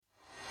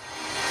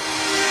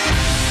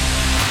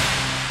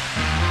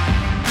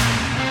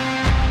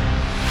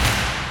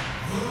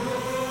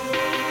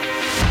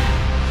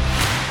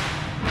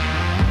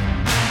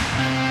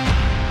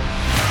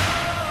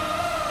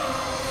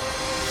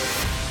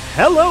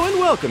Hello and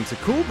welcome to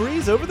Cool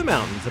Breeze Over the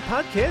Mountains, a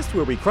podcast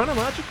where we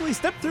chronologically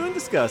step through and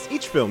discuss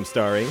each film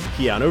starring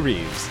Keanu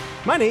Reeves.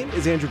 My name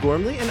is Andrew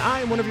Gormley, and I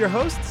am one of your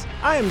hosts.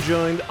 I am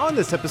joined on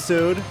this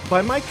episode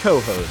by my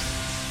co-hosts.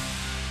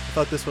 I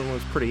thought this one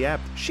was pretty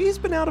apt. She's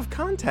been out of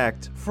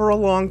contact for a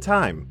long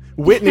time.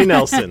 Whitney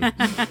Nelson.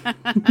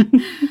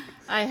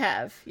 I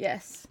have,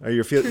 yes.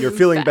 You're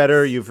feeling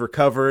better? You've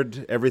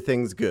recovered?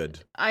 Everything's good?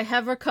 I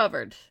have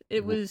recovered.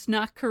 It was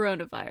not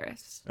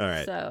coronavirus. All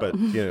right, so. but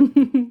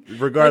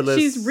regardless...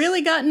 She's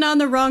really gotten on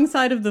the wrong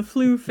side of the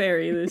flu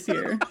fairy this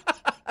year.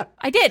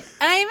 I did.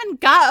 And I even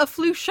got a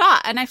flu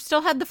shot, and I've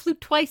still had the flu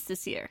twice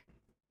this year.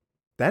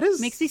 That is...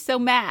 Makes me so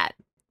mad.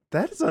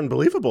 That is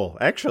unbelievable,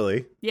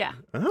 actually. Yeah.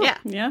 Oh.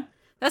 Yeah.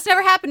 That's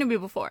never happened to me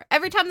before.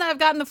 Every time that I've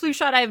gotten the flu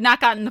shot, I have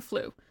not gotten the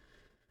flu.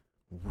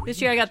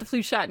 This year I got the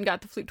flu shot and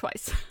got the flu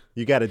twice.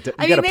 You got a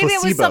maybe placebo.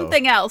 It was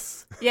something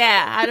else.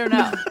 Yeah, I don't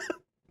know.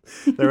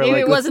 Maybe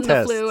it wasn't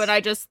the flu, and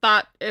I just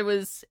thought it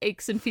was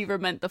aches and fever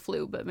meant the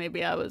flu, but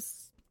maybe I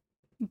was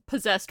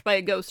possessed by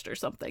a ghost or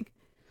something.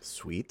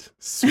 Sweet.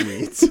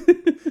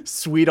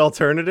 Sweet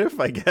alternative,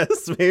 I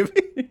guess,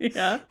 maybe.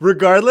 Yeah.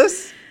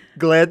 Regardless,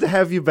 glad to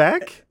have you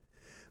back.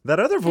 That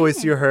other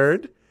voice you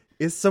heard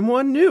is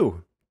someone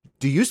new.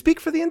 Do you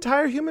speak for the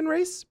entire human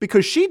race?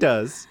 Because she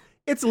does.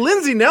 It's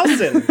Lindsay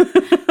Nelson.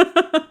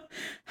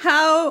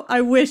 How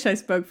I wish I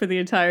spoke for the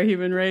entire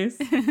human race.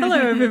 Hello,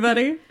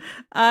 everybody.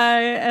 I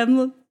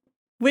am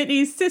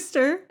Whitney's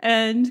sister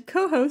and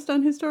co-host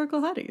on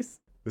Historical Hotties.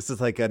 This is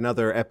like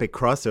another epic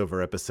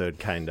crossover episode,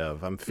 kind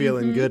of. I'm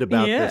feeling good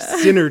about the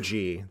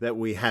synergy that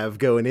we have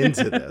going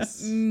into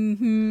this.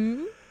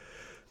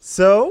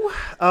 So,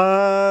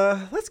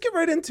 let's get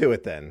right into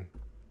it then.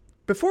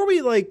 Before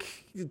we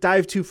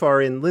dive too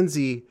far in,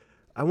 Lindsay,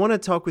 I want to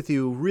talk with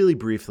you really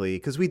briefly,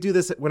 because we do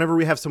this whenever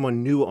we have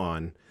someone new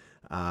on.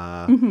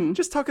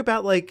 Just talk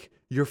about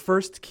your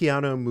first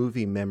Keanu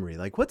movie memory.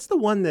 What's the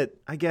one that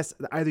I guess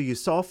either you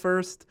saw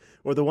first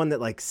or the one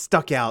that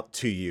stuck out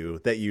to you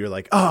that you're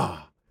like,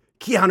 oh,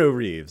 Keanu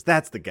Reeves,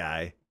 that's the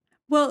guy.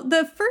 Well,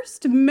 the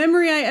first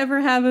memory I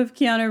ever have of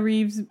Keanu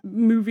Reeves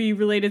movie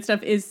related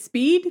stuff is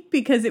Speed,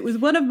 because it was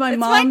one of my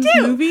mom's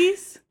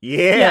movies.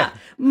 Yeah.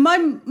 My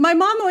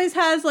mom always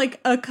has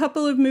a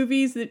couple of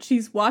movies that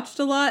she's watched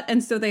a lot,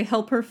 and so they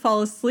help her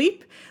fall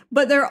asleep.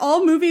 But they're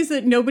all movies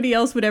that nobody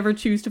else would ever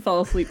choose to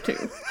fall asleep to.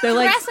 They're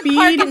Jurassic Speed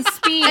Park and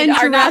Speed and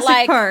are Jurassic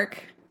not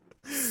Park.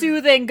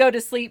 Soothing go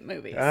to sleep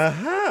movies.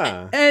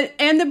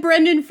 And the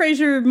Brendan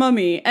Fraser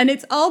Mummy. And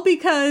it's all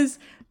because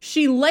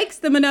she likes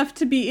them enough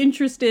to be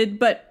interested,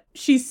 but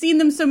she's seen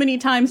them so many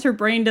times her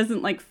brain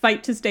doesn't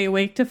fight to stay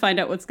awake to find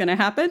out what's going to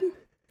happen.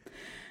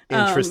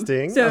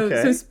 Interesting.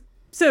 Okay.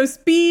 So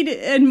Speed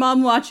and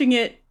mom watching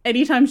it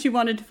anytime she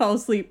wanted to fall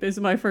asleep is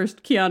my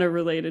first Keanu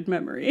related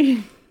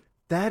memory.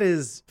 That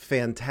is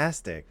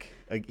fantastic.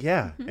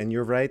 And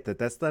you're right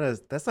that's not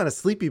a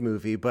sleepy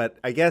movie, but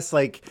I guess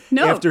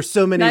after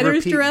so many neither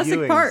repeat is Jurassic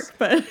viewings, Park,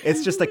 but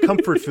it's just a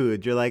comfort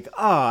food. You're like,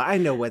 oh, I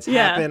know what's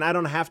happened. I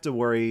don't have to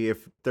worry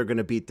if they're going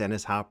to beat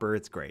Dennis Hopper.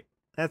 It's great.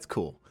 That's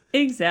cool.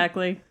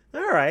 Exactly.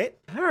 All right.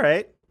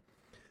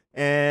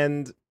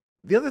 And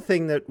the other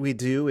thing that we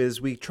do is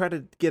we try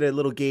to get a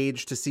little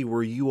gauge to see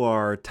where you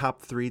are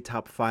top 3,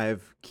 top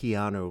 5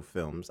 Keanu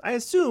films. I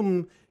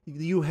assume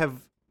you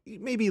have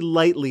maybe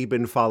lightly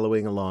been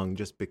following along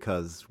just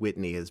because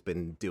Whitney has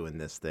been doing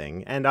this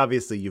thing. And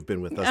obviously you've been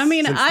with us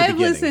since the I've beginning.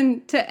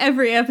 listened to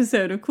every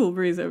episode of Cool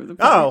Breeze Over the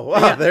Mountains. Oh,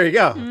 wow, there you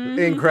go.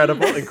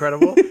 Incredible.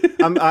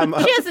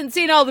 She hasn't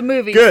seen all the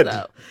movies, good.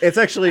 though. It's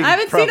actually I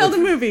haven't seen all the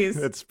movies.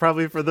 It's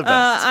probably for the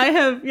best. I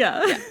have,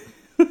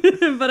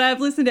 but I've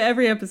listened to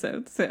every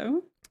episode,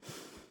 so.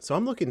 So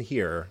I'm looking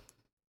here,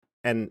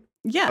 and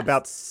it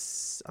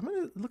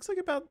looks like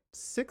about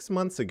 6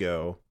 months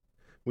ago,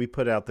 we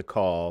put out the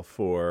call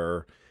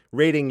for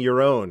rating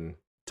your own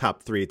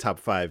top 3, top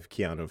 5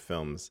 Keanu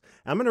films.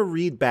 I'm going to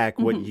read back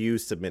what you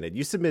submitted.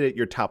 You submitted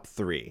your top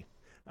 3.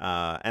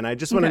 And I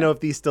just want to know if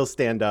these still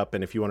stand up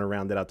and if you want to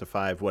round it out to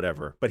 5,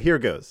 whatever. But here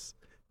goes.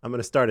 I'm going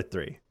to start at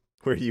 3,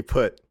 where you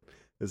put,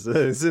 this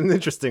is an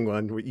interesting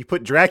one, where you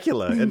put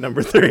Dracula at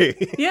number 3.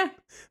 Yeah.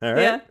 All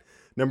right. Yeah.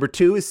 Number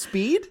 2 is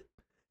Speed.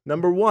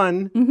 Number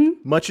 1,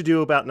 Much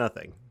Ado About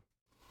Nothing.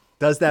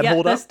 Does that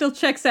hold up? That still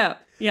checks out.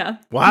 Yeah.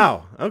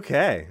 Wow.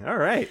 Okay. All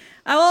right.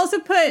 I'll also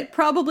put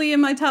probably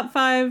in my top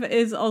 5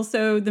 is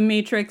also The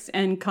Matrix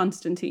and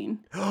Constantine.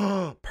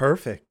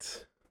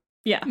 Perfect.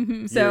 Yeah.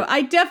 So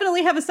I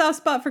definitely have a soft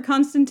spot for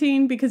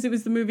Constantine because it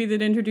was the movie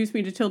that introduced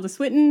me to Tilda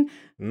Swinton,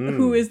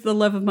 who is the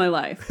love of my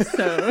life.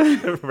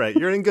 So right.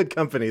 You're in good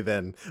company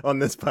then on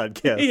this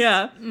podcast.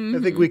 Yeah. I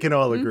think we can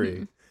all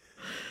agree.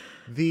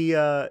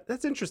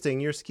 That's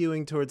interesting. You're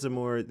skewing towards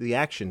the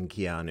action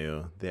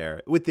Keanu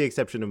there, with the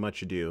exception of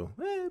Much Ado.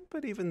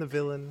 But even the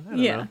villain, I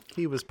don't know.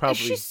 He was probably...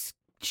 She's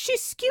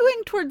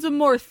skewing towards a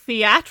more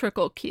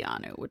theatrical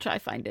Keanu, which I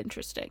find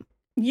interesting.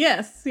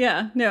 Yes,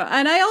 yeah, no.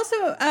 And I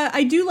also,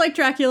 I do like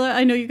Dracula.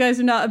 I know you guys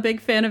are not a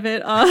big fan of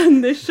it on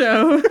this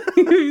show.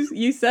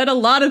 You said a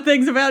lot of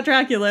things about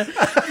Dracula.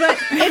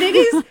 And it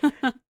is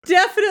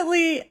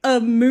definitely a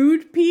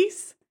mood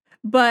piece.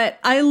 But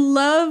I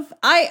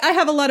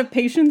have a lot of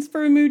patience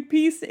for a mood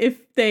piece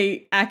if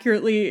they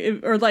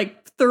accurately or like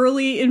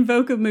thoroughly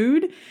invoke a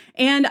mood.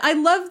 And I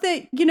love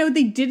that,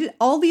 they did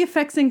all the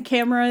effects in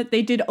camera.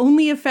 They did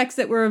only effects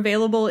that were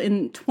available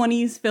in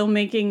 1920s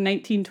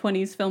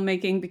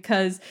filmmaking,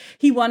 because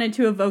he wanted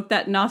to evoke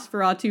that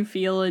Nosferatu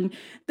feel. And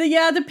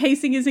the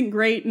pacing isn't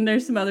great and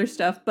there's some other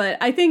stuff, but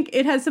I think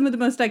it has some of the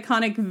most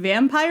iconic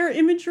vampire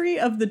imagery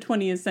of the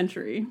 20th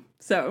century.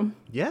 So.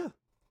 Yeah,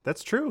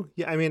 that's true.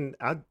 Yeah, I mean,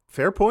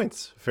 fair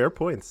points.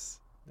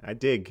 I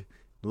dig.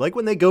 Like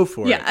when they go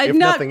for it, if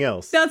nothing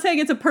else. Not saying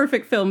it's a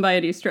perfect film by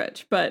any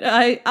stretch, but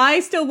I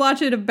still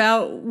watch it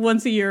about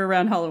once a year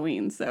around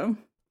Halloween, so.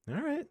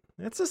 All right.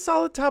 That's a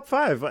solid top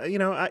 5.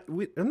 I'm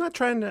not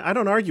trying to, I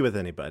don't argue with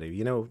anybody.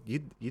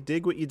 You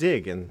dig what you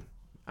dig, and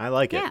I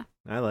like it.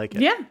 I like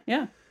it.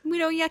 Yeah. We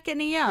don't yuck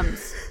any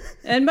yums.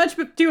 And Much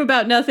Ado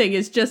About Nothing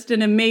is just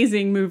an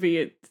amazing movie.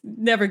 It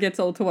never gets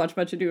old to watch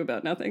Much Ado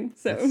About Nothing.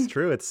 So that's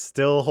true. It's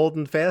still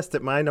holding fast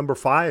at my number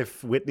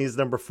 5. Whitney's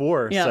number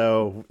 4. Yeah.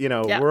 So we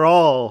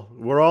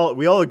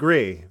all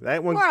agree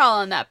that one. We're all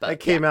on that boat. That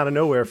came out of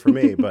nowhere for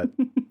me, but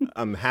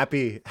I'm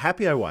happy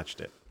I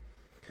watched it.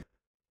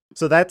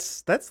 So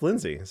that's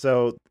Lindsay.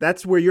 So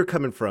that's where you're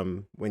coming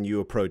from when you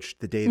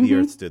approached The Day the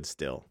Earth Stood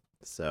Still.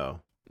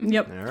 So.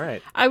 Yep. All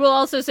right. I will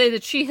also say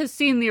that she has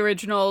seen the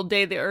original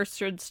Day the Earth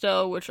Stood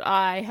Still, which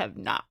I have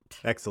not.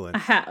 Excellent. I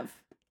have.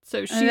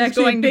 So she's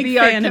going to be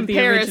our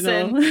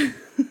comparison.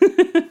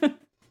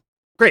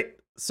 Great.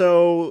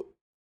 So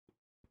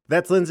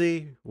that's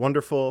Lindsay.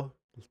 Wonderful.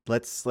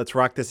 Let's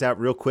rock this out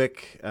real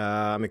quick.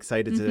 I'm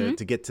excited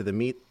to get to the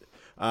meat.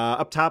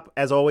 Up top,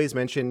 as always,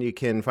 mention you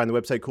can find the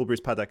website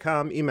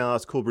coolbreezepod.com, email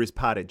us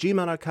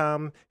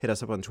coolbreezepod@gmail.com, hit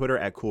us up on Twitter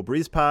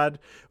 @coolbreezepod.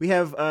 We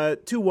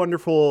have 2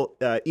 wonderful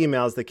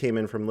emails that came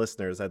in from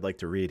listeners I'd like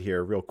to read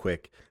here real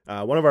quick.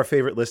 One of our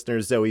favorite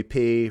listeners, Zoe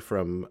P.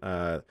 from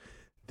the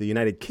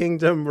United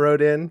Kingdom,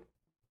 wrote in,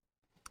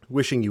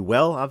 wishing you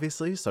well,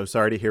 obviously. So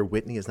sorry to hear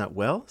Whitney is not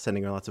well,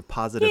 sending her lots of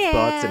positive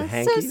thoughts and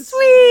hankies. So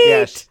sweet.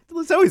 Yeah,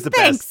 Zoe's the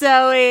best. Thanks,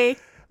 Zoe.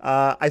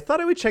 I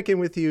thought I would check in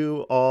with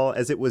you all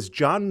as it was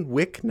John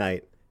Wick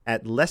night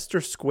at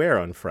Leicester Square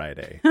on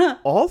Friday.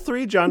 All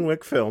 3 John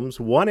Wick films,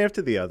 one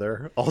after the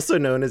other, also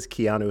known as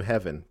Keanu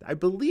Heaven. I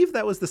believe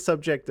that was the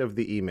subject of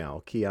the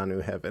email,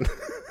 Keanu Heaven.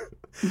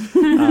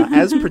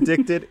 As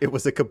predicted, it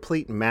was a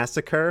complete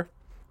massacre.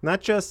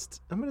 Not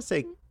just, I'm going to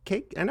say,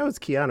 I know it's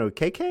Keanu,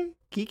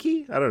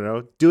 Kiki? I don't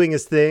know, doing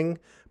his thing.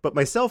 But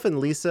myself and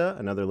Lisa,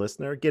 another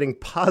listener, getting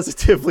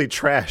positively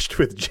trashed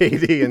with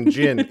JD and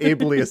Jin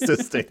ably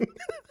assisting.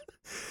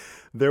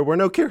 There were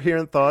no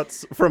coherent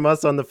thoughts from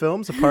us on the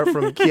films, apart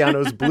from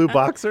Keanu's blue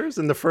boxers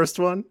in the first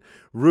one,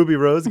 Ruby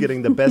Rose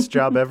getting the best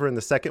job ever in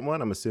the second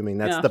one. I'm assuming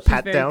that's the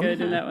pat down. Very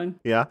good in that one.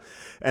 Yeah.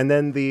 And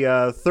then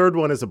the third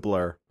one is a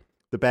blur.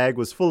 The bag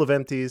was full of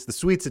empties, the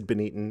sweets had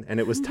been eaten, and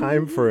it was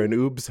time for an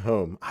oobs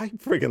home. I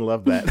friggin'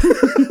 love that.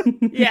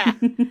 Yeah.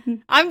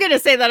 I'm going to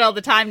say that all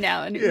the time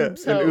now. An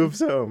oobs home. An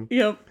oobs home.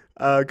 Yep.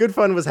 Good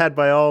fun was had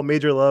by all.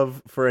 Major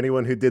love for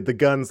anyone who did the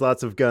guns,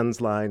 lots of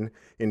guns line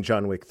in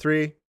John Wick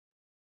 3.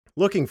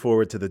 Looking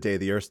forward to the day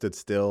the earth stood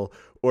still,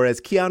 or as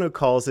Keanu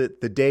calls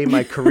it, the day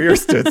my career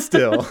stood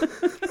still.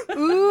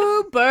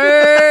 Ooh,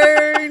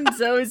 burn!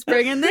 Zoe's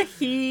bringing the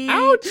heat.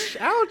 Ouch.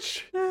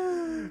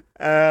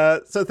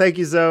 So thank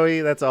you,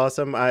 Zoe. That's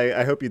awesome.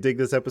 I hope you dig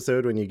this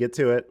episode when you get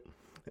to it.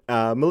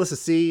 Melissa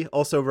C.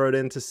 also wrote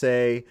in to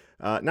say,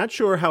 not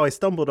sure how I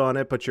stumbled on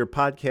it, but your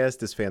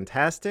podcast is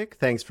fantastic.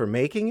 Thanks for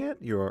making it.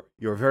 You're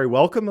very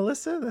welcome,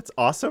 Melissa. That's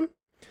awesome.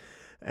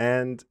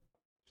 And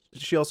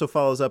she also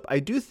follows up, I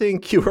do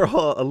think you were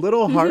all a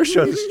little harsh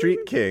on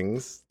Street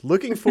Kings.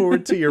 Looking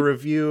forward to your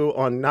review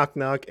on Knock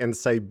Knock and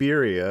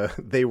Siberia.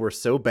 They were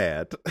so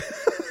bad.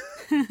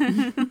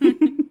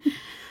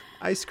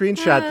 I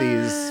screenshot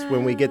these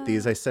when we get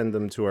these. I send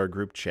them to our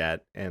group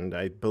chat, and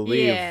I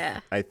believe,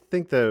 I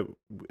think it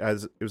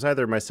was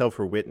either myself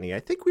or Whitney. I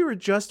think we were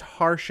just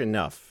harsh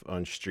enough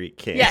on Street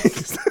Kings.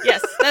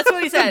 Yes, that's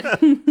what we said.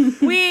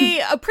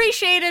 We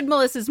appreciated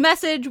Melissa's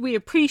message. We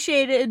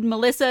appreciated,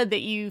 Melissa,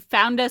 that you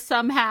found us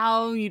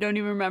somehow. You don't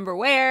even remember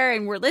where,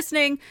 and we're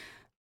listening.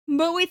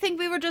 But we think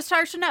we were just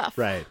harsh enough.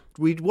 Right.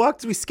 We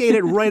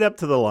skated right up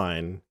to the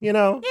line,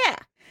 Yeah.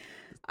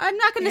 I'm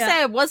not going to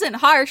say it wasn't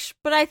harsh,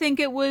 but I think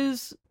it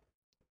was,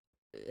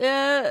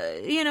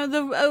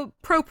 the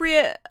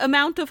appropriate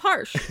amount of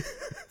harsh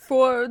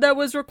that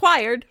was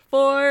required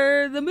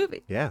for the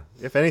movie. Yeah.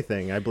 If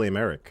anything, I blame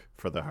Eric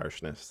for the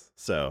harshness.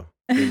 So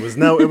it was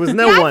no one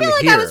I feel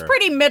like here. I was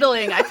pretty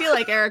middling. I feel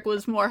like Eric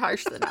was more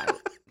harsh than I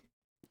was.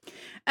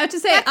 I have to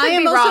say, I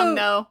am wrong,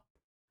 though.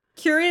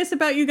 Curious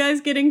about you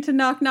guys getting to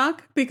Knock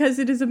Knock, because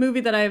it is a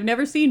movie that I have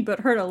never seen but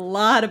heard a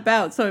lot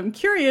about. So I'm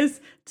curious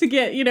to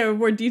get,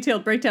 more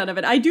detailed breakdown of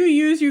it. I do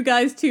use you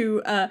guys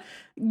to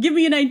give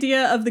me an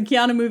idea of the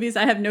Keanu movies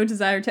I have no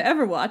desire to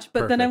ever watch,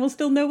 but then I will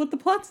still know what the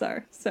plots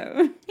are.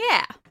 So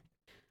yeah.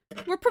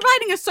 We're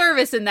providing a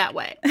service in that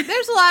way.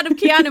 There's a lot of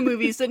Keanu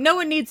movies that no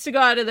one needs to go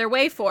out of their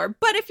way for,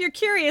 but if you're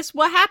curious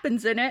what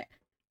happens in it,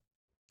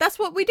 that's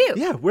what we do.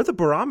 Yeah, we're the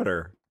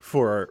barometer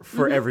for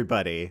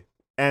everybody.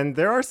 And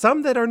there are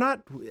some that are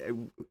not.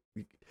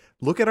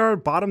 Look at our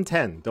bottom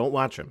 10. Don't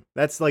watch them.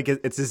 That's like,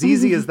 it's as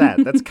easy as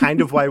that. That's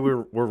kind of why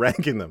we're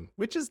ranking them,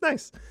 which is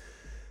nice.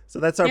 So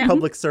that's our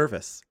public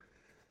service.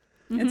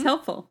 It's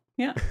helpful.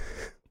 Yeah.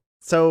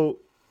 So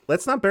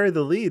let's not bury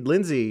the lead.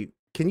 Lindsay,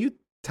 can you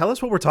tell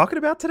us what we're talking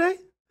about today?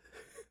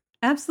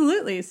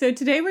 Absolutely. So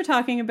today we're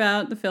talking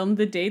about the film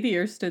The Day the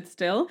Earth Stood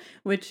Still,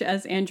 which,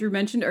 as Andrew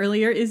mentioned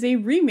earlier, is a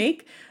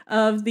remake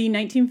of the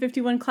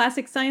 1951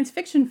 classic science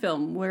fiction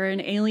film where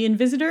an alien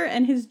visitor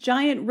and his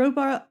giant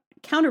robot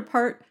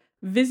counterpart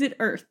visit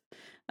Earth.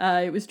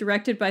 It was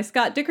directed by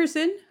Scott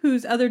Dickerson,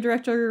 whose other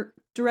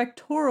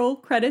directorial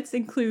credits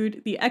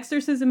include The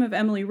Exorcism of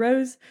Emily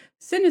Rose,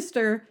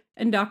 Sinister,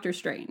 and Doctor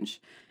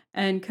Strange.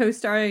 And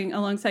co-starring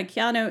alongside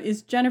Keanu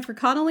is Jennifer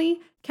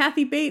Connelly,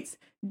 Kathy Bates,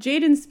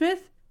 Jaden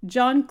Smith,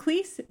 John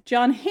Cleese,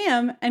 John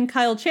Hamm, and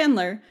Kyle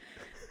Chandler.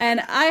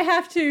 And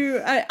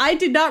I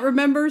did not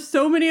remember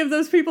so many of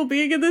those people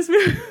being in this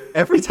movie.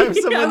 Every time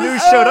someone new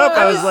showed up,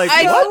 I was like,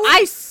 what?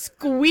 I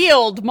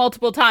squealed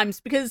multiple times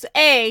because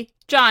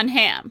John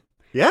Hamm.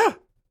 Yeah.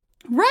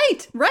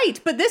 Right.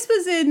 But this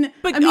was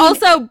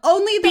also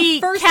only the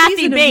first Kathy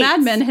season Bates. of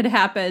Mad Men had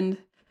happened.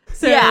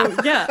 So,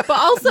 yeah. But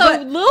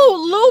also,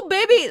 little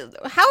baby,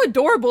 how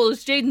adorable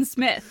is Jaden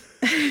Smith?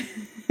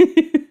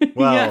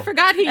 Well, I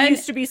forgot he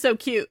used to be so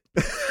cute.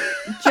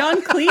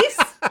 John Cleese?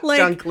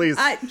 John Cleese.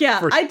 I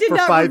did for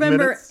not 5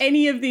 remember minutes.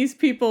 any of these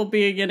people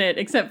being in it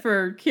except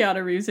for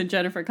Keanu Reeves and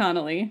Jennifer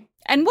Connelly.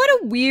 And what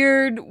a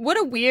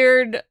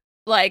weird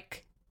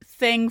like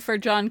thing for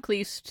John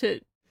Cleese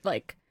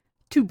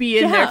to be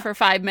in there for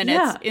 5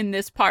 minutes in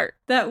this part.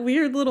 That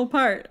weird little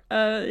part.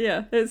 So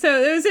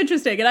it was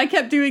interesting. And I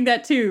kept doing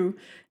that too.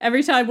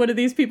 Every time one of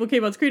these people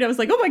came on screen, I was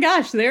like, oh my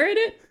gosh, they're in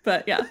it.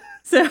 But yeah.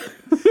 So,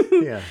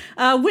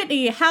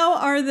 Whitney, how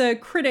are the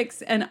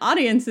critics and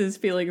audiences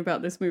feeling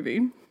about this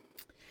movie?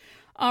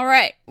 All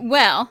right.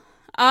 Well,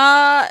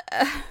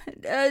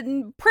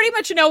 pretty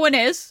much no one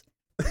is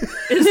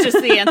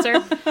just the answer.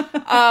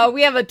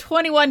 We have a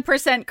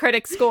 21%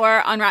 critic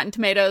score on Rotten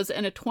Tomatoes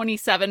and a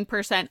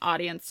 27%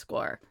 audience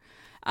score.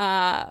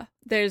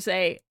 There's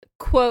a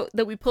quote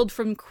that we pulled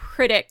from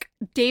critic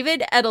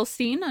David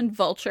Edelstein on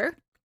Vulture,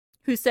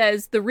 who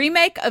says, the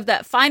remake of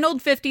that fine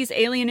old 50s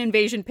alien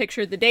invasion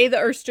picture, The Day the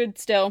Earth Stood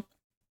Still,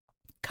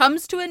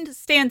 comes to a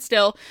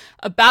standstill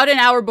about an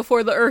hour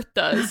before the Earth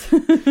does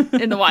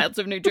in the wilds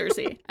of New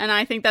Jersey. And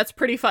I think that's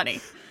pretty funny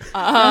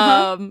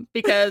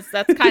because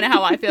that's kind of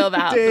how I feel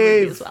about the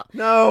movie as well.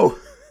 No.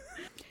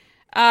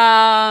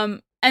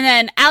 And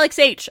then Alex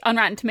H. on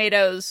Rotten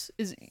Tomatoes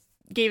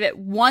gave it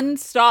 1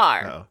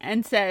 star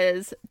and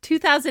says,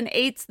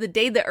 2008's The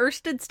Day the Earth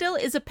Stood Still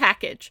is a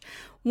package.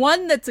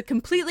 One that's a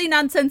completely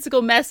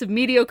nonsensical mess of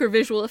mediocre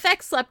visual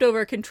effects slapped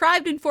over a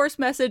contrived and forced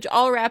message,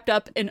 all wrapped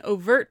up in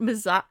overt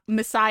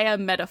messiah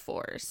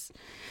metaphors.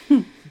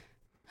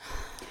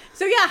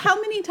 So yeah, how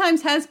many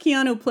times has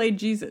Keanu played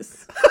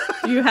Jesus?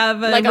 Do you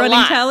have a like running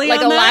a tally on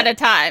that? Like a lot of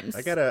times.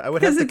 I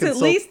would have to consult because it's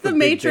at least The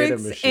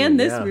Matrix machine, and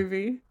this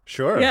movie.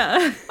 Sure. Yeah.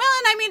 Well, and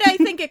I mean, I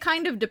think it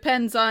kind of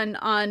depends on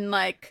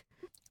like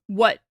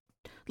what,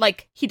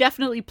 like he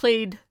definitely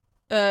played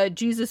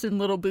Jesus in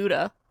Little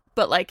Buddha,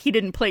 but like he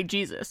didn't play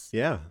Jesus.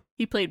 Yeah.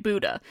 He played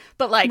Buddha.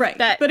 But like right.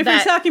 But if you're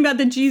talking about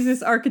the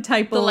Jesus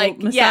archetypal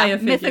Messiah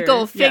figure,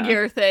 mythical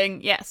figure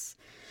thing, yes.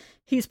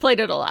 He's played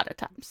it a lot of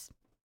times.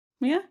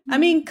 Yeah. I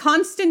mean,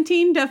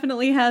 Constantine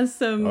definitely has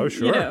some,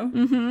 sure. you know,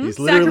 He's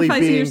literally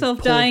sacrificing being yourself,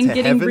 pulled dying, to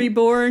getting heaven.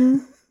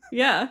 reborn.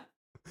 Yeah.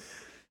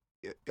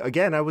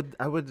 Again, I would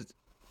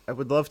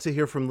love to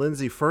hear from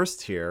Lindsay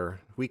first here.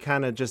 We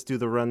kind of just do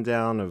the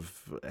rundown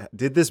of,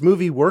 did this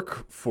movie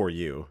work for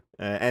you?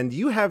 And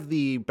you have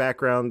the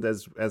background,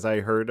 as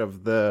I heard,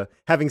 of the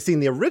having seen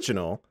the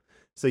original,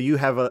 so you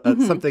have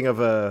something of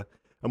a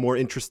more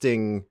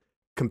interesting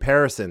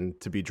comparison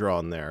to be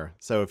drawn there.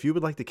 So if you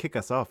would like to kick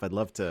us off, I'd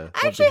love to.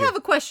 I actually have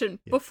a question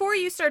before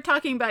you start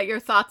talking about your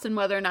thoughts and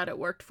whether or not it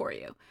worked for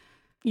you.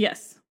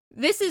 Yes.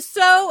 This is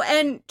so,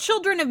 and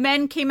Children of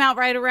Men came out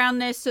right around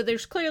this, so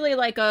there's clearly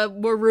like a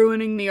we're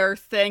ruining the earth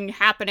thing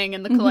happening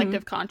in the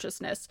collective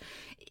consciousness.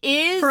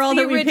 For all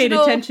that we paid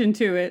attention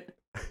to it.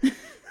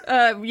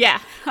 Yeah,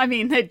 I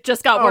mean, it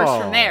just got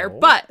worse from there,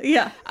 but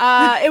yeah,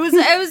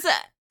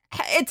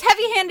 it's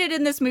heavy-handed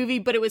in this movie,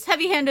 but it was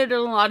heavy-handed in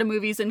a lot of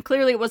movies, and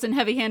clearly it wasn't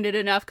heavy-handed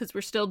enough because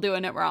we're still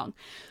doing it wrong.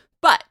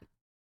 But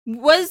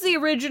was the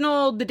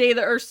original The Day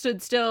the Earth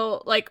Stood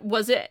Still, like,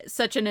 was it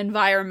such an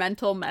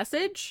environmental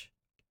message?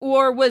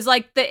 Or was,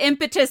 like, the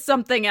impetus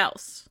something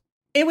else?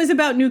 It was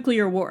about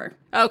nuclear war.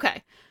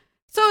 Okay.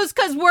 So it's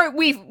because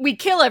we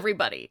kill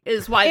everybody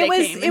is why they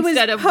came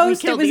instead of we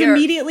kill the earth. It was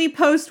immediately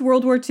post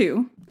World War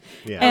II.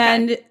 Yeah.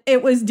 And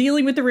it was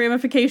dealing with the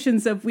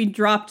ramifications of we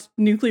dropped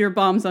nuclear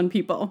bombs on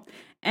people.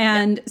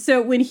 And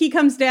so when he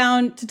comes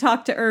down to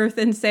talk to Earth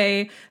and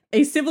say,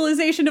 a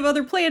civilization of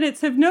other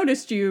planets have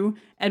noticed you,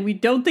 and we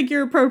don't think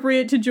you're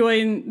appropriate to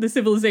join the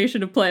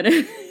civilization of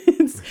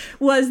planets,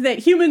 was that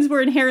humans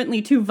were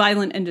inherently too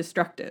violent and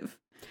destructive.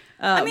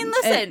 I mean,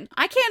 listen,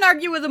 I can't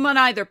argue with them on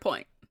either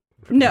point.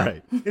 No.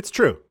 Right. It's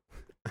true.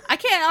 I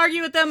can't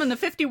argue with them on the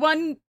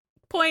 51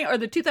 point or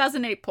the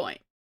 2008 point.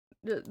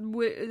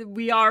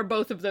 We are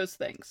both of those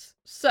things.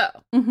 So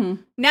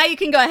now you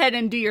can go ahead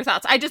and do your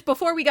thoughts.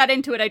 Before we got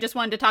into it, I just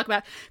wanted to talk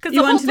about, because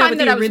the whole time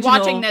that I was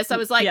watching this, I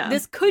was like,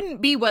 this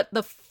couldn't be what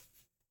the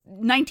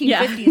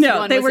 1950s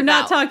no, they were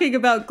not talking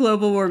about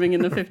global warming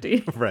in the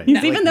 50s. Right.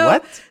 Even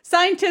though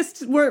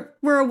scientists were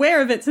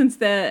aware of it since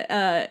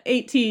the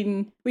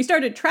we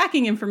started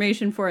tracking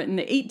information for it in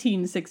the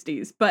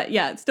 1860s. But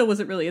yeah, it still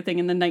wasn't really a thing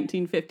in the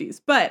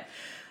 1950s. But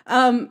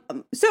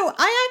so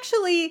I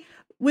actually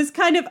was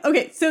kind of,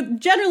 okay, so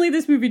generally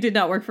this movie did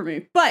not work for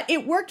me, but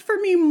it worked for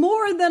me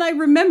more than I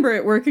remember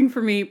it working for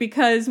me,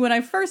 because when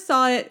I first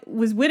saw it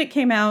was when it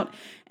came out,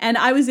 and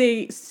I was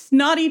a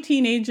snotty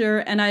teenager,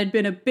 and I had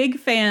been a big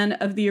fan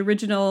of the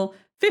original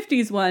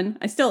 50s one.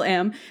 I still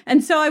am.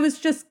 And so I was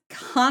just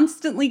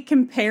constantly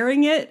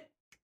comparing it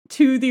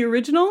to the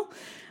original.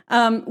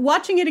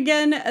 Watching it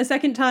again a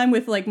second time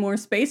with like more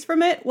space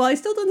from it, while I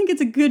still don't think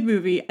it's a good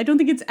movie, I don't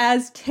think it's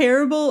as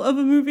terrible of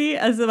a movie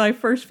as my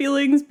first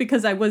feelings,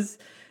 because I was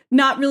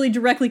not really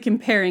directly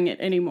comparing it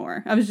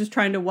anymore. I was just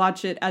trying to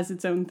watch it as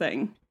its own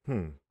thing.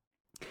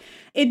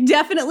 It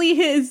definitely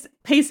has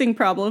pacing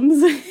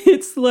problems.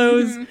 It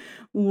slows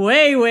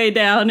way, way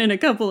down in a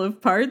couple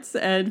of parts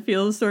and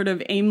feels sort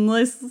of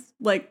aimless,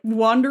 like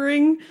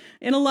wandering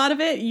in a lot of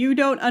it. You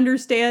don't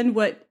understand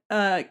what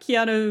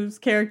Keanu's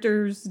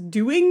character's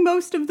doing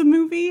most of the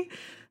movie.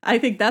 I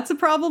think that's a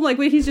problem. Like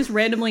when he's just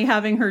randomly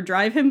having her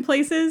drive him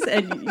places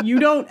and you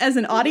don't, as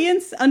an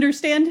audience,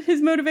 understand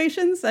his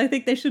motivations. I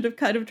think they should have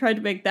kind of tried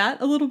to make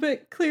that a little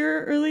bit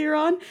clearer earlier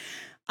on.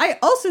 I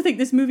also think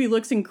this movie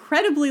looks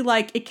incredibly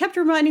like, it kept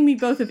reminding me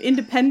both of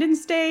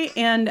Independence Day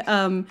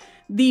and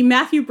the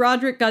Matthew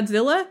Broderick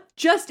Godzilla,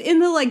 just in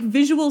the like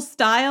visual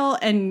style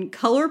and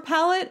color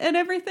palette and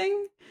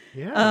everything.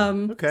 Yeah.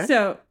 Okay.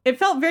 So it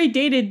felt very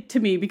dated to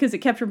me because it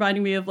kept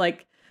reminding me of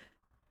like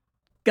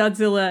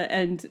Godzilla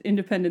and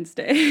Independence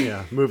Day.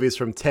 Yeah, movies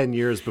from 10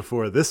 years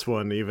before this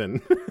one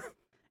even.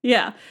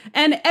 Yeah,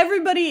 and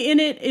everybody in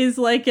it is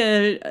like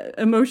a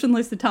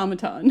emotionless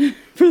automaton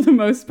for the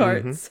most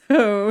part.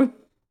 So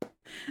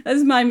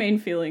that's my main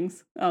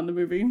feelings on the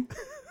movie.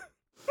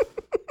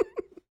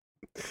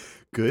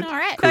 Good. All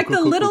right. In fact,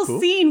 the little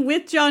scene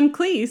with John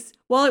Cleese,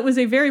 while it was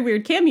a very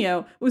weird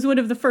cameo, was one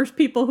of the first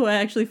people who I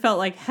actually felt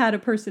like had a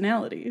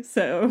personality.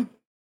 So,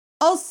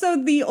 also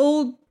the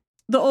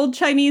old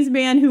Chinese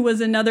man who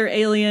was another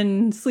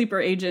alien sleeper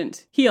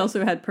agent, he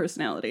also had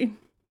personality.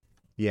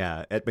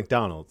 Yeah, at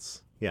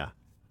McDonald's. Yeah.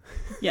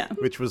 Yeah.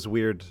 Which was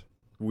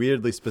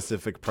weirdly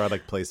specific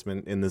product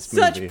placement in this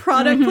movie. Such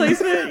product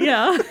placement,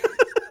 yeah.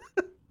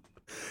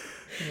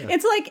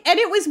 It's like, and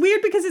it was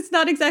weird because it's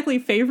not exactly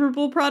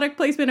favorable product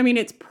placement. I mean,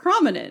 it's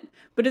prominent,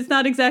 but it's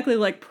not exactly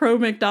like pro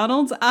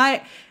McDonald's.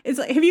 It's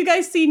like, have you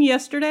guys seen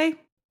Yesterday?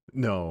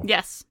 No.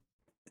 Yes.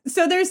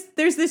 So there's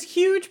this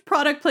huge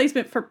product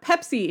placement for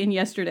Pepsi in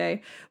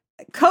Yesterday.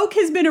 Coke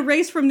has been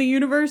erased from the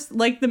universe,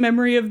 like the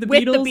memory of the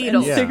Beatles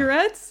and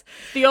cigarettes.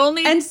 The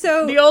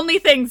only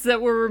things that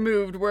were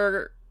removed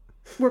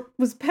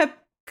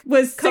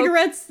was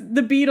cigarettes,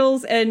 the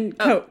Beatles, and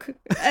Coke.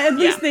 At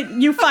least that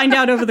you find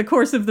out over the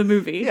course of the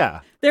movie.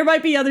 Yeah. There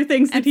might be other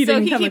things that he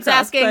didn't come across. So he keeps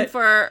asking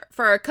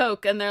for a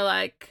Coke, and they're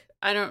like,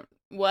 I don't,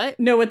 what?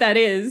 Know what that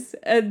is.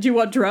 Do you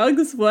want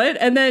drugs? What?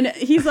 And then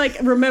he's like,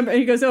 remember, and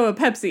he goes, oh, a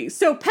Pepsi.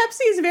 So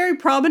Pepsi is very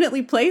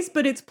prominently placed,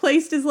 but it's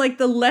placed as like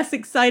the less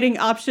exciting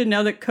option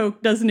now that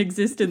Coke doesn't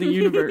exist in the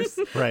universe.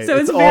 Right. So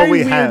it's very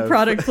weird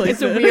product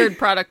placement. It's a weird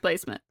product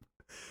placement.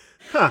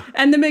 Huh.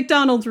 And the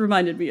McDonald's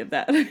reminded me of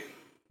that.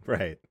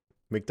 Right.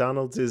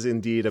 McDonald's is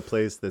indeed a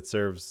place that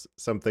serves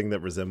something that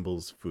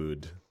resembles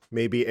food.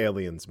 Maybe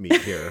aliens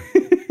meet here.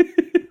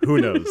 Who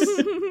knows?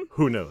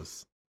 Who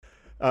knows?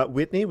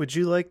 Whitney, would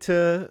you like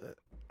to...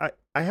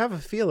 I have a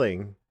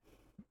feeling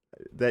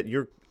that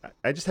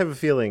I just have a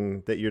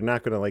feeling that you're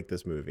not going to like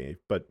this movie,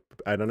 but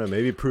I don't know,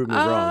 maybe prove me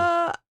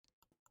wrong.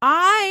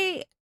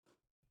 I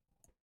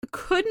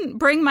couldn't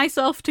bring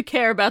myself to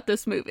care about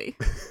this movie.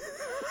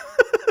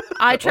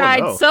 I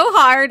tried so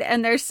hard,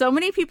 and there's so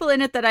many people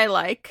in it that I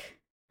like.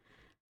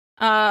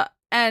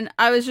 And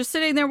I was just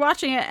sitting there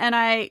watching it, and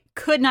I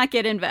could not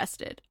get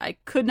invested. I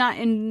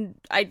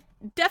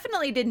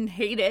definitely didn't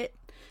hate it.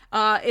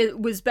 It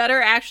was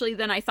better actually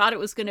than I thought it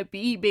was going to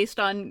be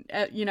based on,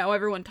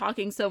 everyone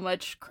talking so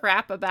much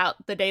crap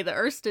about The Day the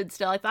Earth Stood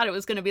Still. I thought it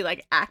was going to be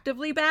like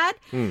actively bad.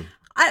 There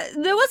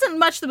wasn't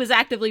much that was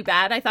actively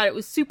bad. I thought it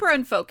was super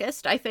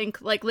unfocused. I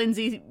think, like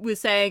Lindsay was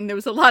saying, there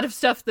was a lot of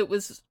stuff that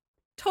was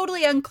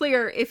totally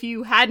unclear if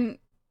you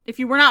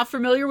were not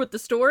familiar with the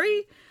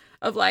story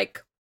of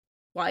like,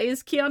 why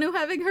is Keanu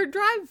having her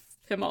drive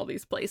him all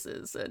these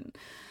places? And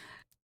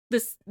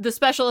the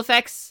special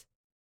effects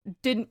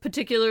didn't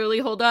particularly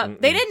hold up.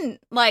 They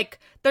didn't, like,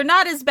 they're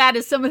not as bad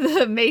as some of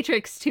the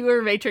Matrix 2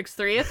 or Matrix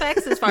 3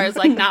 effects as far as,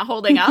 like, not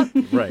holding up.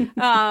 Right.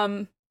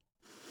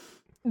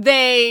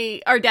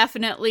 They are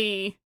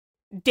definitely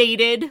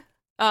dated,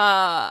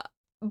 but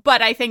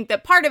I think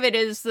that part of it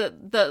is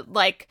the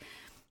like,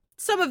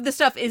 some of the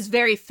stuff is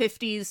very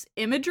 50s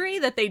imagery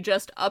that they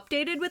just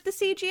updated with the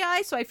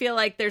CGI, so I feel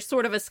like there's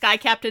sort of a Sky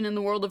Captain in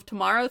the World of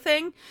Tomorrow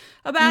thing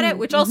about it,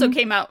 which also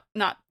came out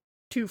not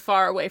too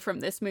far away from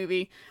this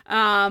movie.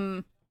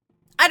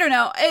 I don't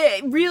know.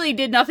 It really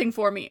did nothing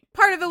for me.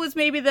 Part of it was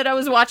maybe that I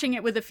was watching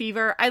it with a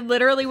fever. I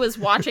literally was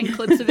watching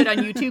clips of it on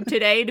YouTube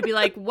today to be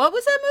like, what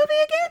was that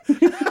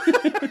movie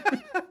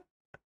again?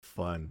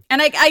 Fun.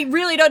 And I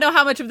really don't know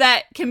how much of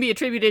that can be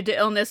attributed to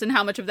illness and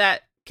how much of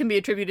that can be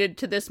attributed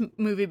to this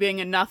movie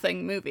being a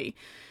nothing movie,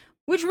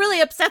 which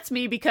really upsets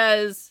me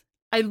because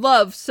I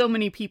love so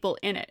many people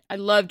in it. I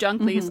love John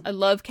Cleese. I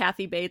love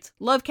Kathy Bates.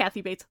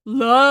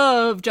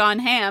 Love John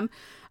Hamm.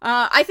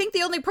 I think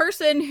the only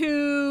person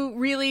who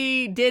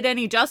really did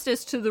any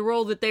justice to the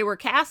role that they were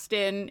cast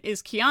in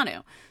is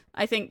Keanu.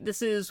 I think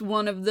this is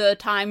one of the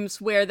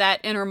times where that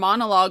inner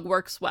monologue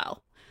works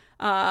well.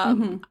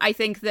 I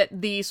think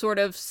that the sort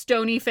of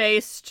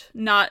stony-faced,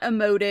 not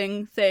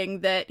emoting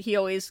thing that he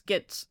always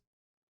gets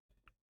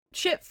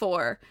shit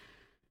for,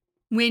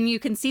 when you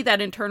can see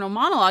that internal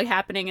monologue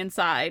happening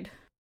inside,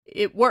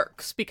 it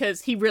works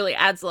because he really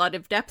adds a lot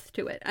of depth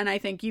to it. And I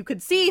think you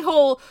could see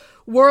whole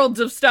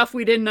worlds of stuff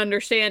we didn't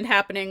understand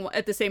happening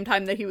at the same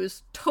time that he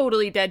was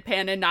totally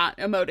deadpan and not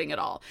emoting at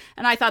all.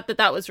 And I thought that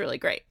that was really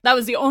great. That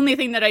was the only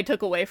thing that I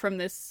took away from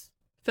this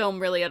film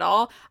really at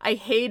all. I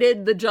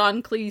hated the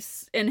John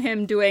Cleese and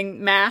him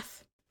doing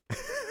math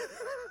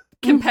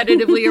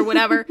competitively or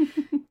whatever.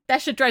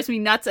 That shit drives me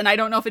nuts, and I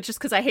don't know if it's just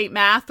because I hate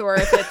math or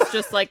if it's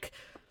just like...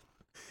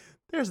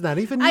 There's not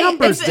even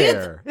numbers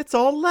there. It's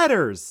all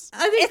letters.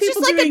 I think it's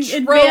people just like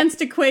doing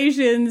advanced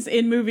equations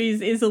in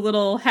movies is a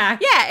little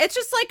hack. Yeah, it's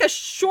just like a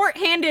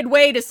shorthanded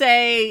way to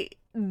say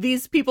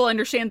these people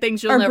understand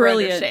things you'll never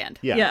understand.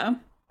 Yeah.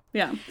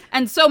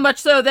 And so much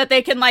so that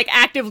they can like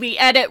actively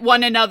edit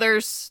one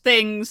another's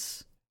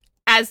things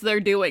as they're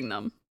doing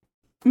them.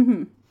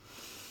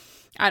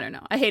 I don't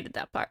know. I hated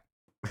that part.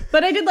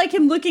 But I did like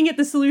him looking at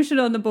the solution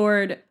on the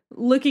board,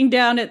 looking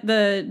down at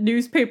the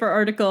newspaper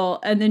article,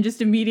 and then just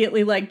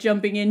immediately like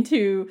jumping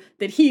into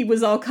that he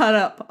was all caught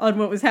up on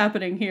what was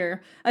happening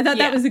here. I thought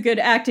that was a good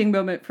acting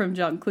moment from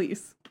John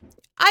Cleese.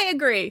 I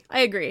agree.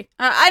 And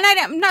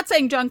I'm not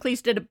saying John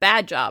Cleese did a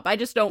bad job. I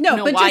just don't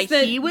know why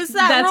he was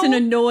That's role. an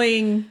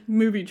annoying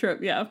movie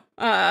trope, yeah.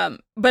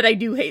 But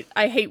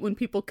I hate when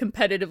people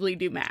competitively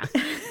do math.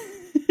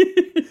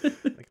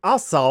 I'll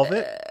solve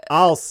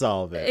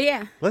it.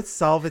 Yeah. Let's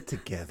solve it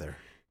together.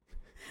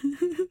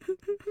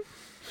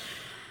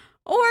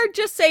 Or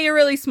just say you're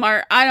really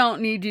smart. I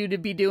don't need you to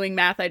be doing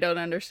math I don't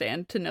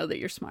understand to know that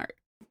you're smart.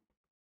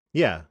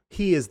 Yeah,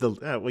 he is the...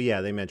 well,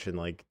 yeah, they mentioned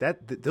like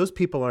that. Those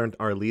people aren't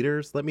our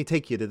leaders. Let me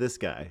take you to this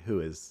guy who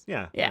is...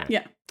 Yeah.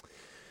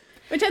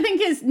 Which I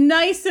think is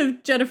nice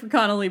of Jennifer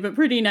Connelly, but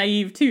pretty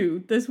naive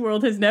too. This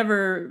world has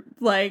never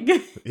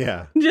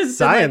just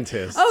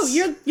scientists. Like,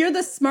 oh, you're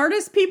the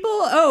smartest people.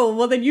 Oh,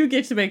 well then you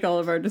get to make all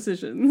of our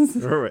decisions.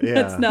 Yeah.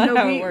 That's not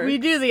how it works. We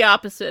do the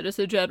opposite as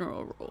a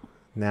general rule.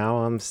 Now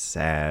I'm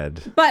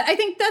sad. But I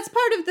think that's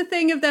part of the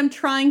thing of them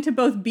trying to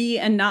both be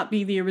and not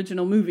be the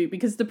original movie,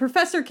 because the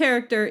professor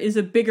character is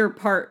a bigger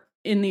part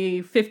in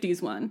the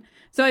 50s one.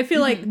 So I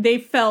feel like they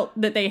felt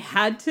that they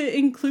had to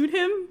include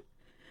him.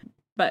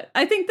 But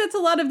I think that's a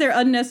lot of their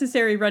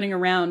unnecessary running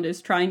around,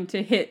 is trying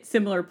to hit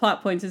similar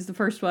plot points as the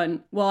first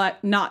one while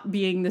not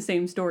being the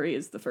same story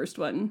as the first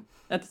one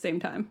at the same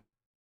time.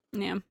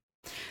 Yeah.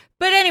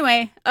 But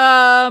anyway,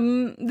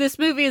 this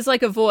movie is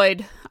like a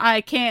void.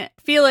 I can't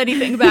feel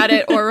anything about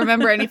it or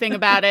remember anything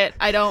about it.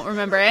 I don't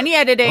remember any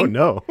editing. Oh,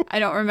 no. I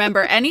don't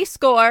remember any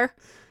score.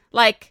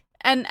 Like,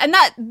 and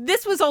that,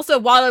 this was also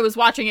while I was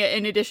watching it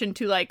in addition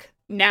to, like,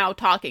 now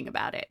talking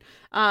about it.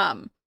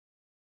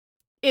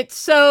 It's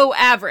so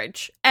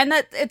average. And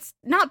that it's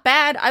not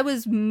bad. I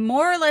was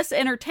more or less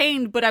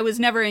entertained, but I was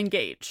never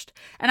engaged.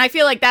 And I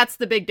feel like that's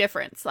the big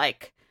difference.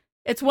 Like,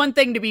 it's one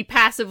thing to be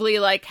passively,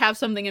 like, have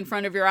something in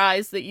front of your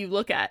eyes that you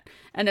look at,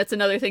 and it's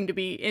another thing to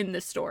be in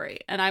the story.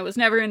 And I was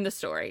never in the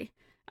story.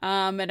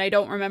 And I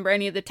don't remember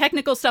any of the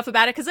technical stuff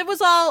about it, because it was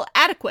all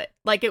adequate.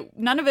 Like,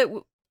 none of it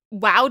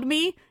wowed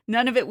me.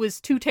 None of it was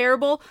too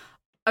terrible.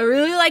 I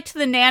really liked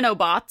the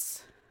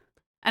nanobots,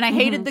 and I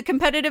hated the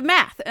competitive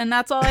math, and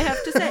that's all I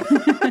have to say.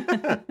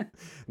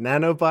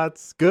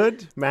 Nanobots,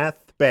 good.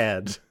 Math,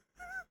 bad.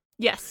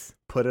 Yes.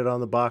 Put it on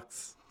the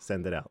box.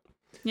 Send it out.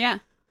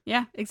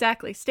 Yeah,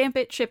 exactly. Stamp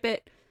it, ship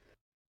it.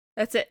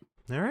 That's it.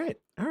 All right.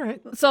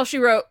 That's all she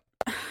wrote.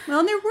 Well,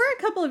 and there were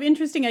a couple of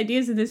interesting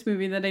ideas in this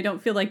movie that I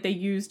don't feel like they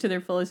used to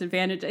their fullest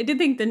advantage. I did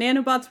think the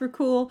nanobots were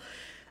cool.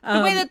 The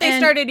way that they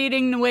started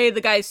eating away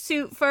the guy's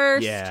suit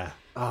first. Yeah.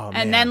 Oh,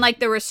 and man. then, like,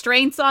 the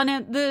restraints on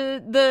it,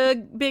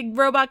 the big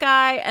robot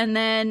guy, and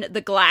then the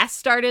glass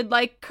started,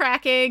 like,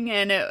 cracking,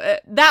 and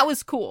that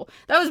was cool.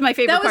 That was my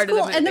favorite part of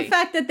the movie. And the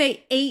fact that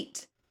they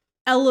ate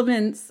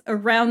elements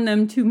around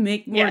them to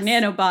make more Yes.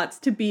 nanobots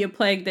to be a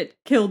plague that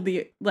killed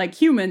the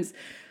humans.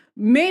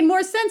 Made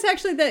more sense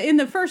actually that in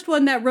the first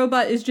one that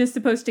robot is just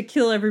supposed to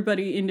kill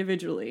everybody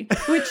individually,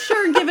 which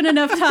sure, given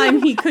enough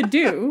time he could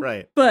do.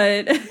 Right.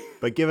 But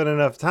given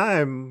enough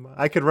time,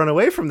 I could run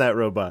away from that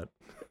robot.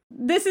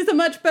 this is a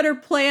much better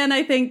plan,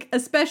 I think,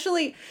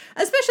 especially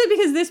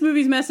because this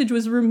movie's message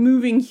was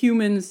removing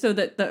humans so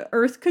that the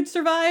Earth could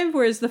survive,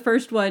 whereas the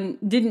first one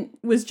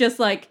was just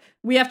like,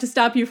 we have to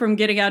stop you from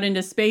getting out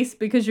into space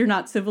because you're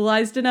not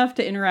civilized enough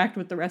to interact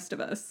with the rest of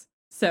us.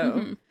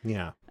 So,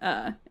 Yeah.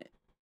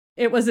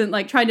 It wasn't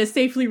like trying to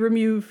safely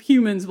remove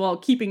humans while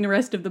keeping the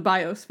rest of the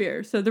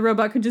biosphere. So the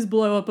robot could just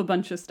blow up a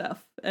bunch of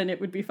stuff and it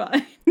would be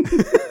fine.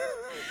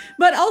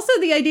 But also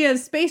the idea of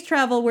space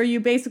travel where you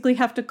basically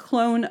have to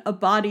clone a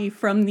body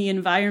from the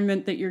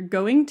environment that you're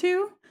going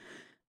to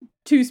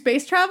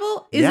space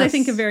travel is, I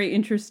think, a very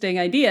interesting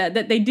idea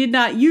that they did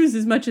not use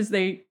as much as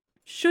they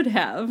should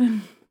have.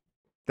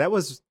 That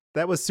was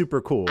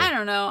super cool. I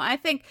don't know. I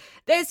think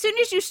that as soon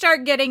as you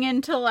start getting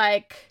into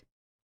like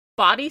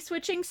body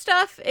switching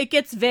stuff, it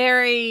gets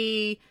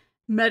very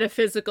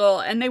metaphysical,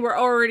 and they were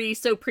already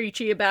so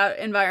preachy about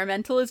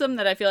environmentalism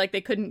that I feel like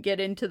they couldn't get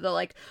into the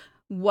like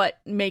what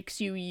makes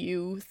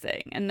you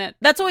thing, and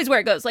that's always where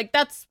it goes. Like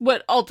that's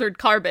what Altered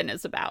Carbon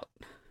is about.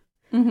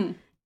 Mm-hmm.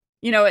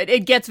 You know,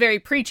 it gets very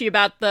preachy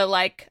about the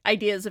like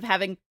ideas of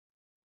having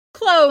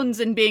clones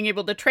and being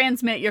able to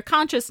transmit your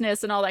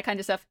consciousness and all that kind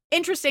of stuff.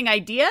 Interesting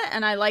idea,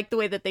 and I like the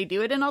way that they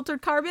do it in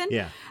Altered Carbon.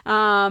 Yeah.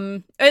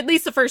 At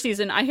least the first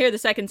season. I hear the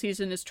second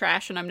season is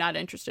trash, and I'm not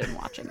interested in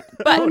watching it.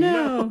 But Oh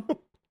no.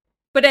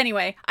 But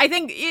anyway, I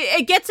think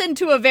it gets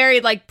into a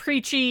very like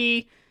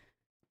preachy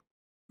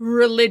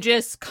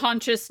religious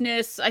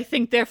consciousness, I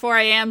think therefore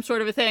I am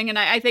sort of a thing, and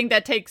I think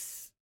that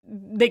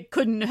they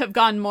couldn't have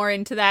gone more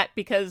into that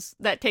because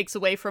that takes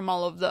away from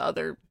all of the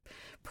other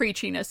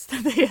preachiness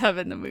that they have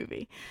in the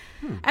movie.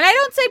 And I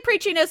don't say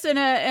preachiness in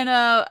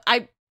a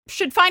I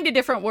should find a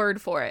different word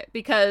for it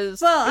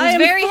because it was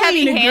very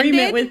heavy-handed. In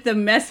agreement with the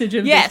message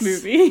of this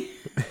movie.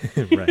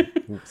 Right.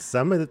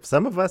 Some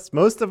of us,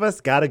 most of us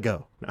gotta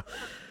go. No.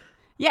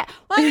 Yeah.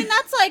 Well, I mean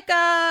that's like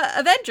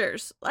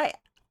Avengers.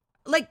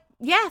 Like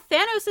yeah,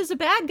 Thanos is a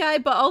bad guy,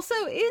 but also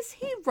is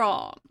he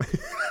wrong?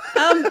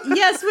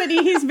 Yes,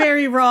 Whitney, he's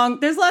very wrong.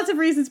 There's lots of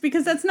reasons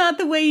because that's not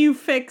the way you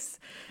fix.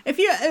 Let's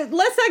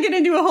not get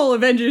into a whole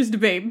Avengers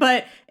debate,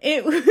 but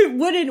it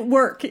wouldn't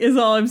work is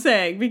all I'm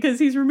saying because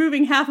he's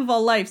removing half of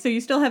all life, so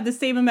you still have the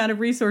same amount of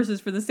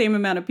resources for the same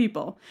amount of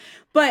people.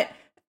 But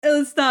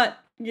let's not.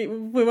 We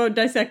won't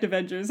dissect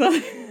Avengers.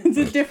 It's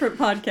a different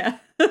podcast.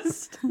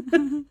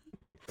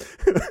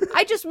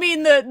 I just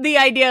mean the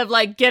idea of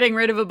like getting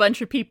rid of a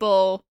bunch of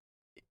people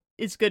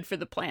is good for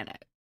the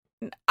planet.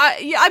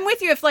 I'm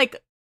with you if like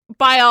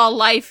by all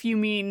life you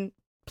mean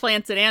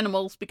plants and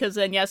animals, because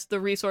then yes, the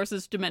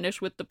resources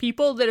diminish with the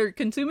people that are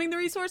consuming the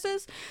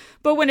resources.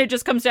 But when it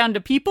just comes down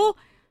to people,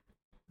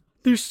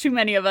 there's too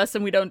many of us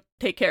and we don't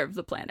take care of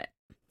the planet.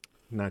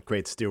 Not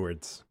great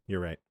stewards.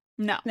 You're right.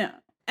 No.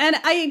 And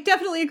I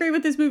definitely agree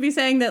with this movie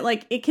saying that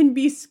like it can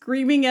be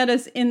screaming at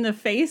us in the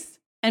face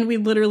and we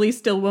literally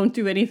still won't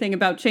do anything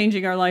about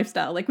changing our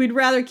lifestyle. Like, we'd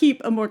rather keep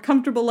a more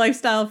comfortable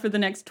lifestyle for the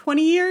next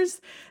 20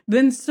 years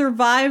than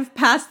survive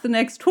past the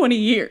next 20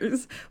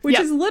 years, which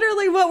is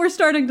literally what we're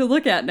starting to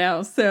look at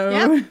now.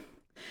 So,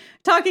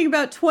 talking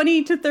about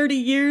 20 to 30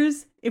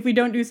 years, if we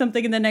don't do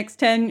something in the next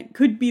 10,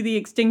 could be the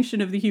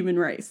extinction of the human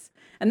race.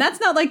 And that's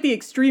not like the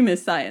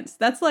extremist science.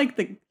 That's like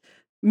the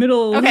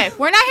middle... Okay,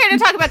 we're not here to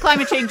talk about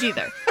climate change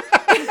either.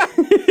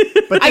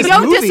 But I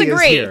don't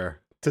disagree. Is here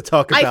to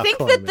talk about climate.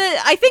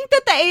 I think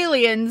that the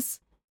aliens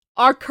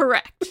are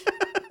correct.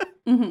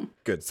 Mm-hmm.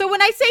 Good. So when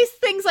I say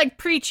things like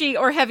preachy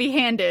or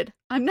heavy-handed,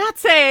 I'm not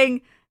saying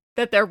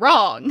that they're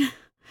wrong.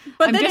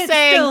 But I'm then just it's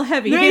saying still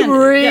heavy-handed. they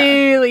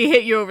really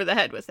hit you over the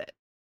head with it.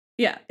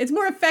 Yeah, it's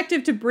more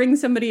effective to bring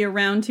somebody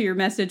around to your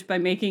message by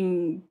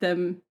making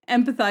them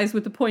empathize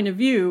with the point of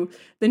view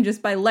than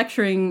just by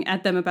lecturing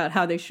at them about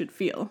how they should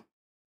feel.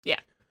 Yeah.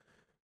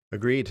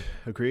 Agreed.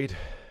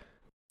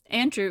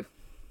 Andrew,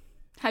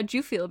 how'd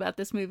you feel about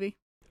this movie?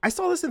 I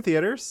saw this in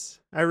theaters.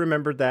 I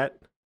remembered that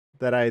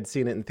I had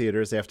seen it in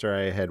theaters after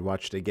I had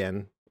watched it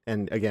again.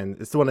 And again,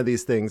 it's one of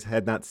these things,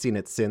 had not seen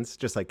it since,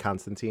 just like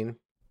Constantine.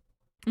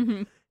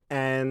 Mm-hmm.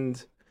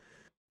 And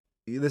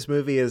this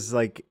movie is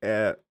like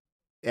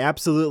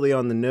absolutely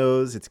on the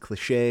nose. It's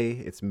cliche.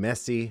 It's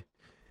messy.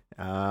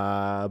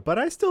 But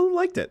I still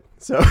liked it.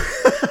 So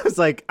I was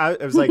like,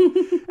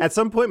 at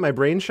some point my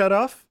brain shut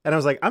off and I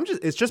was like,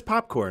 it's just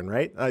popcorn,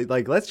 right?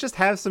 Like, let's just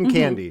have some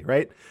candy,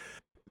 right?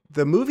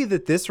 The movie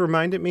that this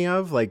reminded me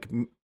of, like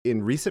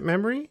in recent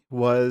memory,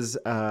 was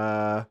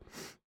I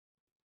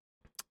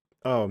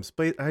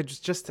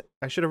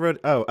should have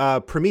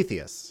wrote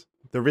Prometheus,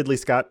 the Ridley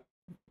Scott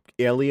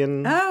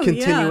alien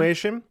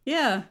continuation.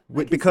 Yeah.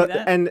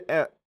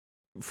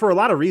 For a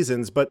lot of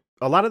reasons, but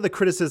a lot of the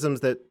criticisms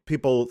that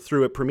people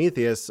threw at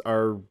Prometheus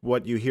are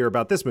what you hear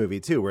about this movie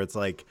too, where it's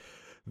like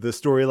the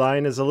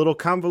storyline is a little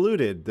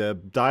convoluted, the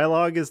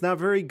dialogue is not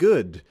very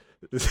good,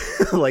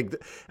 Like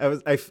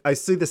I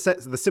see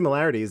the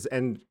similarities,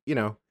 and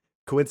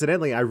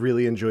coincidentally, I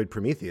really enjoyed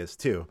Prometheus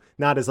too.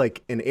 Not as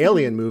like an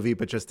alien movie,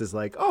 but just as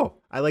like, oh,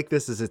 I like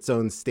this as its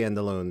own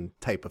standalone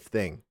type of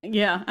thing.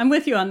 Yeah, I'm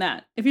with you on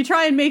that. If you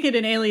try and make it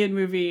an alien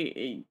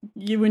movie,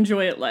 you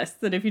enjoy it less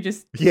than if you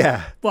just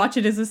watch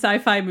it as a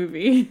sci-fi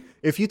movie.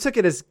 If you took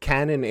it as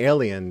canon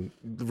Alien,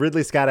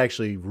 Ridley Scott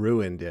actually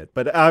ruined it.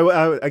 But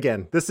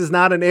again, this is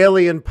not an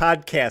Alien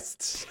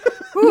podcast.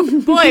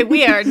 Ooh, boy,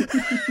 we are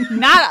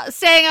not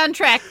staying on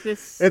track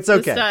this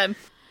time.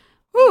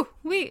 Whew,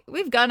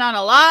 we've gone on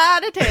a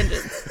lot of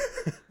tangents.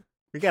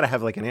 We got to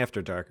have like an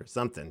After Dark or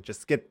something.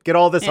 Just get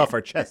all this off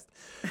our chest.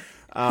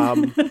 We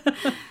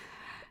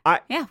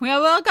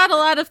all got a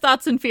lot of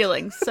thoughts and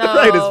feelings. So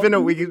right, it's been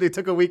a week. They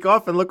took a week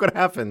off, and look what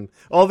happened.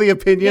 All the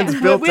opinions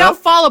built up. We all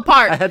fall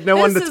apart. I had no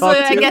one to talk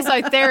to. I guess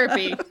our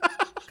therapy,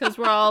 because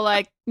we're all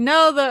like,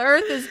 no, the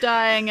Earth is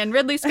dying, and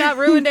Ridley Scott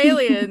ruined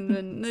Alien,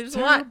 and there's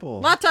a lot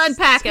to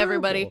unpack.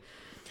 Everybody.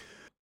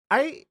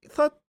 I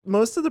thought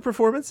most of the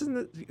performance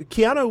in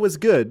Keanu was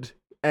good,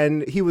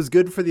 and he was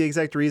good for the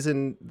exact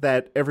reason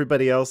that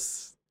everybody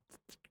else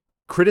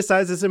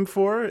criticizes him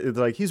for. It's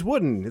like, he's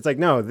wooden. It's like,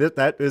 no,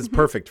 that is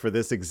perfect for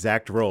this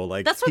exact role.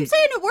 Like, that's what I'm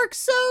saying. It works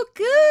so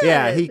good.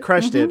 Yeah, he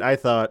crushed it. I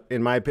thought,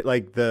 in my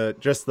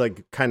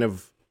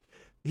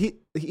he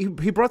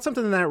brought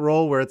something in that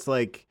role where it's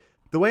like,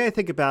 the way I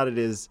think about it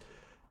is,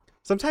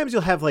 sometimes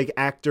you'll have like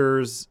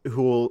actors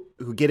who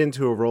get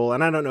into a role,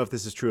 and I don't know if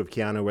this is true of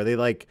Keanu, where they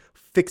like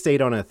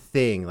fixate on a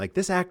thing. Like,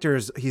 this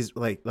he's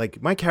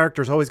like my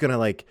character's always gonna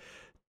like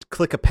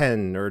click a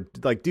pen or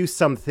like do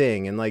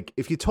something. And like,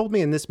 if you told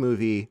me in this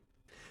movie,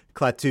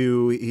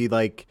 Klaatu,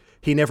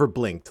 he never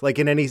blinked. Like,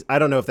 in any, I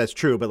don't know if that's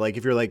true, but like,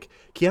 if you're like,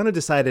 Keanu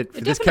decided for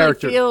this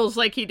character, feels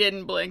like he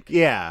didn't blink.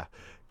 Yeah.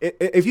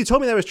 If you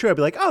told me that was true, I'd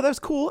be like, oh, that's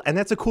cool. And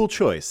that's a cool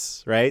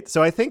choice. Right.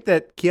 So I think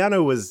that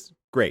Keanu was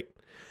great.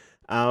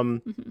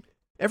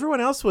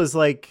 Everyone else was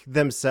like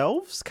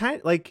themselves, kind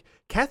like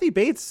Kathy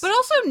Bates, but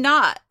also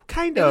not.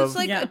 Kind of. It was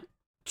like a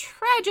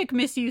tragic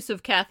misuse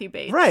of Kathy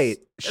Bates'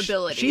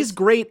 abilities. She's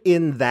great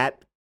in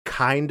that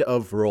kind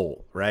of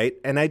role, right?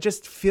 And I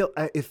just feel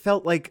it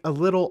felt like a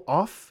little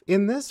off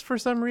in this for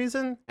some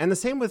reason. And the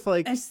same with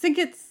like, I just think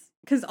it's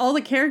because all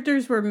the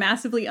characters were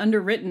massively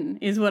underwritten,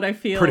 is what I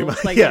feel pretty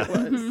much, like it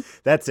was.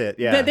 That's it.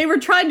 Yeah, they were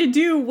trying to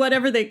do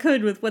whatever they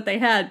could with what they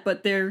had,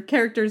 but their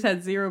characters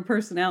had zero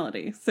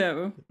personality.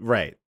 So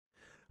right.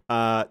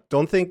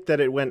 Don't think that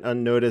it went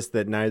unnoticed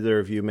that neither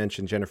of you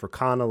mentioned Jennifer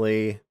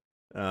Connelly.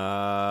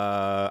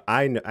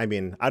 I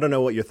mean, I don't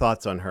know what your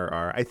thoughts on her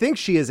are. I think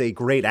she is a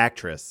great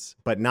actress,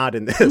 but not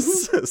in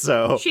this.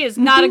 So she is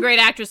not a great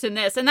actress in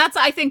this, and that's,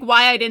 I think,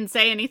 why I didn't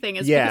say anything,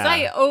 is because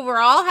I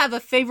overall have a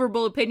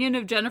favorable opinion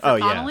of Jennifer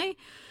Connelly.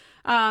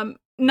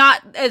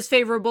 Not as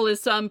favorable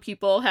as some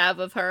people have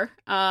of her.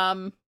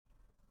 I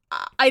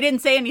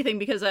didn't say anything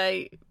because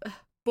this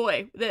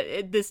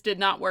did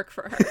not work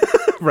for her.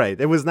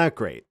 Right, it was not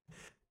great.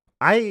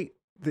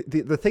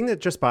 The thing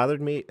that just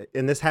bothered me,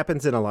 and this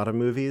happens in a lot of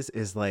movies,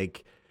 is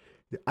like,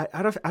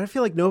 I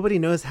feel like nobody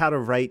knows how to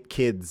write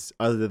kids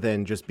other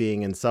than just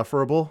being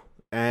insufferable.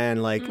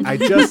 And like, I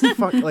just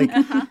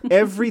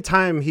every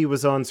time he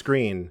was on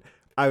screen,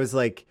 I was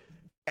like,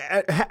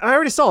 I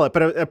already saw it,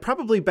 but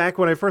probably back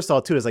when I first saw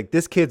it too, is like,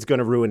 this kid's going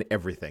to ruin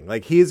everything.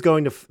 Like, he's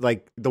going to,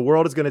 like, the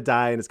world is going to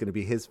die and it's going to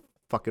be his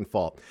fucking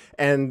fault.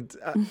 And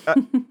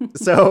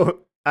so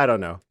I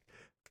don't know.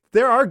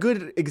 There are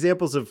good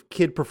examples of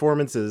kid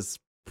performances,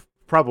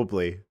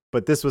 probably,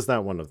 but this was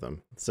not one of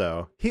them.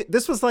 So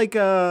this was like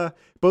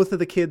both of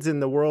the kids in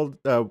the War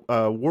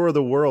of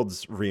the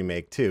Worlds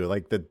remake too,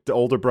 like the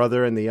older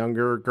brother and the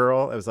younger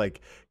girl. I was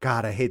like,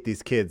 God, I hate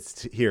these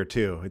kids here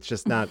too. It's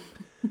just not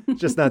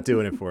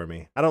doing it for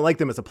me. I don't like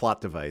them as a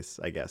plot device,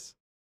 I guess.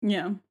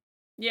 Yeah.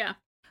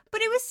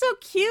 But it was so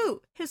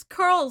cute. His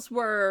curls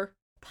were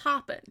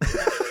popping.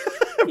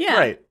 Yeah.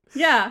 Right.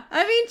 Yeah,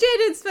 I mean,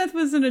 Jaden Smith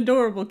was an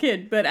adorable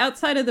kid, but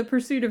outside of The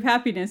Pursuit of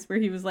Happiness, where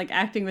he was like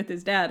acting with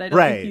his dad, I don't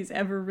think he's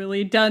ever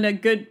really done a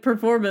good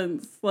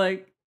performance.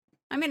 Like,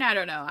 I mean, I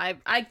don't know.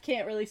 I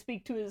can't really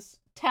speak to his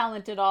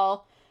talent at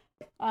all.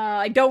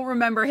 I don't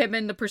remember him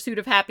in The Pursuit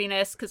of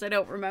Happiness because I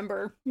don't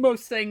remember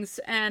most things,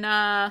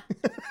 and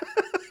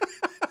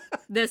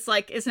this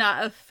like is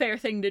not a fair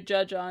thing to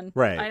judge on.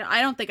 Right.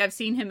 I don't think I've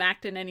seen him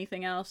act in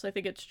anything else. I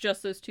think it's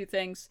just those two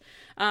things.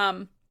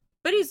 But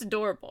he's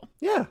adorable.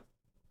 Yeah.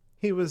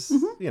 He was,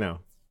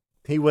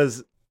 he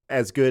was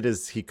as good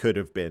as he could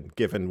have been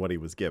given what he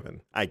was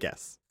given, I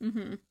guess.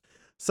 Mm-hmm.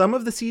 Some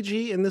of the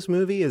CG in this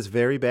movie is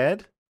very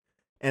bad.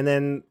 And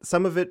then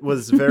some of it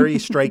was very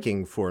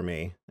striking for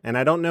me. And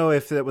I don't know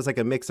if it was like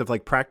a mix of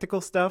like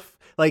practical stuff.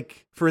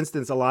 Like, for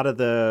instance, a lot of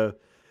the,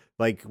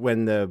 like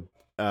when the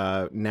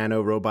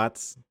nano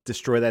robots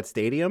destroy that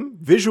stadium,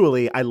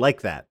 visually, I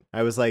like that.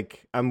 I was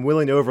like, I'm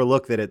willing to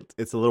overlook that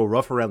it's a little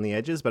rough around the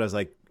edges, but I was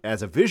like,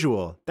 as a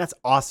visual, that's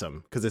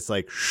awesome because it's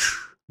like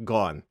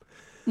gone.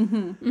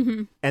 Mm-hmm.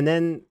 Mm-hmm. And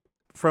then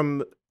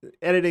from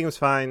editing was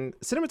fine.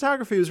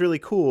 Cinematography was really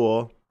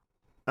cool.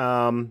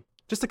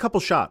 Just a couple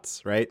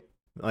shots, right?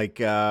 Like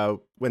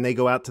when they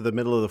go out to the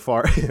middle of the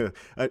forest,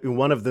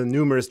 one of the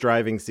numerous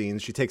driving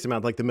scenes, she takes him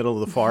out like the middle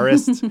of the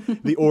forest.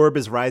 The orb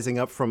is rising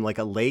up from like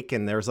a lake,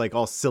 and there's like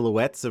all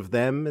silhouettes of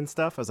them and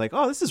stuff. I was like,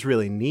 oh, this is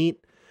really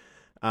neat.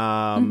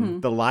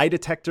 The lie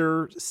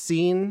detector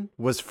scene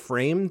was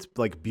framed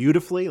like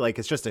beautifully, like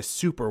it's just a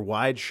super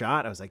wide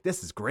shot. I was like,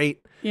 this is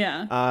great.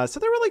 Yeah. So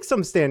there were like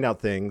some standout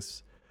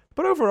things,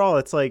 but overall,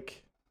 it's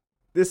like,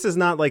 this is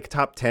not like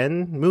top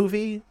 10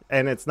 movie,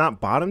 and it's not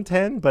bottom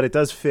 10, but it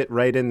does fit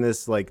right in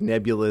this like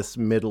nebulous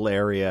middle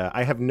area.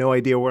 I have no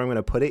idea where I'm going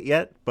to put it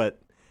yet, but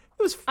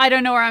it was. I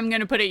don't know where I'm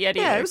going to put it yet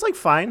either. Yeah, it was like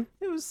fine.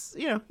 It was,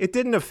 it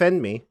didn't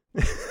offend me,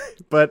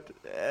 but.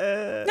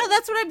 No,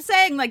 that's what I'm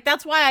saying. Like,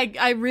 that's why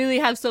I really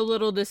have so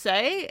little to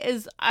say.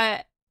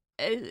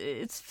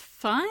 It's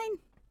fine.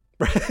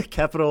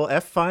 Capital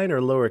F fine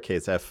or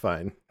lowercase f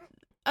fine?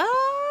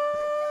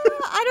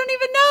 I don't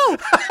even know.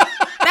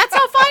 That's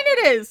how fine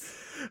it is.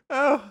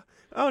 Oh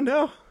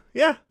no.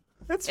 Yeah,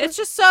 that's. It's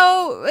just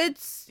so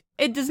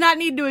it does not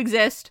need to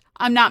exist.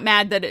 I'm not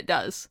mad that it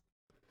does.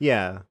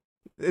 Yeah,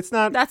 it's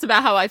not. That's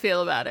about how I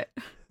feel about it.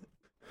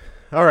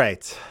 All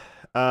right.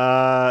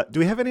 Do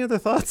we have any other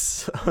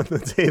thoughts on the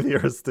day the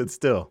Earth stood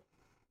still?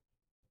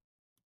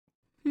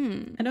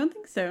 I don't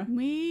think so.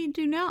 We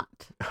do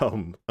not.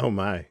 Oh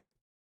my.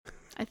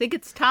 I think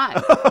it's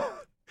time.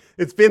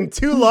 It's been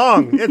too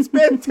long. It's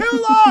been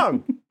too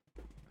long.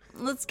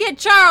 Let's get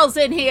Charles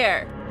in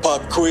here.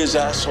 Pop quiz,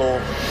 asshole.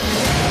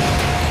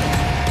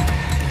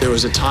 There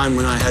was a time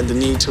when I had the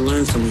need to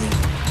learn from you.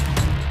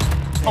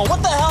 Oh,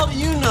 what the hell do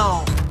you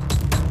know?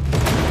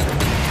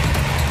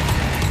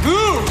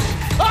 Lose!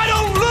 I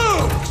don't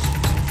lose!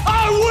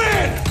 I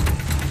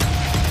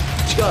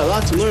win! You got a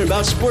lot to learn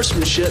about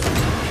sportsmanship.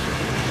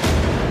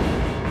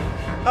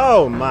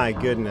 Oh my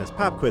goodness.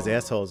 Pop Quiz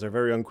Assholes, our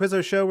very own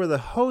Quizzo show where the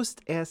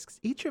host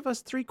asks each of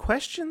us 3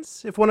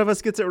 questions. If one of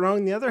us gets it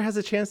wrong, the other has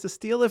a chance to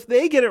steal. If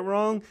they get it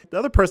wrong, the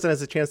other person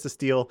has a chance to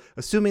steal,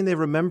 assuming they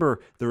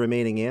remember the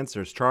remaining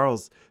answers.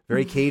 Charles,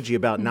 very cagey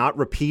about not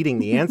repeating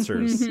the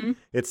answers.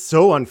 It's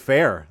so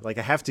unfair. Like,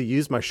 I have to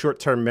use my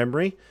short-term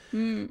memory.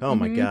 Oh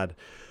my God.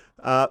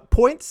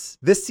 Points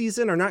this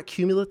season are not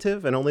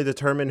cumulative and only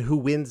determine who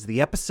wins the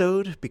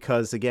episode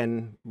because,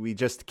 again, we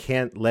just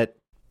can't let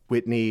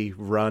Whitney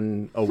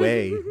run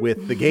away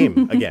with the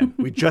game again.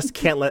 We just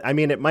can't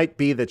it might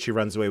be that she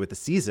runs away with the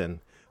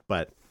season,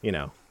 but,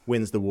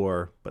 wins the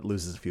war, but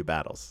loses a few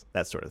battles,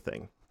 that sort of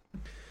thing.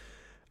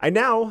 I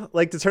now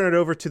like to turn it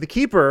over to the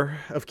keeper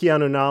of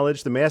Keanu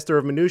knowledge, the master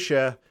of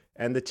minutia,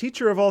 and the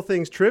teacher of all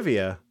things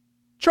trivia,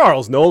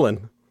 Charles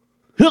Nolan.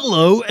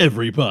 Hello,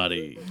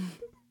 everybody.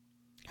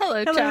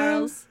 Hello,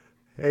 Charles.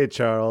 Hey,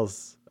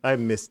 Charles. I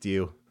missed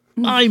you.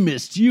 I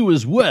missed you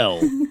as well.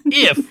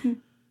 If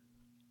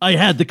I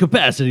had the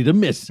capacity to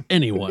miss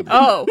anyone.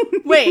 Oh,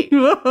 wait.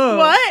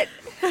 What?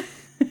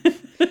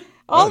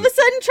 All of a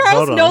sudden,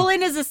 Charles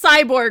Nolan is a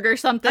cyborg or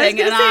something,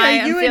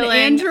 are you an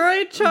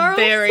android, Charles?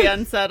 Very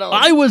unsettled.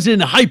 I was in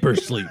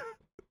hypersleep.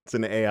 It's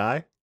an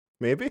AI,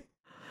 maybe?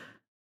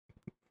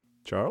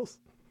 Charles?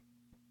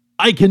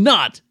 I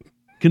cannot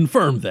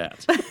confirm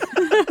that.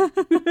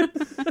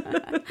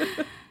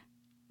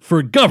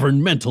 For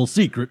governmental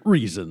secret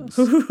reasons.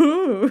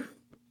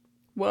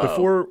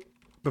 Whoa.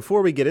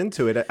 Before we get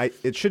into it,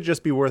 it should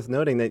just be worth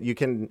noting that you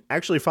can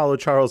actually follow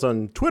Charles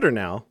on Twitter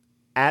now,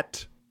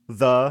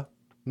 @the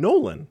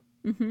Nolan.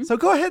 So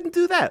go ahead and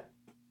do that.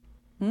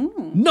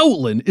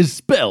 Nolan is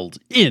spelled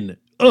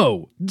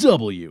Nowlin.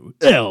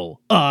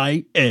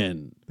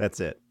 That's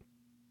it.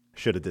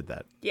 Should have did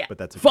that. Yeah. But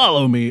that's okay.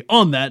 Follow me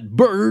on that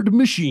bird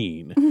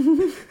machine.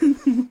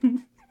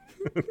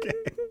 Okay.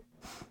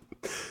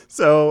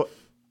 So,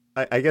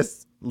 I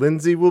guess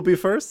Lindsay will be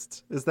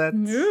first? Is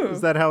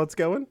that how it's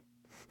going?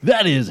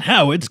 That is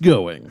how it's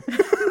going.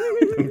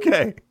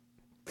 Okay.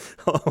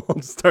 I'll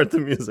start the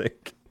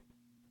music.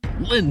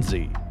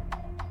 Lindsay.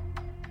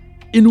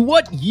 In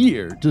what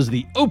year does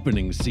the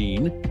opening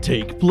scene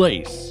take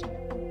place?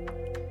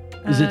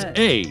 Is it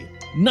A,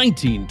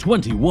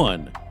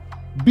 1921,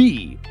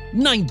 B,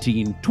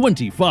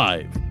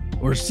 1925,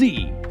 or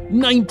C,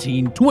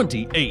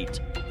 1928?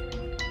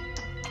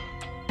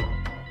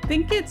 I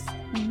think it's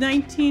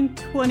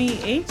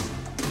 1928.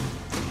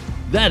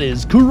 That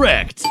is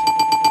correct.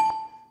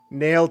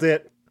 Nailed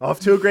it.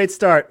 Off to a great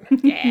start.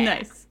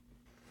 Nice.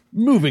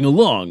 Moving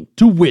along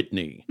to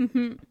Whitney.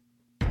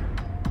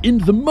 In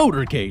the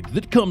motorcade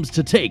that comes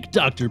to take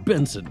Dr.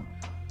 Benson,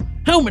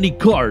 how many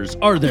cars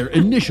are there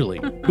initially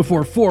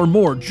before 4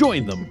 more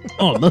join them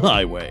on the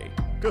highway?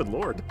 Good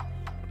Lord.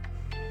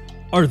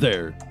 Are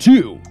there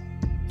 2,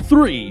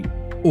 3,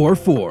 or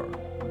 4?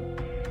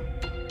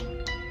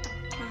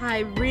 I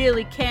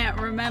really can't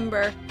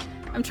remember.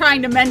 I'm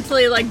trying to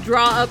mentally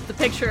draw up the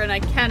picture and I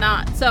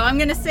cannot. So I'm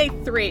going to say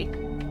 3.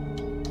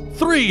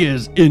 3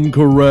 is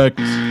incorrect.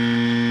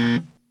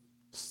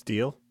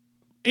 Steal.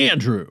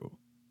 Andrew.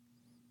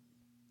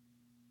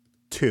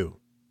 2.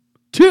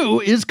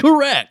 2 is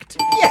correct.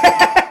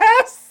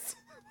 Yes!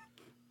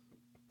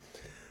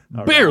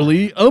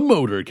 Barely a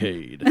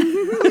motorcade.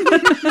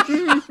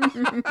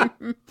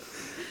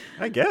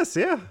 I guess,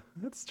 yeah.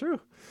 That's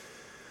true.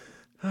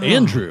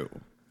 Andrew.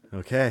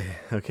 Okay.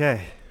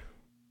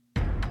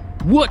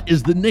 What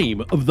is the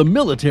name of the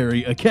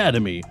military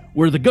academy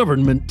where the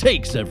government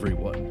takes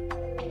everyone?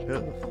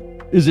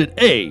 Is it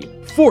A,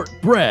 Fort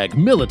Bragg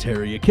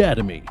Military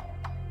Academy,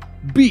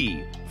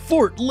 B,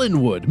 Fort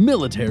Linwood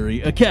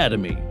Military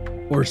Academy,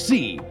 or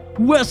C,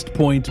 West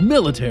Point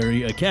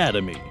Military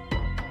Academy?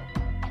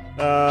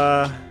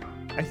 I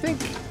think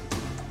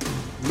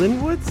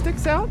Linwood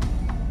sticks out?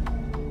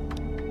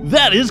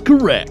 That is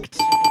correct.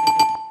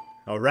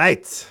 All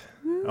right.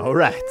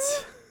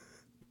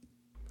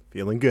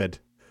 Feeling good.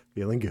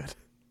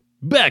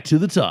 Back to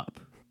the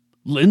top.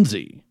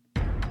 Lindsay.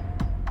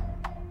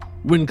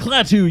 When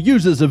Klaatu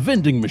uses a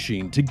vending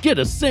machine to get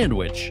a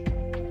sandwich,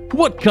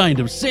 what kind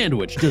of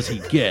sandwich does he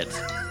get?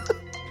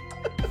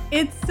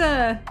 It's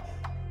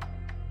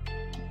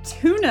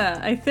tuna,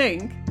 I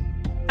think.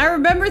 I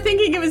remember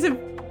thinking it was a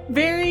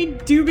very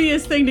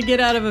dubious thing to get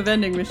out of a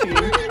vending machine.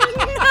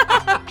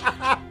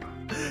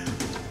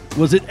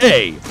 Was it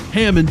A,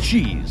 ham and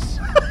cheese,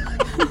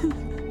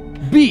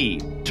 B,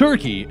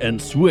 turkey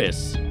and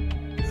Swiss,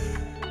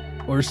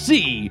 or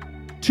C,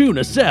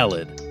 tuna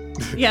salad?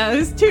 Yeah, it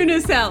was tuna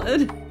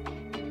salad.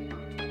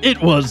 It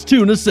was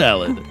tuna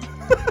salad.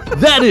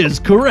 That is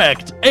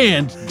correct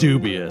and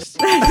dubious.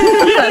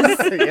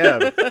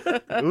 Yeah.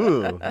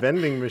 Ooh,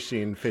 vending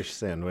machine fish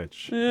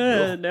sandwich.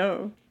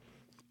 No.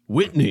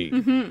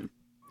 Whitney,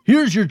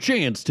 here's your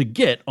chance to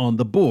get on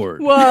the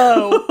board.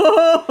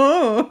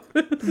 Whoa.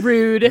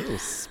 Rude.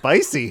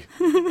 Spicy.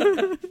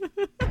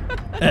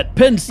 At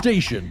Penn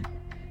Station,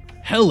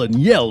 Helen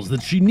yells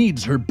that she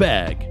needs her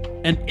bag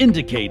and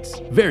indicates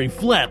very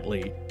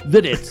flatly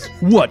that it's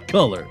what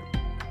color?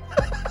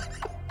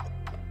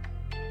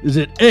 Is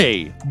it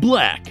A,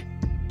 black,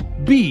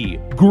 B,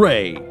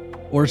 gray,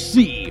 or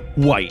C,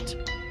 white?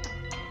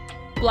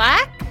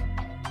 Black?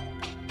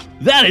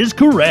 That is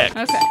correct.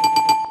 Okay.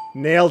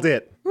 Nailed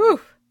it.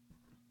 Whew.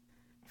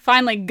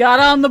 Finally got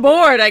on the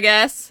board, I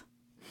guess.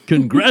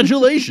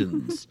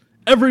 Congratulations.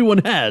 Everyone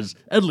has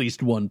at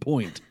least 1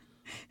 point.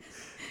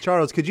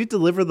 Charles, could you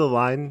deliver the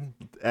line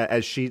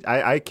as she...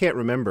 I can't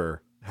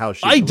remember how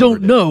she I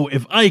don't delivered it. know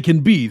if I can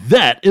be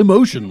that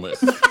emotionless.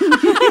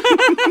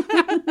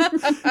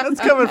 That's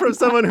coming from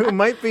someone who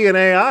might be an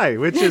AI,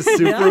 which is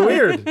super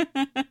weird.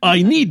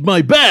 I need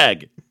my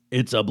bag.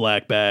 It's a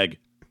black bag.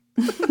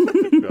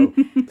 Oh.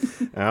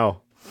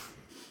 Ow.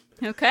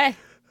 Okay.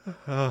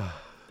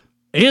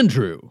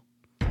 Andrew.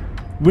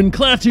 When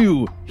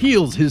Klaatu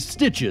heals his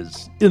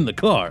stitches in the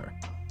car,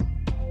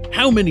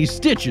 how many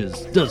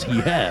stitches does he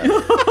have?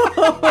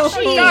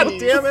 God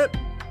damn it.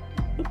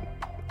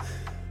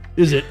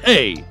 Is it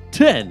A,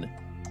 10,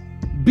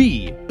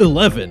 B,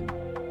 11,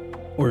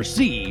 or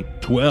C,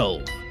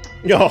 12?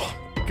 Oh,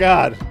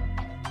 God.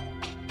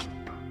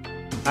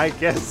 I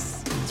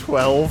guess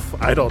 12.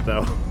 I don't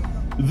know.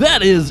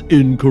 That is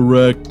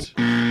incorrect.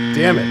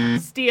 Damn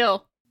it.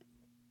 Steal.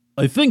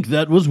 I think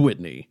that was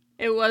Whitney.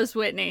 It was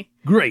Whitney.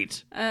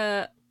 Great.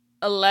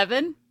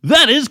 11?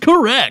 That is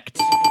correct.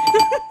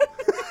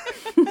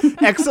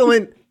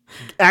 Excellent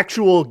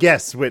actual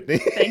guess, Whitney.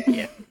 Thank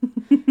you.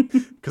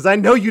 Because I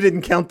know you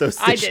didn't count those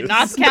I stitches. did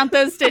not count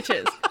those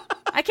stitches.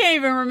 I can't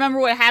even remember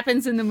what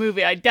happens in the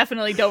movie. I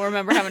definitely don't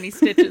remember how many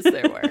stitches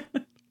there were.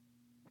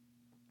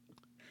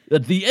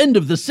 At the end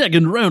of the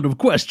second round of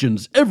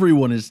questions,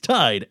 everyone is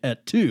tied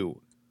at 2.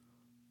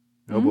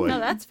 Oh, boy. No,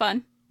 that's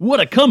fun. What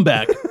a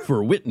comeback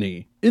for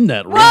Whitney in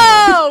that round.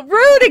 Whoa!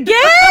 Rude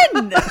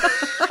again!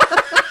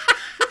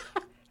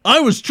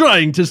 I was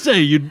trying to say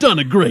you'd done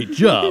a great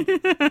job.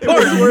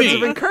 Pardon Words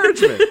of me.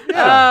 encouragement.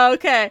 Yeah. Oh,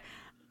 okay.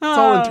 It's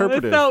all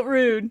interpretive. It felt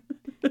rude.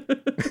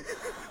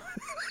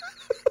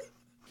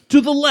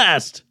 To the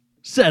last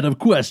set of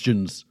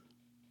questions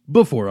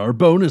before our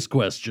bonus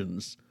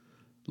questions.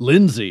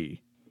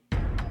 Lindsay.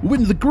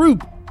 When the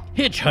group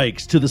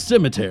hitchhikes to the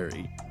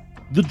cemetery,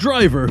 the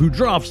driver who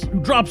drops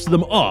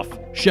them off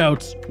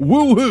shouts,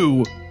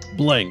 "Woohoo!"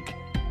 blank.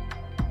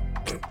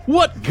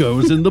 What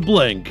goes in the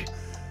blank?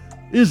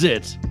 Is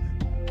it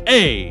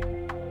A,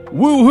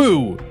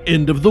 woohoo,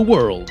 end of the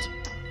world,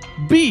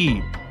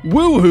 B,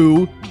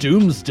 woohoo,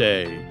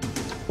 doomsday,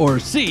 or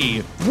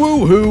C,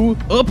 woohoo,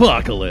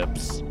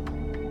 apocalypse?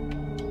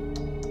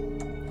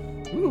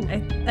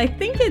 I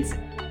think it's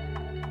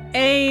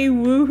A,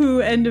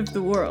 woohoo, end of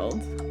the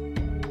world.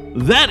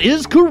 That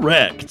is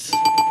correct.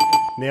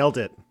 Nailed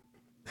it.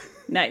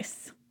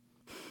 Nice.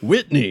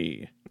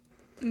 Whitney.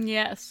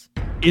 Yes.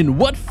 In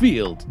what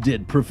field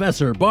did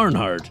Professor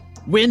Barnhart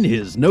win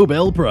his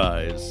Nobel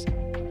Prize?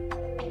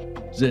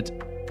 Is it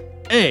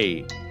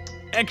A,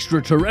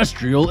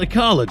 extraterrestrial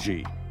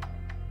ecology,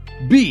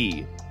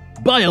 B,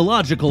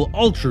 biological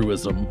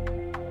altruism,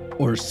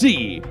 or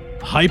C,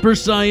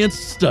 hyperscience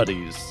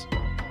studies?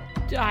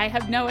 I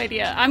have no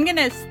idea. I'm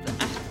gonna...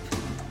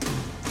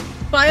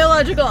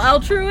 biological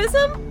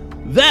altruism?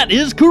 That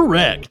is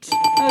correct.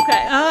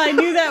 Okay. I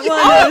knew that one.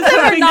 All I of was them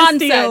are hoping to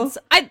steal. nonsense.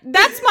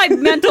 That's my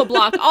mental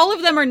block. All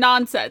of them are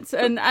nonsense.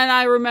 And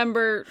I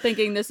remember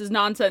thinking this is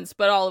nonsense,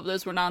 but all of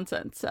those were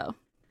nonsense, so.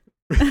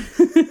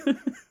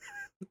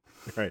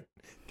 Right.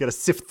 Got to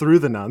sift through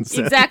the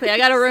nonsense. Exactly. I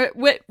got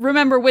to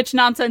remember which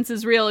nonsense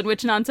is real and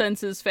which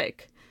nonsense is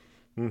fake.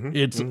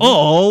 It's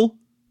all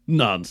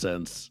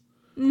nonsense.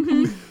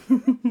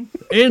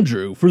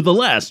 Andrew, for the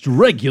last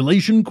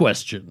regulation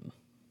question.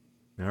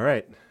 All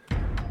right.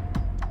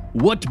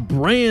 What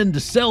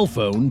brand cell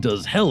phone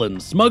does Helen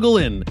smuggle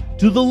in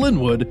to the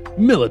Linwood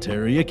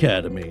Military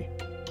Academy?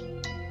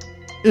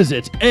 Is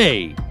it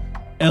A,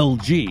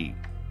 LG,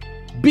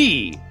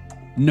 B,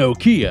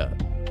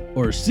 Nokia,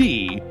 or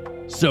C,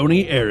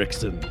 Sony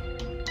Ericsson?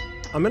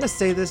 I'm going to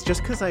say this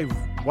just because I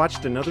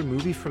watched another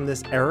movie from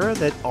this era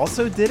that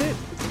also did it,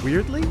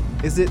 weirdly.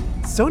 Is it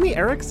Sony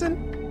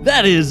Ericsson?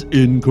 That is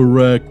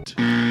incorrect.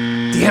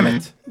 Damn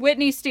it.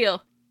 Whitney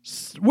Steele.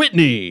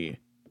 Whitney.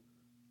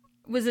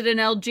 Was it an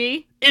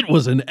LG? It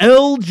was an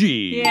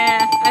LG.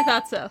 Yeah, I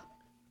thought so.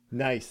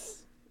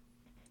 Nice.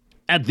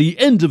 At the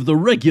end of the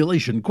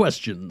regulation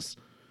questions,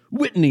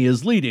 Whitney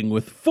is leading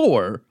with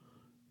 4,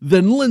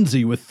 then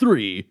Lindsay with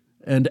 3,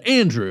 and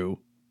Andrew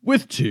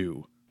with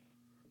 2.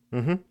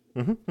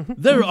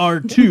 There are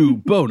 2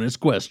 bonus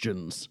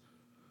questions.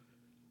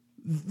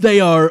 They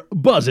are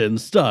buzz-in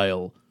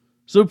style.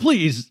 So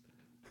please,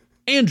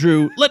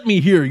 Andrew, let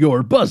me hear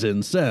your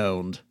buzz-in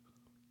sound.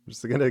 I'm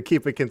just going to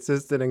keep it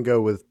consistent and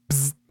go with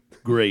bzz.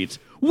 Great.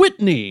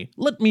 Whitney,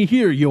 let me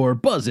hear your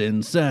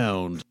buzz-in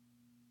sound.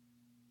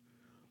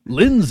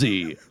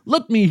 Lindsay,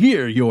 let me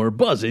hear your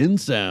buzz-in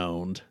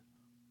sound.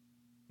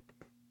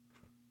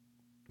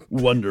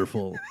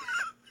 Wonderful.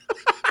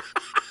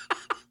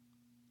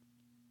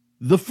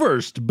 The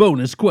first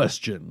bonus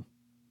question.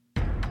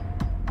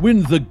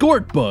 When the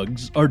Gort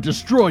bugs are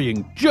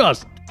destroying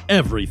just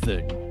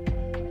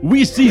everything,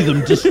 we see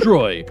them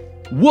destroy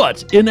what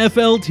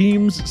NFL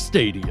team's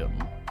stadium?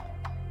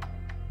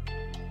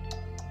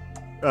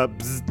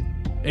 Bzz.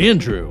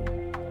 Andrew.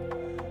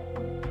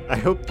 I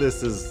hope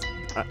this is...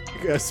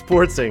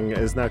 sportsing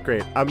is not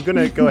great. I'm going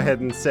to go ahead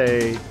and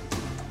say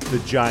the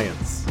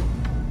Giants.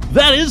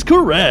 That is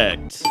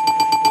correct.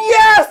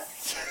 Yes!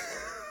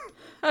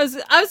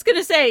 I was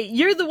gonna say,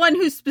 you're the one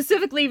who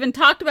specifically even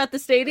talked about the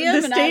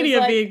stadium. The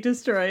stadium being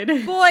destroyed.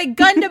 Boy,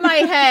 gun to my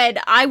head,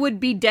 I would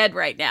be dead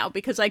right now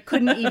because I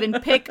couldn't even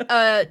pick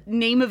a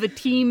name of a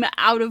team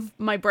out of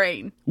my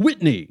brain.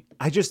 Whitney.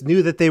 I just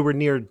knew that they were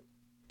near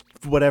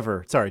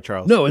whatever. Sorry,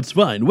 Charles. No, it's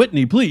fine.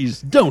 Whitney,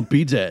 please don't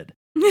be dead.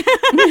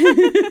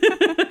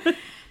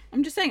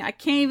 I'm just saying, I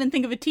can't even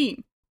think of a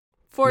team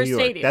for a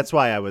stadium. That's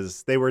why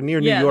they were near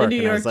New York. The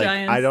New York and I was like,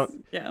 Giants. I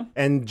don't. Yeah.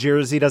 And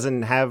Jersey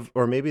doesn't have,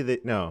 or maybe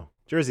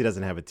Jersey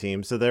doesn't have a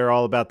team, so they're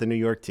all about the New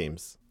York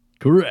teams.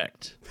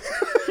 Correct.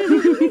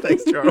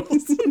 Thanks,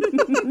 Charles.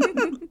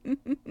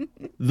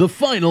 The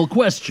final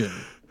question.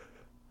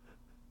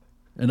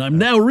 And I'm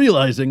now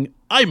realizing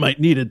I might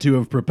needed to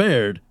have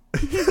prepared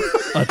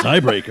a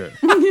tiebreaker.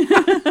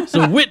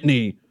 So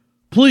Whitney,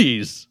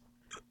 please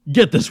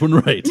get this one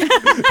right.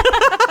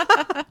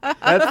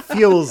 That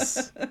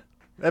feels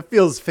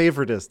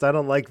favoritist. I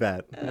don't like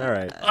that. All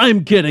right.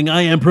 I'm kidding.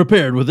 I am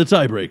prepared with a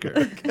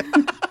tiebreaker.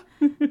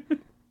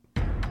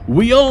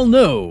 We all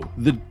know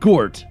that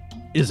Gort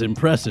is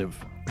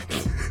impressive.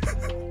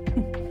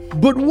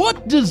 But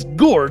what does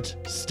Gort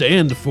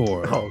stand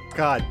for? Oh,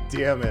 God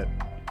damn it.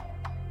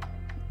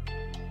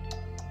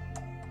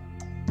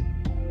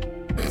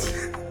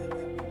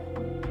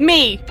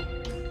 Me.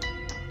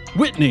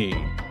 Whitney.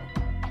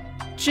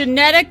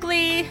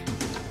 Genetically...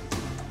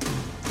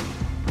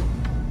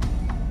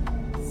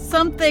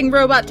 something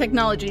robot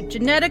technology.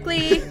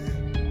 Genetically...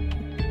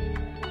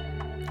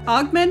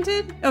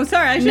 Augmented? Oh,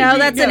 sorry.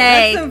 That's an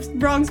A. That's the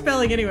wrong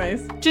spelling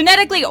anyways.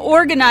 Genetically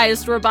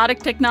organized robotic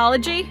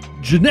technology.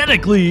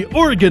 Genetically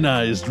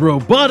organized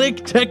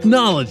robotic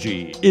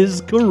technology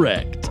is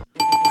correct.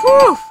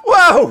 Whew.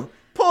 Whoa!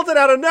 Pulled it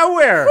out of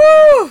nowhere!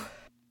 Whew.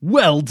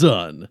 Well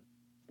done.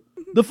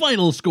 The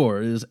final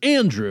score is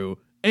Andrew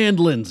and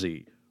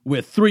Lindsay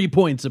with 3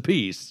 points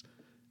apiece,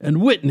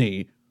 and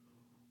Whitney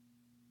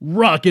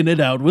rocking it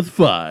out with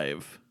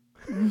 5.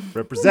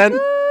 Represent,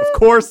 of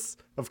course.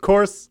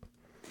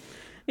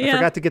 I Yeah.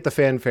 forgot to get the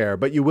fanfare,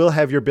 but you will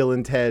have your Bill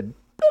and Ted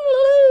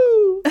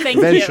Thank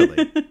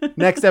eventually. you.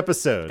 Next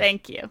episode.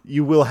 Thank you.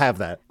 You will have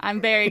that. I'm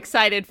very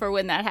excited for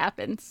when that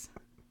happens.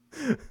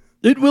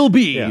 It will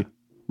be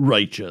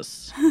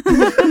righteous.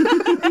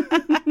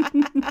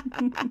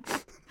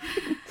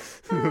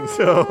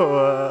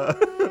 So,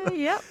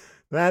 Yep.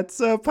 that's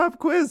Pop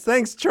Quiz.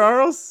 Thanks,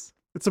 Charles.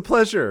 It's a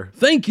pleasure.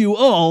 Thank you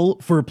all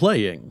for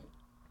playing.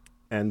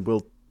 And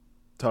we'll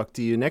talk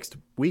to you next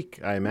week,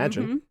 I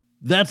imagine. Mm-hmm.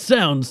 That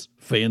sounds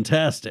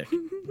fantastic.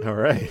 All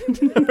right.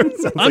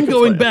 I'm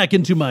going back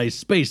into my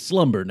space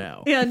slumber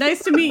now. Yeah,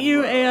 nice to meet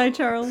you, AI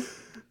Charles.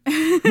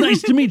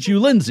 Nice to meet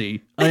you,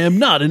 Lindsay. I am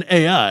not an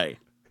AI.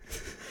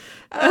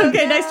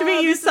 Okay, nice to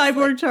meet you,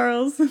 Cyborg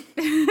Charles.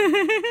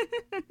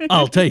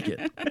 I'll take it.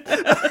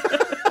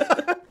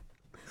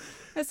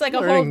 It's like a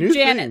Learning whole new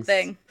Janet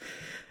things. thing.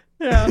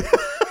 Yeah.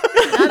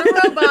 Not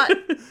a robot.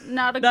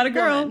 Not a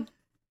girl. woman.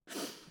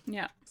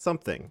 Yeah.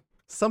 Something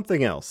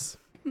else.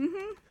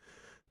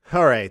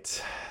 All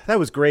right. That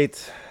was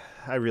great.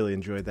 I really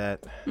enjoyed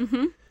that.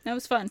 Mm-hmm. That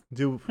was fun.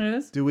 Do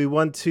we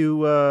want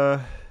to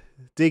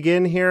dig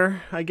in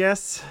here, I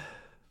guess?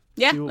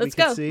 Yeah, let's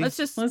go. Let's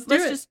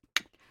just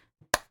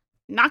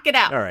knock it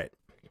out. All right.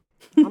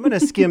 I'm going to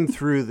skim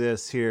through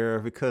this here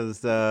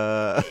because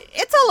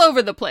it's all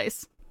over the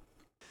place.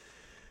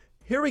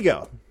 Here we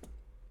go.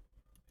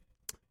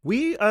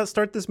 We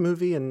start this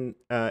movie in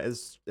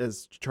as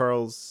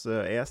Charles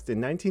asked, in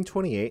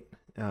 1928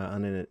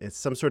 it's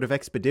some sort of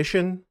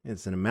expedition.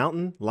 It's in a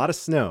mountain, a lot of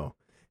snow.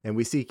 And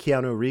we see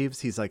Keanu Reeves.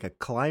 He's like a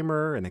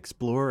climber, an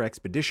explorer,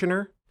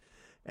 expeditioner.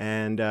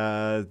 And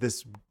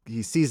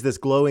he sees this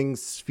glowing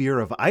sphere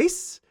of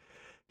ice.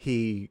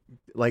 He,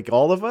 like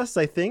all of us,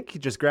 I think, he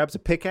just grabs a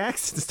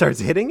pickaxe and starts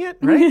hitting it,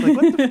 right? Like,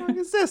 what the fuck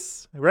is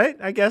this? Right?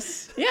 I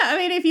guess. Yeah, I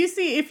mean,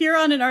 if you're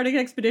on an Arctic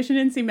expedition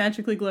and see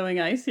magically glowing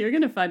ice, you're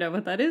going to find out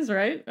what that is,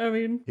 right? I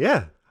mean.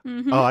 Yeah.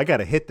 Mm-hmm. Oh, I got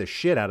to hit the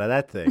shit out of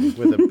that thing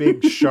with a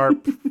big,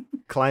 sharp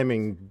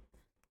climbing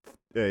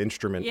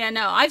instrument. Yeah,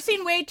 no, I've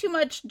seen way too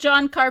much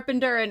John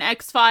Carpenter and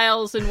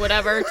X-Files and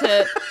whatever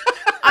to...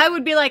 I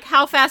would be like,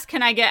 how fast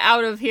can I get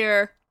out of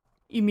here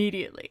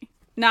immediately?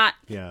 Not,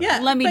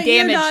 let me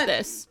damage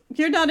this.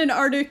 You're not an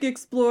Arctic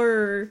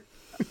explorer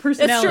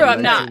personality. It's true,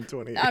 I'm not.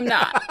 I'm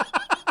not.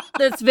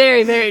 That's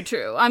very, very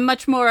true. I'm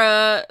much more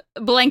a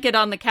blanket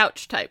on the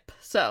couch type,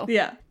 so.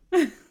 Yeah.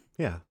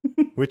 Yeah,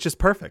 which is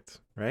perfect,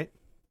 right?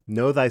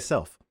 Know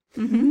thyself.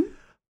 Mm-hmm.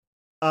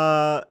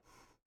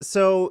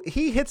 So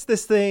he hits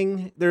this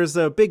thing. There's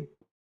a big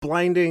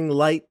blinding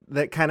light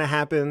that kind of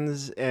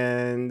happens,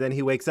 and then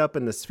he wakes up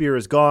and the sphere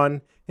is gone,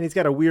 and he's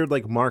got a weird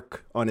like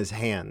mark on his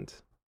hand.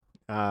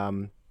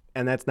 And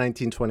that's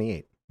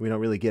 1928. We don't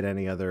really get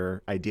any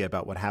other idea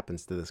about what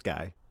happens to this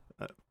guy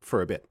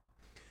for a bit.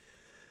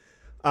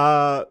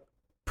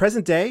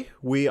 Present day,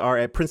 we are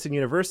at Princeton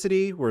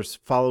University. We're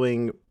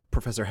following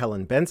Professor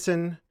Helen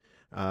Benson.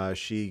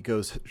 She's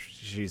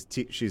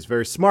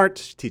very smart.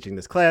 She's teaching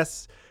this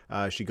class.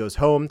 She goes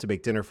home to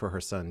make dinner for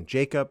her son,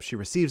 Jacob. She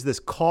receives this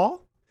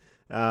call.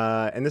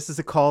 And this is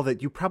a call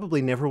that you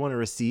probably never want to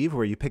receive,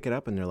 where you pick it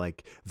up and they're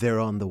like, they're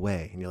on the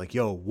way. And you're like,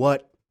 yo,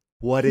 what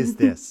is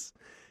this?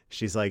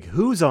 She's like,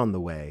 who's on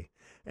the way?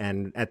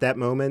 And at that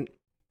moment,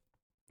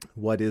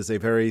 what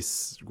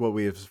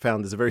we have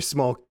found is a very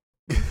small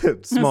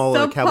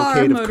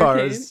cavalcade of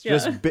cars,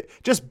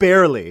 just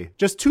barely,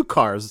 just two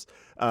cars,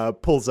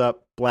 pulls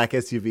up, black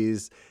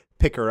SUVs,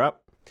 pick her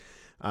up.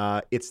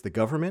 It's the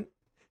government.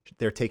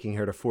 They're taking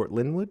her to Fort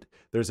Linwood.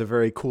 There's a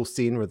very cool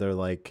scene where they're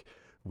like,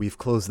 we've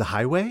closed the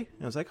highway.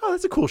 And I was like, oh,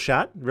 that's a cool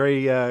shot.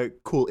 Very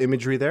cool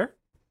imagery there.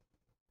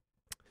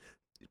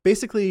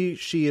 Basically,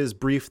 she is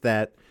briefed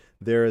that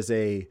there is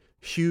a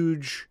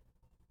huge,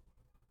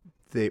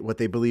 what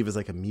they believe is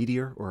like a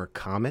meteor or a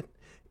comet.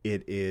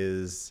 It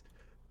is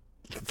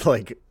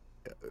like,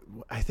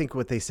 I think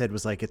what they said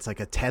was like, it's like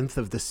 1/10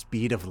 of the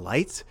speed of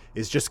light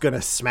is just going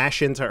to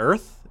smash into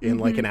Earth in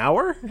like an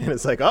hour. And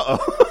it's like,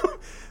 uh-oh.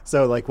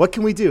 So like, what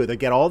can we do? They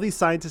get all these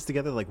scientists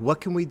together. Like,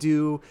 what can we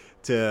do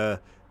to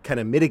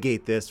kind of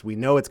mitigate this? We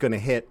know it's going to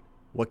hit.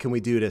 What can we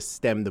do to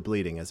stem the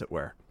bleeding, as it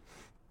were?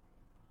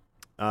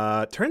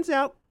 Turns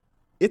out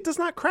it does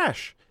not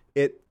crash.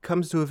 It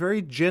comes to a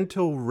very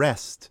gentle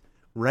rest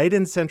right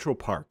in Central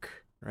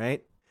Park,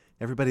 right?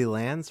 Everybody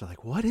lands. They're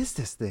like, what is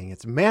this thing?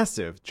 It's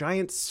massive,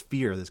 giant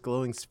sphere, this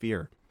glowing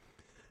sphere.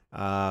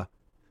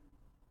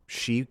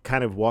 She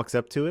kind of walks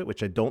up to it,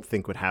 which I don't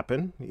think would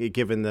happen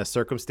given the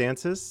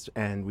circumstances.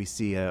 And we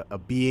see a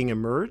being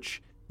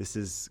emerge. This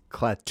is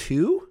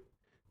Klaatu.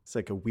 It's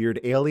like a weird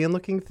alien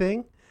looking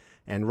thing.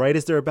 And right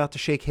as they're about to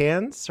shake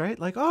hands, right?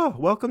 Like, oh,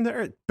 welcome to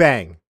Earth.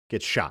 Bang,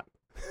 gets shot.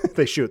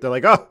 They shoot. They're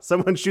like, oh,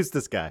 someone shoots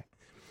this guy.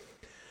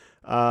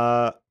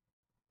 At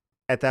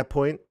that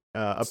point,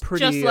 a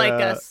pretty... Just like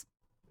us.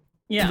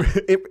 Yeah.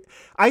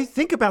 I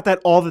think about that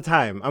all the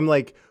time. I'm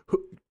like,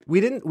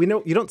 we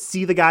know you don't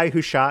see the guy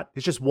who shot.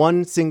 It's just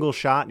one single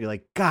shot. And you're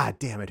like, God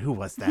damn it, who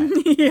was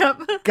that?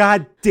 Yep.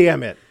 God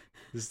damn it.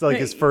 This is like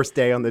his first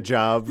day on the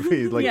job.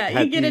 You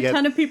get a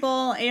ton of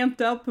people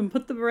amped up and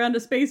put them around a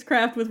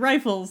spacecraft with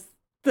rifles.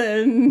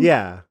 Then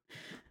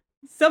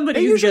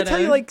somebody's they usually tell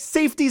you like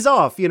safety's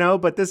off,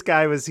 but this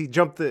guy he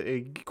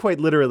quite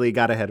literally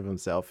got ahead of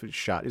himself. He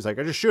shot. He's like,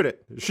 I just shoot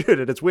it.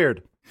 It's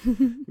weird.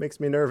 Makes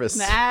me nervous.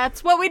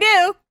 That's what we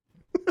do.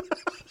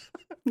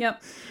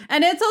 Yep.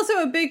 And it's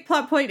also a big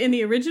plot point in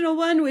the original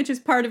one, which is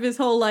part of his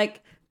whole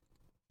like,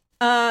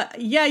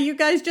 you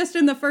guys just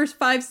in the first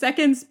 5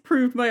 seconds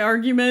proved my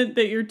argument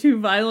that you're too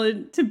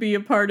violent to be a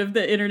part of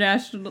the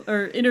international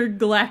or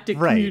intergalactic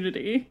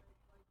community.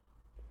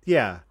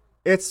 Yeah.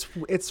 It's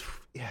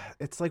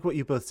like what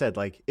you both said.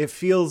 Like, it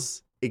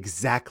feels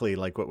exactly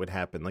like what would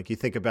happen. Like, you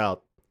think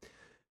about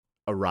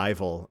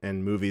Arrival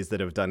and movies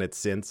that have done it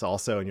since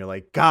also, and you're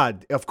like,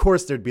 God, of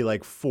course there'd be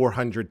like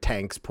 400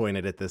 tanks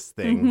pointed at this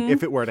thing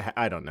if it were to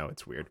I don't know,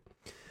 it's weird.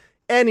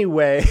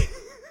 Anyway,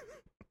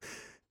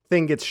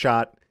 thing gets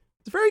shot.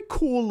 It's a very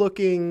cool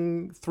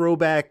looking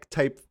throwback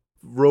type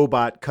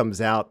robot comes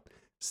out.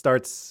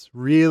 starts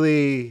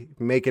really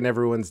making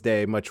everyone's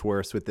day much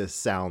worse with this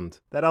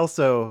sound that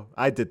also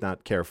I did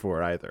not care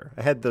for either.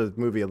 I had the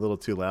movie a little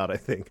too loud, I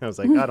think. I was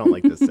like, I don't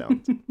like this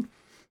sound.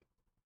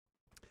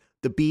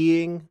 The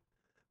being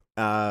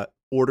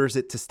orders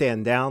it to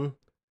stand down.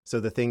 So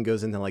the thing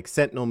goes into like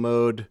sentinel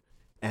mode,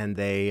 and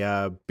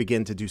they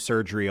begin to do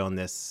surgery on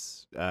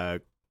this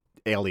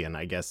alien,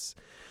 I guess.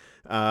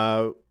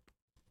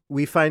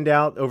 We find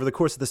out over the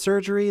course of the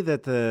surgery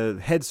that the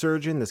head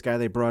surgeon, this guy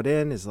they brought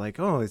in, is like,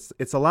 oh,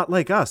 it's a lot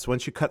like us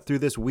once you cut through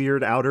this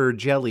weird outer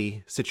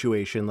jelly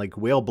situation like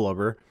whale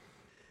blubber.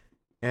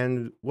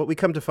 And what we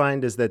come to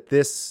find is that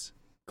this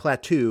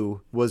Klaatu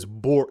was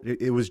born.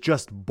 It was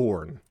just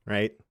born,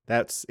 right?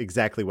 That's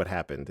exactly what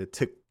happened. It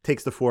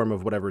takes the form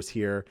of whatever's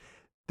here.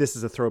 This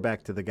is a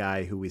throwback to the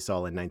guy who we saw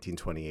in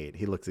 1928.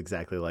 He looks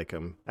exactly like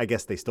him. I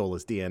guess they stole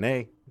his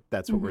DNA.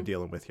 That's what we're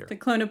dealing with here. The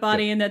clone a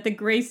body, and that the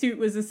gray suit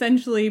was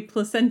essentially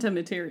placenta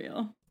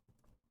material.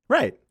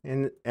 Right.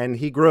 And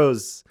he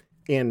grows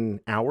in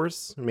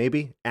hours,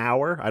 maybe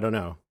hour. I don't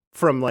know.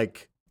 From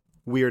like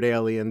weird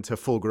alien to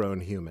full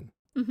grown human.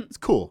 Mm-hmm. It's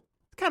cool.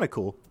 It's kind of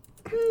cool.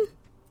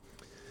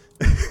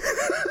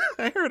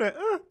 I heard it.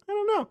 I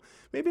don't know.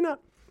 Maybe not.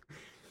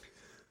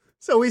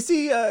 So we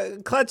see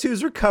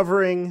Klaatu's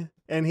recovering,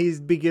 and he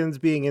begins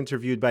being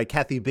interviewed by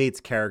Kathy Bates'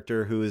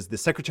 character, who is the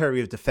Secretary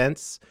of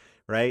Defense,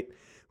 right?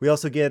 We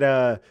also get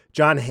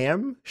John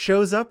Hamm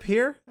shows up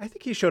here. I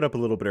think he showed up a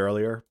little bit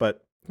earlier,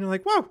 but you're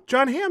like, wow,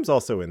 John Hamm's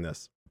also in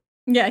this.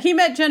 Yeah, he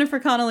met Jennifer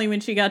Connelly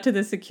when she got to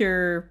the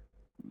secure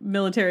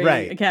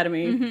military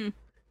academy. Mm-hmm.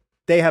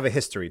 They have a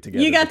history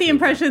together. You got the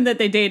impression that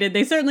they dated.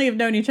 They certainly have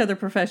known each other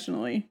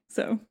professionally.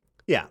 So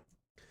yeah.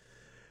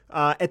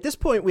 At this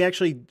point, we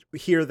actually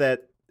hear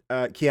that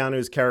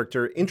Keanu's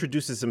character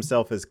introduces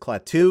himself as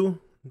Klaatu.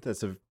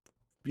 That's a,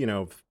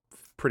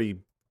 pretty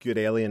good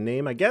alien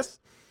name, I guess.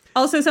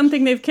 Also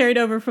something they've carried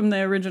over from the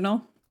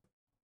original.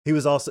 He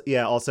was also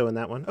in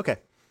that one. Okay.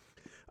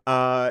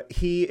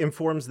 He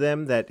informs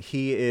them that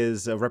he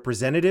is a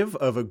representative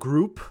of a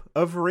group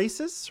of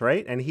races,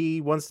 right? And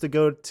he wants to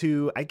go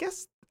to, I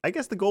guess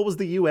the goal was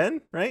the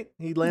UN, right?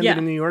 He landed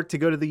in New York to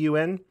go to the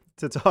UN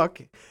to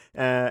talk.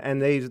 And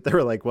they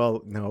were like,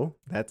 well, no,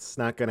 that's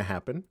not going to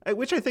happen,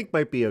 which I think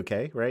might be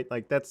okay, right?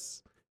 Like,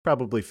 that's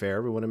probably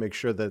fair. We want to make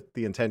sure that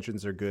the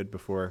intentions are good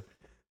before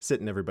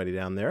sitting everybody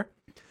down there.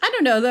 I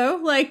don't know, though.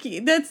 Like,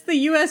 that's the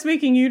U.S.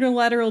 making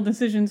unilateral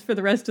decisions for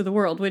the rest of the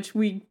world, which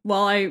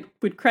while I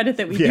would credit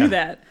that we do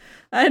that,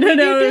 I don't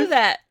know. We do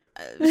that.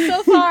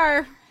 So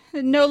far,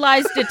 no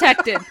lies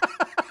detected.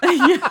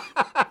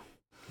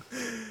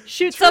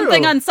 Shoot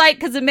something on sight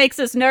because it makes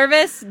us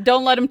nervous.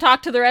 Don't let them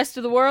talk to the rest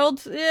of the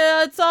world.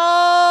 Yeah, it's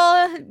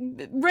all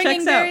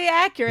ringing very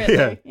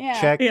accurately.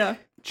 Yeah. Check. Yeah.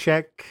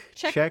 Check.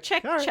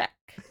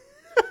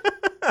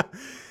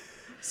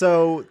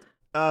 So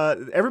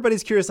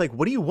everybody's curious, like,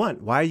 what do you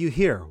want? Why are you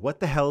here? What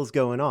the hell is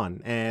going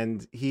on?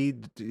 And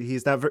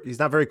he's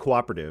not very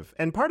cooperative.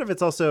 And part of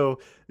it's also,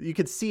 you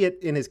could see it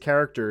in his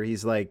character.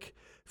 He's like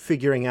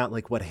figuring out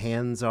like what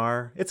hands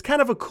are. It's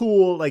kind of a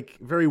cool, like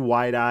very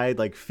wide-eyed,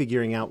 like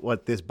figuring out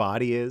what this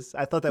body is.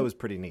 I thought that was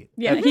pretty neat.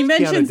 Yeah, he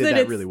mentions that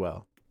it's really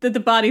well. That the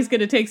body's going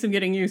to take some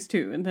getting used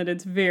to, and that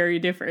it's very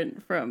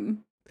different from.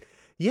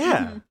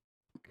 Yeah. Mm-hmm.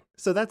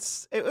 So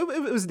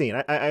it was neat.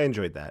 I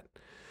enjoyed that.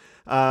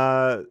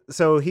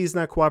 So he's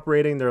not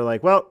cooperating. They're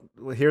like, well,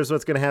 here's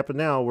what's going to happen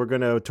now. We're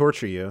going to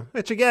torture you,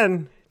 which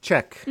again,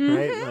 check,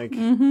 right? Like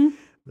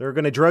they're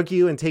going to drug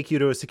you and take you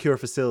to a secure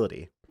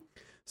facility.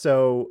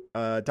 So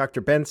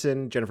Dr.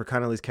 Benson, Jennifer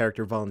Connelly's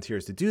character,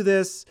 volunteers to do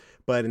this,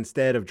 but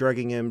instead of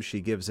drugging him, she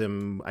gives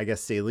him, I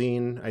guess,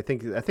 saline. I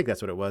think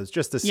that's what it was.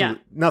 Just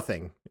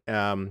nothing.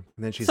 And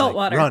then she's salt like,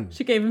 water. Run.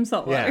 She gave him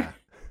salt water. Yeah.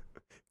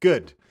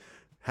 Good.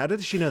 How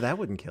did she know that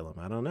wouldn't kill him?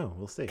 I don't know.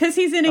 We'll see. Because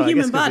he's in a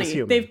human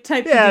body. They've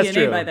typed the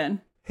DNA by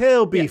then.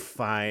 He'll be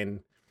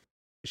fine.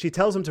 She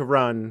tells him to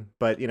run,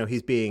 but,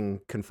 he's being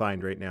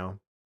confined right now.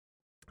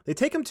 They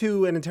take him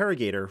to an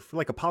interrogator for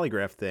like a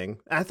polygraph thing.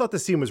 I thought the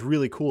scene was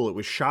really cool. It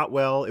was shot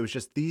well. It was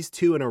just these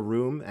two in a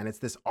room, and it's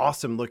this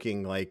awesome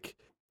looking, like,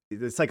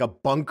 it's like a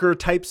bunker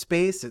type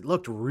space. It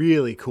looked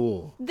really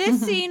cool. This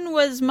scene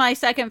was my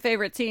second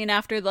favorite scene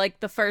after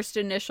like the first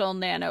initial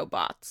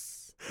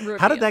nanobots reveal.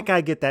 How did that guy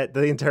get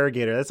the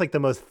interrogator? That's like the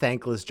most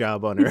thankless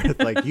job on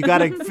earth. Like, you got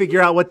to figure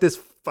out what this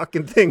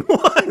fucking thing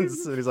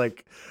wants. And he's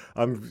like,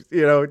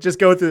 just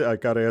go through, I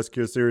got to ask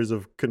you a series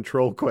of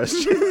control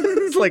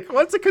questions. Like,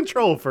 what's a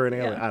control for an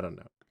alien? I don't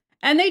know.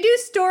 And they do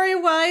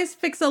story-wise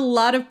fix a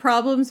lot of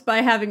problems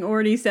by having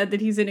already said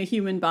that he's in a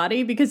human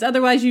body, because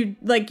otherwise, you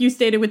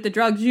stated with the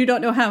drugs, you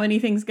don't know how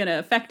anything's going to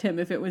affect him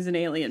if it was an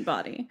alien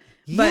body.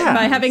 But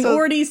by having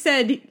already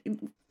said,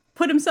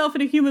 put himself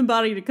in a human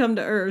body to come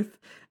to Earth,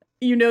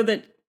 you know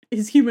that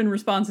his human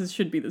responses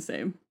should be the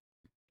same.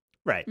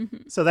 Right.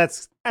 Mm-hmm. So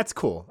that's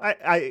cool.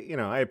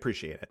 I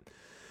appreciate it.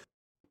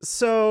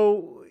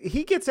 So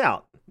he gets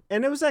out.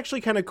 And it was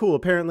actually kind of cool.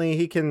 Apparently,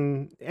 he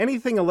can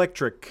anything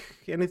electrical.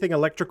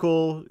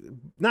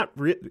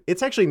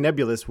 It's actually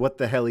nebulous what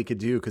the hell he could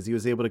do, because he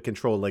was able to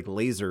control like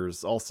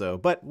lasers also.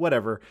 But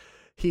whatever,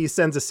 he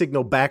sends a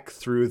signal back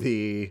through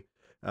the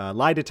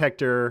lie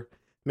detector,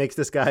 makes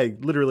this guy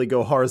literally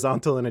go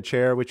horizontal in a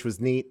chair, which was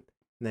neat.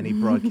 And then he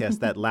broadcasts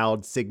that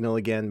loud signal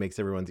again, makes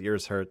everyone's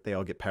ears hurt. They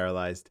all get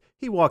paralyzed.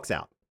 He walks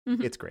out.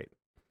 It's great.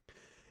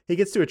 He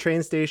gets to a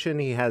train station.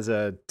 He has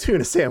a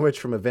tuna sandwich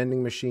from a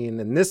vending machine,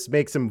 and this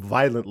makes him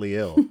violently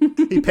ill.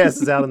 He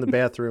passes out in the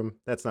bathroom.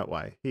 That's not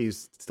why. He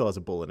still has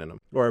a bullet in him,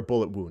 or a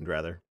bullet wound,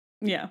 rather.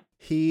 Yeah.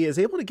 He is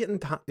able to get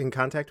in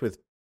contact with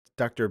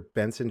Dr.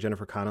 Benson,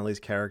 Jennifer Connelly's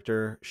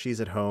character.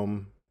 She's at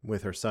home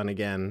with her son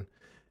again.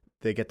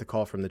 They get the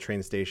call from the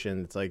train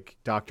station. It's like,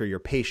 doctor, your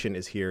patient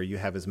is here. You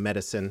have his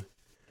medicine.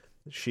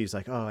 She's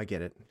like, oh, I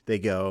get it. They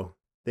go.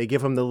 They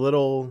give him the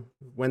little,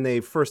 when they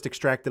first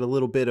extracted a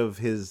little bit of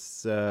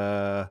his,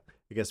 I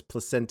guess,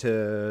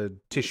 placenta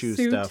tissue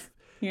stuff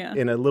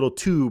in a little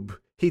tube.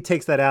 He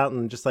takes that out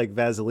and just like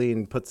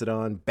Vaseline puts it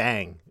on.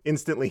 Bang.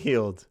 Instantly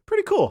healed.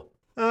 Pretty cool.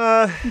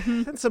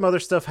 And some other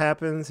stuff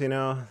happens, you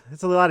know.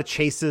 It's a lot of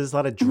chases, a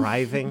lot of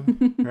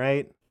driving,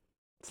 right?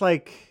 It's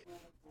like...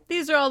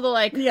 These are all the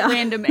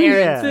random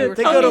errands. Yeah,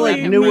 they go to like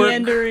Newark.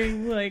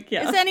 Meandering,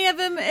 Is any of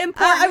them important?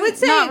 I would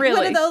say not really.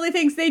 One of the only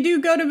things, they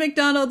do go to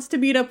McDonald's to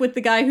meet up with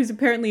the guy who's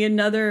apparently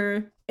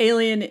another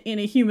alien in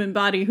a human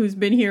body who's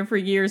been here for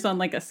years on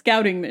like a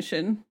scouting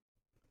mission.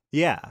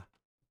 Yeah.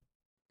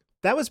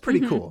 That was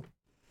pretty cool.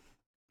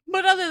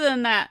 But other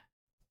than that,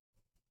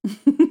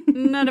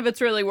 none of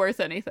it's really worth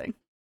anything.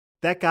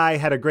 That guy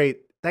had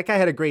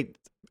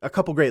a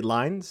couple great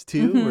lines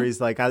too, where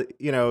he's like,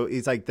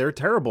 he's like, they're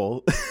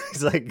terrible.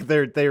 He's like,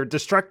 they're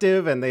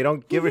destructive and they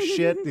don't give a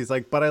shit. He's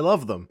like, but I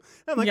love them.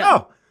 And I'm like,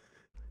 oh,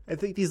 I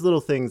think these little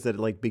things that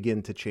like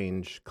begin to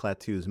change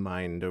Klaatu's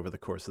mind over the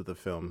course of the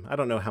film. I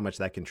don't know how much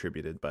that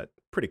contributed, but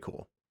pretty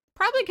cool.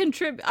 Probably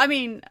I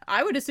mean,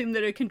 I would assume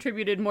that it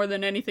contributed more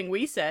than anything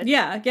we said.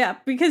 Yeah,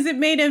 because it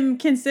made him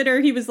consider,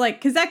 he was like,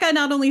 because that guy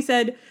not only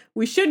said,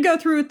 we should go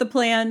through with the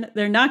plan,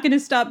 they're not going to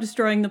stop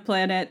destroying the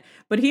planet,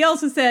 but he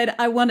also said,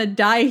 I want to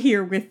die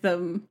here with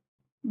them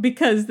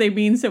because they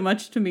mean so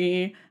much to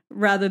me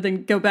rather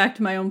than go back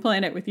to my own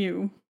planet with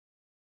you.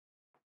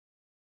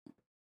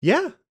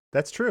 Yeah,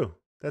 that's true.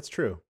 That's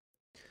true.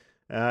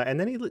 And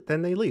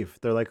then they leave.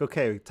 They're like,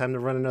 okay, time to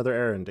run another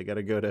errand. I got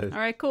to go to all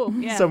right, cool.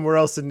 Yeah. somewhere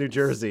else in New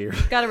Jersey.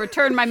 Got to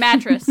return my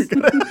mattress.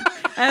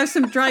 I have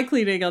some dry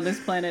cleaning on this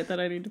planet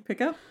that I need to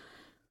pick up.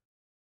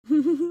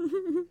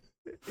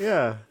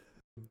 Yeah.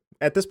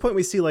 At this point,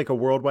 we see like a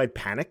worldwide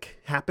panic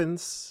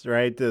happens,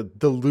 right? The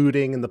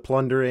looting and the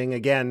plundering.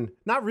 Again,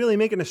 not really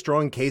making a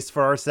strong case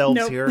for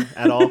ourselves here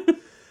at all.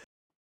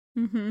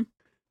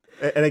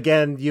 And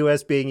again,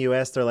 U.S. being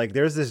U.S., they're like,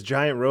 there's this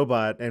giant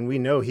robot, and we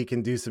know he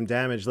can do some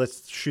damage.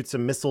 Let's shoot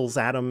some missiles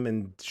at him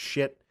and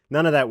shit.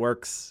 None of that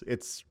works.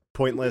 It's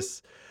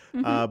pointless.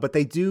 But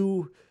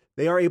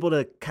they are able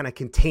to kind of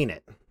contain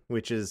it,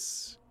 which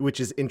is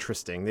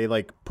interesting. They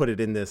like put it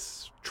in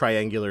this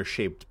triangular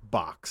shaped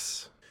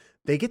box.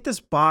 They get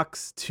this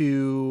box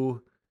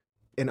to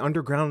an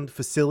underground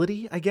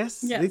facility, I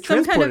guess. Yeah, they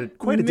transport it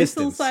quite a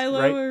distance. Missile silo,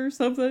 right? Or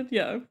something.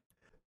 Yeah.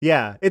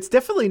 Yeah, it's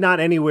definitely not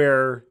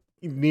anywhere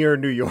near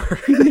New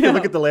York. You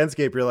look at the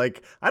landscape, you're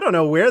like, I don't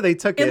know where they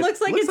took it. It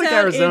looks like it's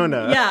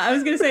Arizona. I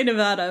was going to say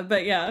Nevada,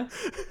 but yeah.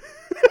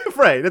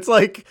 Right. It's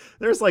like,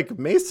 there's like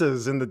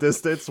mesas in the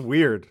distance. It's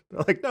weird.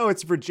 Like, no,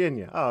 it's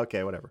Virginia. Oh,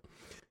 okay, whatever.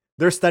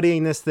 They're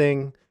studying this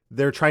thing.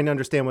 They're trying to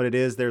understand what it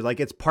is. They're like,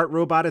 it's part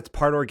robot, it's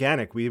part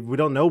organic. We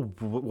don't know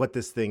what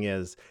this thing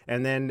is.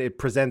 And then it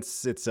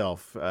presents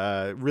itself.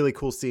 Really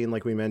cool scene,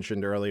 like we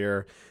mentioned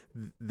earlier.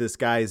 This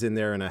guy is in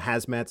there in a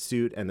hazmat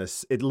suit, and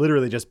it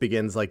literally just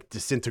begins like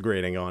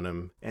disintegrating on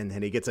him. And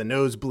then he gets a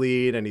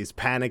nosebleed, and he's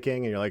panicking,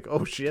 and you're like,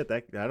 oh shit,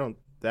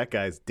 that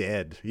guy's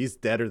dead. He's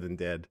deader than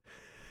dead.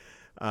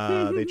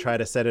 They try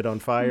to set it on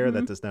fire.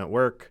 That does not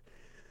work.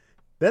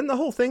 Then the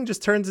whole thing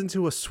just turns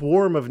into a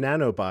swarm of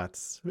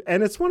nanobots.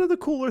 And it's one of the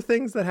cooler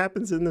things that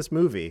happens in this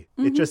movie.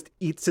 It just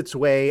eats its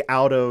way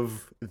out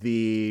of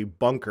the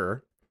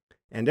bunker,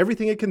 and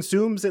everything it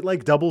consumes, it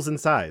like doubles in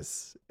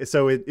size.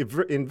 So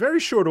in very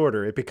short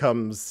order, it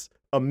becomes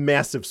a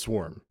massive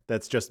swarm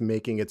that's just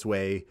making its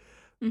way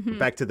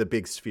back to the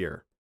big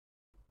sphere.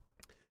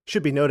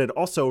 Should be noted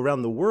also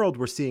around the world,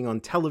 we're seeing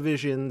on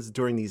televisions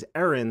during these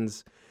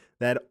errands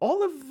that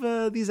all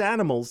of these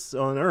animals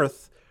on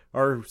Earth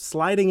are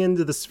sliding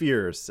into the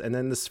spheres, and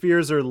then the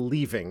spheres are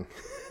leaving.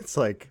 It's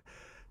like,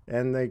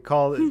 and they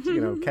call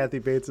it, Kathy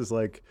Bates is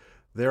like,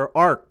 they're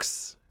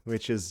arcs,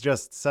 which is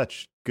just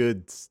such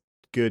good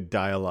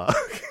dialogue.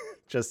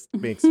 Just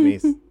makes me,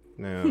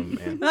 no,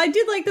 man. I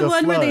did like the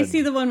one where they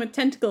see the one with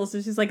tentacles,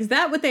 and she's like, is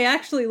that what they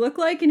actually look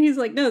like? And he's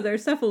like, no, they're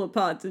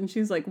cephalopods. And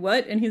she's like,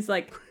 what? And he's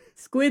like,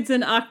 squids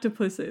and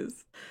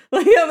octopuses.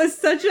 Like, that was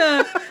such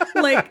a,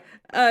 like,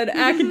 an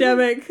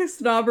academic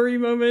snobbery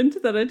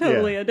moment that I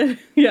totally did.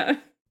 Yeah.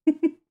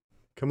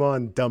 Come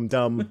on,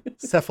 dum-dum.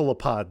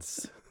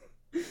 Cephalopods.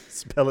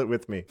 Spell it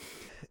with me.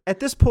 At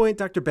this point,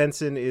 Dr.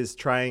 Benson is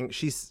trying,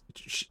 she's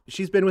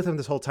been with him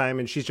this whole time,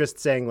 and she's just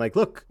saying, like,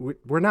 look,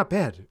 we're not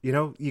bad. You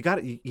know, you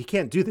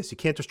can't do this. You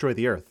can't destroy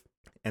the Earth,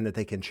 and that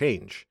they can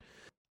change.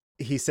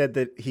 he said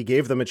that he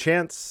gave them a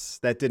chance.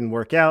 That didn't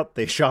work out.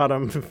 They shot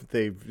him.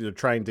 They're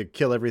trying to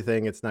kill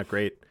everything. It's not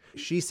great.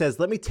 She says,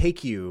 let me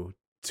take you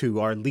to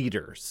our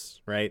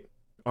leaders, right?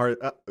 Our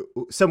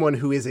someone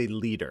who is a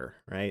leader,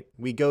 right?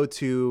 We go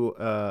to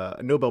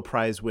a Nobel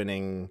Prize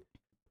winning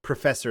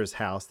professor's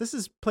house. This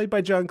is played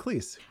by John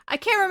Cleese. I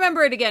can't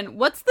remember it again.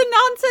 What's the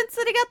nonsense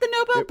that he got the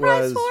Nobel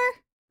Prize for?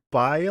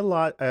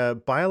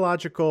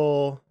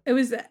 Biological. It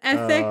was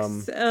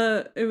ethics.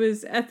 It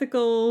was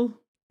ethical.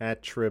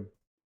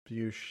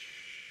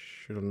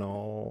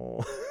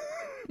 Attributional.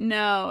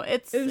 No,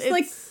 it's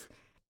like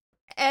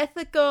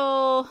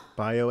ethical.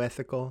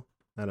 Bioethical.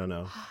 I don't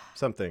know.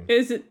 Something.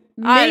 Is it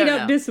made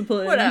up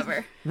discipline?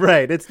 Whatever.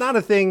 Right. It's not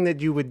a thing that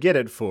you would get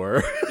it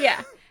for.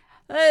 Yeah.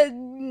 I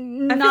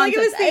feel like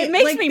it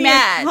makes me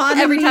mad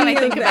every time I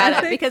think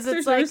about it because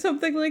it's like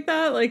something like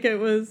that. Like it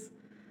was.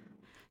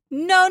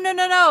 No.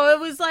 It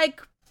was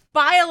like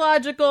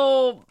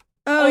biological.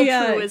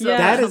 Altruism. Yeah.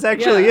 That is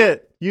actually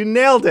it. You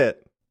nailed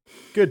it.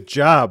 Good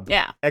job.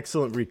 Yeah.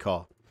 Excellent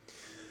recall.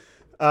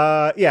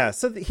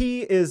 So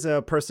he is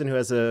a person who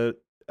has a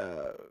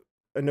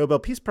Nobel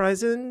Peace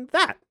Prize in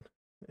that,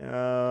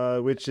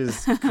 which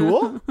is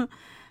cool.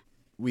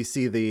 We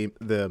see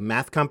the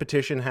math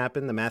competition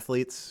happen. The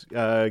mathletes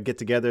get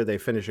together. They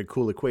finish a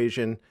cool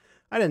equation.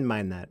 I didn't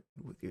mind that.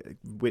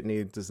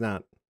 Whitney does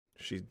not.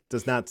 She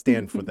does not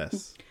stand for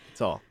this.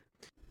 That's all.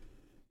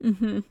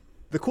 Mm-hmm.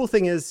 The cool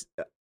thing is,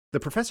 the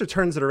professor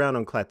turns it around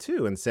on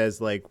Klaatu and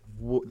says, like,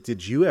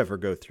 did you ever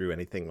go through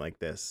anything like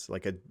this?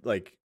 Like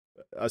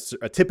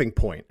a tipping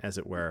point, as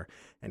it were.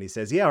 And he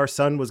says, yeah, our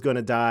son was going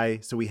to die,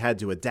 so we had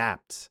to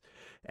adapt.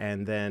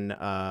 And then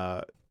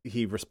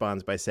he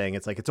responds by saying,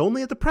 it's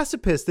only at the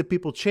precipice that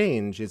people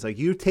change. It's like,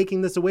 you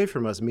taking this away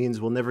from us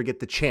means we'll never get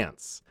the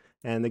chance.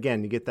 And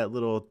again, you get that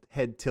little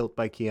head tilt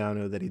by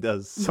Keanu that he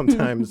does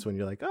sometimes when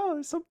you're like, oh,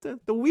 there's something,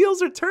 the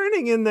wheels are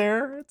turning in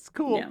there. It's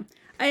cool. Yeah.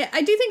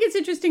 I do think it's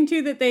interesting,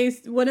 too,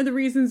 that one of the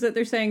reasons that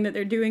they're saying that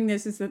they're doing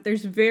this is that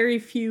there's very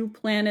few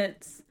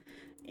planets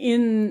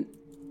in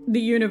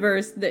the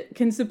universe that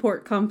can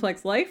support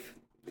complex life.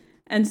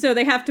 And so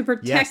they have to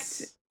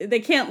protect, they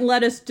can't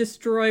let us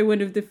destroy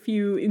one of the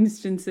few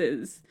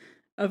instances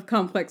of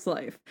complex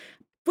life,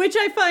 which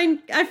I find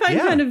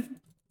kind of,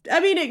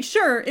 I mean,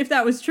 sure, if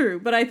that was true,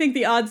 but I think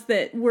the odds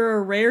that we're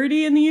a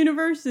rarity in the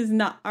universe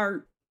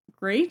aren't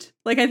great.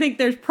 Like, I think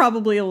there's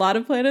probably a lot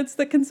of planets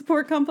that can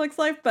support complex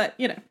life, but,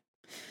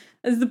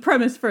 as the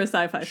premise for a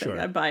sci-fi thing,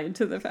 I buy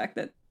into the fact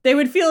that they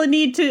would feel a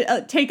need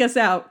to take us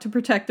out to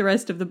protect the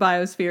rest of the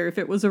biosphere if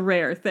it was a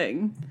rare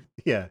thing.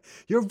 Yeah,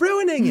 you're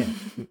ruining it.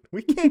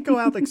 We can't go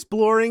out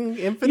exploring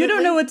infinitely. You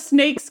don't know what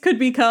snakes could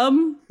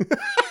become.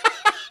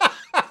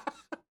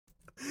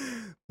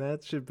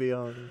 That should be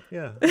on.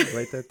 Yeah,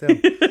 write that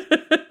down.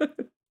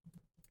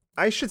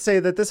 I should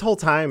say that this whole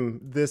time,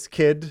 this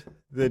kid,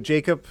 the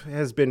Jacob,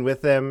 has been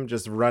with them,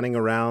 just running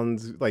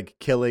around, like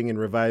killing and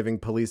reviving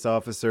police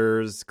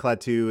officers.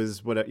 Klaatu is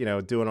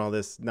doing all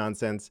this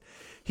nonsense.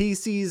 He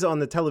sees on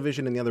the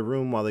television in the other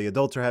room while the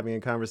adults are having a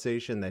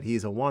conversation that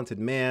he's a wanted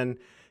man.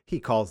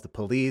 He calls the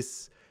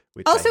police.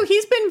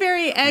 He's been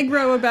very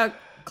aggro about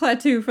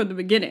Klaatu from the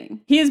beginning.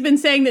 He has been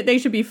saying that they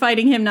should be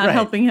fighting him, not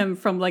helping him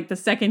from like the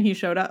second he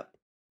showed up.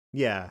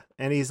 Yeah,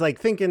 and he's like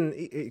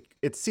thinking,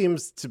 it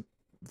seems to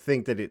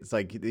think that it's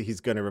like he's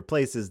going to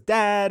replace his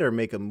dad or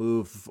make a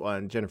move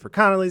on Jennifer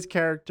Connelly's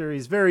character.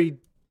 He's very,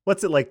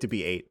 what's it like to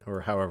be 8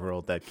 or however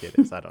old that kid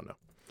is? I don't know.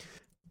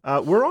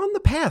 We're on the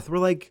path. We're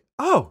like,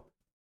 oh,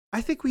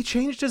 I think we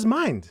changed his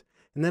mind.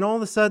 And then all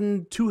of a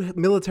sudden, 2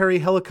 military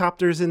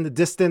helicopters in the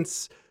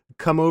distance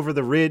come over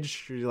the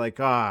ridge. You're like,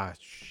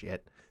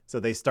 shit. So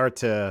they start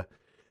to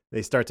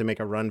make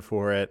a run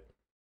for it.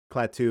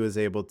 Klaatu is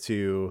able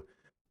to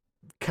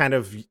kind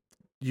of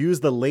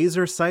use the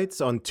laser sights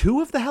on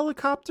 2 of the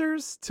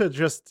helicopters to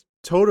just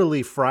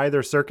totally fry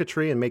their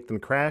circuitry and make them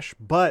crash.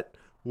 But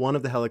one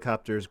of the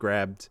helicopters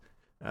grabbed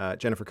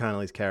Jennifer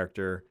Connelly's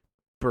character,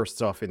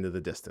 bursts off into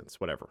the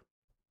distance, whatever.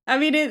 I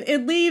mean,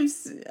 it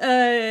leaves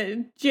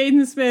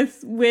Jaden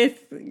Smith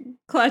with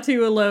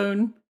Klaatu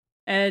alone,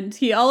 and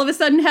he all of a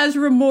sudden has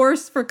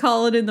remorse for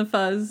Colin and the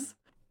Fuzz.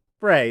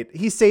 Right.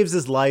 He saves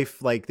his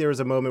life. Like, there was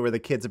a moment where the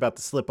kid's about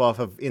to slip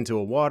off into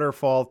a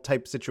waterfall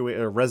type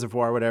situation, or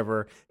reservoir,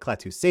 whatever.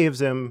 Klaatu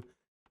saves him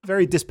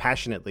very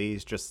dispassionately.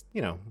 He's just,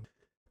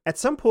 At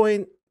some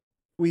point,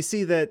 we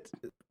see that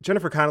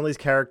Jennifer Connelly's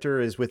character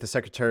is with the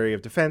Secretary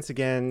of Defense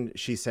again.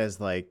 She says,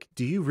 like,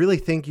 do you really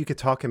think you could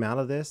talk him out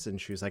of this?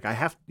 And she was like,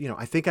 I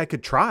think I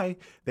could try.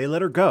 They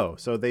let her go.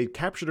 So they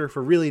captured her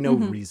for really no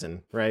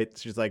reason, right?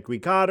 She's like, we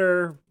got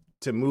her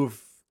to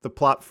move the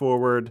plot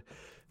forward.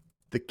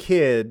 The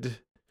kid,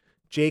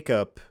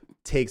 Jacob,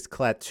 takes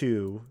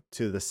Klaatu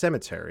to the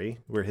cemetery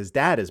where his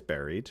dad is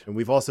buried. And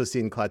we've also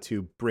seen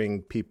Klaatu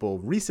bring people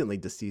recently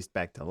deceased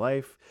back to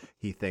life.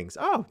 He thinks,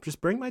 just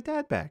bring my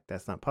dad back.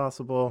 That's not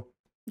possible.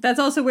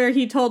 That's also where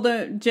he told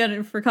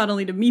Jennifer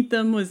Connelly to meet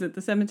them, was at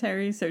the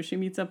cemetery. So she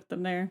meets up with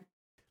them there.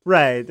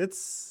 Right.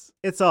 It's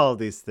all of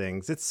these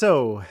things. It's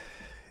so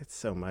It's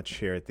so much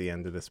here at the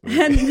end of this movie.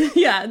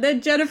 And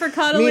then Jennifer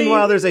Connelly.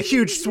 Meanwhile, there's a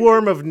huge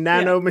swarm of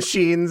nano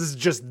machines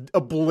just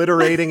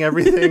obliterating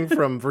everything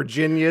from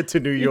Virginia to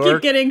New York. You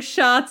keep getting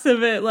shots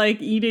of it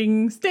like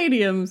eating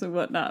stadiums and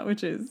whatnot,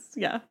 which is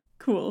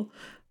cool.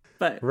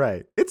 But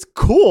right, it's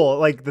cool.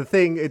 Like the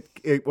thing,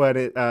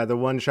 the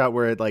one shot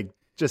where it like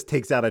just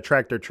takes out a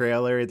tractor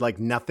trailer, it like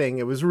nothing.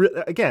 It was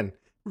again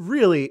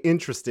really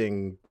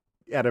interesting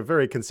at a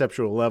very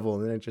conceptual level,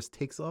 and then it just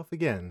takes off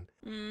again.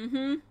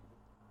 Mm-hmm.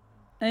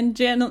 And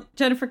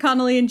Jennifer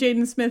Connelly and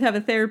Jaden Smith have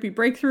a therapy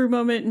breakthrough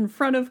moment in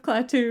front of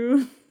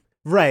Klaatu.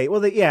 Right. Well,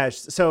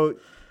 so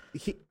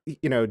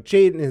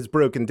Jaden is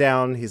broken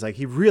down. He's like,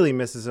 he really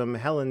misses him.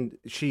 Helen,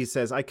 she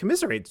says, I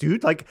commiserate,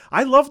 dude. Like,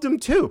 I loved him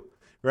too.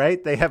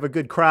 Right. They have a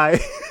good cry.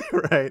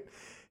 Right.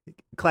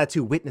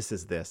 Klaatu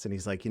witnesses this, and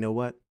he's like, you know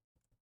what?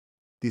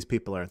 These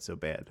people aren't so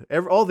bad.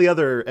 All the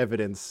other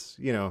evidence,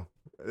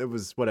 it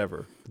was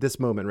whatever. This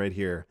moment right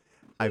here,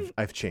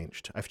 I've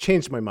changed. I've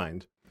changed my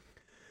mind.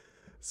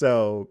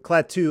 So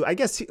Klaatu, I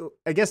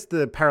guess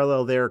the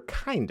parallel there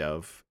kind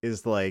of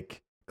is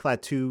like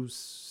Klaatu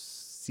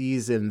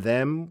sees in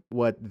them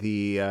what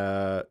the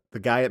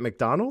guy at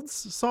McDonald's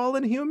saw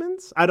in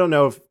humans. I don't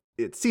know if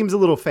it seems a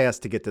little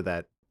fast to get to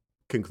that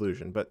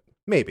conclusion, but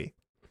maybe.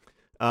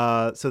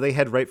 So they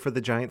head right for the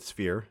giant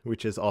sphere,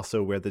 which is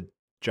also where the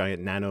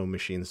giant nano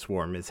machine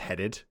swarm is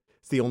headed.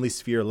 It's the only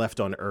sphere left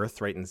on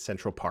Earth, right in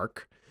Central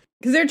Park.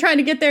 Because they're trying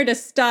to get there to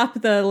stop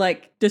the,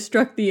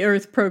 destruct the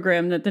Earth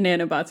program that the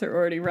nanobots are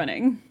already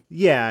running.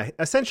 Yeah,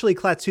 essentially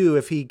Klaatu,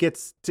 if he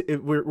gets to,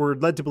 we're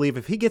led to believe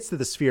if he gets to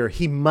the sphere,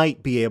 he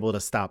might be able to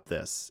stop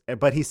this.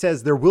 But he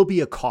says there will be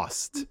a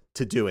cost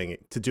to doing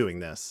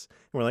this.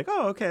 And we're like,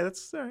 oh, okay,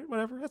 that's all right,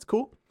 whatever, that's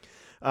cool.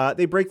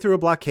 They break through a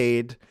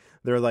blockade.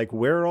 They're like,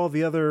 where are all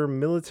the other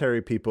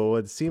military people?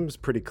 It seems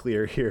pretty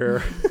clear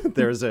here.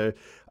 There's a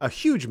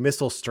huge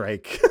missile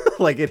strike.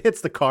 Like, it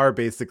hits the car,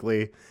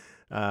 basically.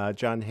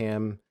 John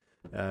Hamm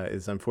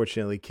is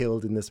unfortunately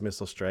killed in this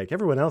missile strike.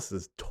 Everyone else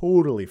is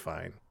totally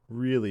fine.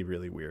 Really,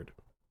 really weird.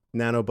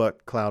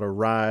 Nanobot Cloud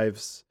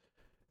arrives,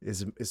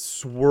 is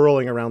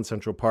swirling around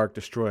Central Park,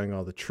 destroying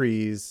all the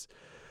trees.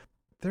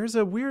 There's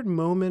a weird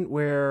moment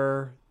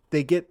where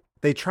they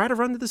try to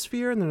run to the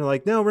sphere, and they're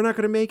like, no, we're not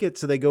going to make it.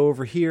 So they go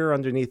over here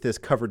underneath this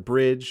covered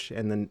bridge,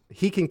 and then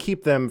he can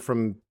keep them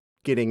from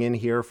getting in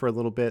here for a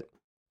little bit.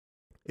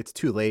 It's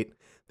too late.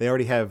 They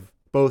already have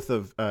both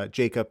of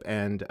Jacob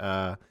and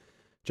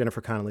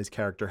Jennifer Connelly's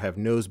character have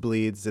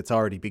nosebleeds. It's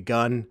already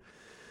begun.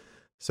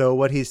 So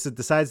what he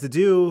decides to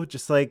do,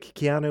 just like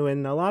Keanu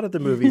in a lot of the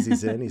movies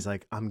he's in, he's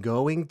like, I'm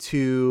going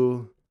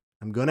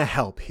to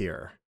help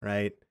here,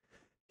 right?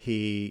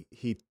 He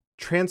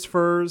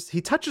transfers,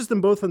 he touches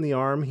them both on the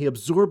arm. He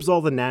absorbs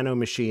all the nano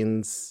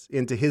machines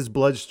into his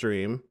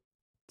bloodstream,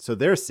 so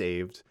they're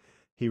saved.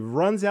 He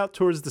runs out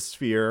towards the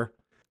sphere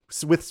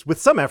with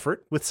some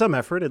effort.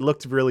 It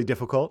looked really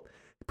difficult.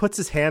 Puts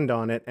his hand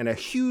on it, and a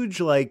huge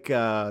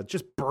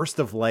just burst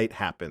of light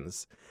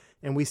happens,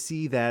 and we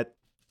see that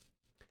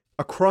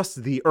across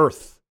the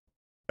Earth,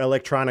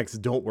 electronics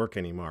don't work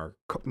anymore.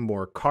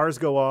 More cars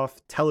go off,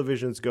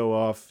 televisions go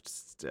off,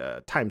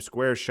 Times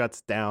Square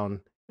shuts down.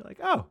 You're like,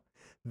 oh,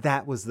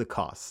 that was the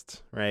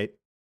cost, right?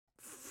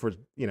 For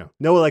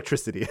no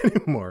electricity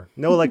anymore,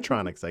 no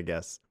electronics, I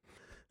guess.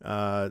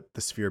 The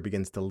sphere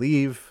begins to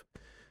leave.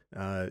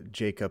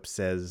 Jacob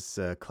says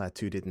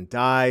Klaatu didn't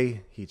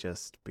die. He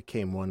just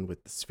became one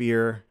with the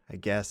sphere, I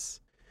guess.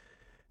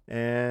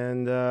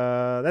 And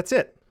that's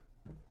it.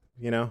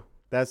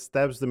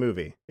 That was the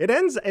movie. It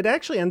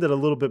actually ended a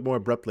little bit more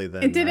abruptly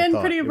than it did I end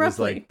thought. pretty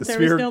abruptly. Was there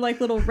was no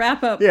little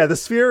wrap up. Yeah, the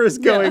sphere is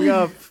going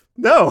up.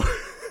 No.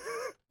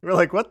 We're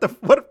like, what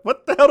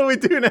the hell do we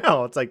do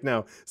now? It's like,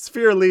 no.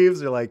 Sphere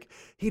leaves. They're like,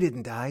 he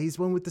didn't die. He's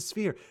one with the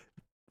sphere.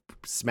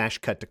 Smash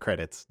cut to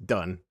credits.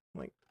 Done. I'm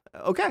like,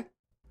 okay.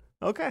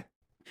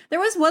 There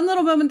was one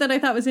little moment that I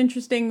thought was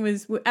interesting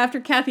was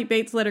after Kathy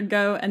Bates let her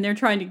go and they're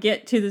trying to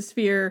get to the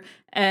sphere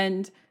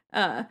and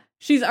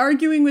she's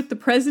arguing with the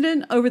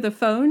president over the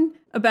phone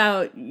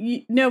about,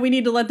 no, we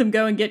need to let them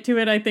go and get to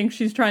it. I think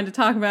she's trying to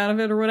talk about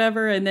it or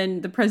whatever. And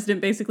then the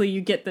president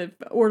basically,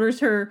 orders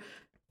her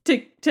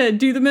to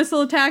do the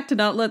missile attack, to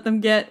not let them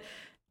get.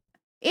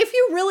 If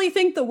you really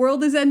think the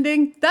world is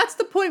ending, that's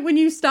the point when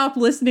you stop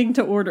listening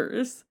to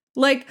orders.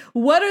 Like,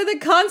 what are the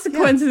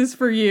consequences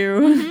for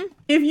you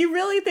if you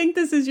really think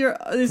this is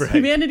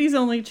humanity's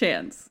only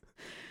chance?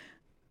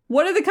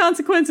 What are the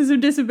consequences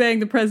of disobeying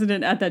the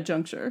president at that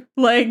juncture?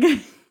 Like,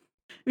 if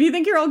you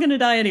think you're all going to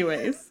die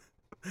anyways,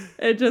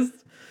 it just...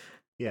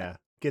 Yeah,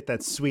 get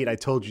that sweet I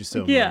told you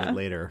so moment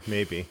later,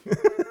 maybe.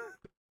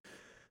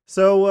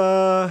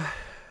 So,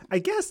 I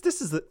guess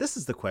this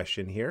is the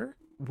question here.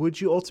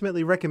 Would you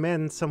ultimately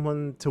recommend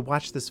someone to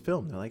watch this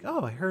film? They're like,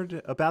 oh, I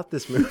heard about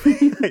this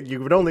movie.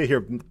 You would only hear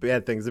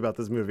bad things about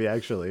this movie,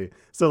 actually.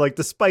 So,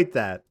 despite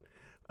that,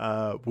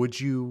 would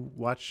you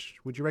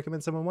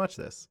recommend someone watch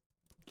this?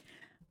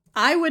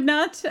 I would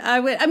not. I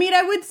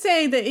would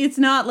say that it's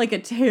not like a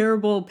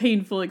terrible,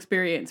 painful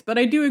experience, but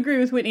I do agree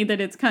with Whitney that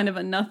it's kind of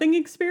a nothing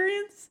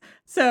experience.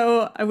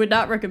 So I would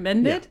not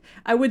recommend it.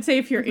 I would say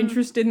if you're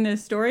interested in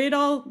this story at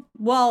all,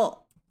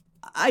 while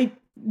I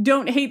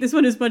don't hate this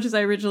one as much as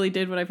I originally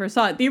did when I first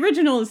saw it, the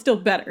original is still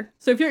better.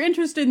 So if you're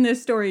interested in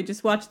this story,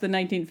 just watch the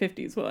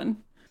 1950s one.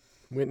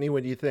 Whitney,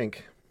 what do you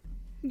think?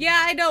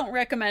 Yeah, I don't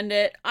recommend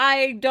it.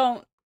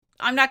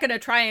 I'm not going to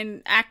try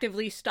and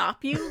actively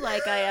stop you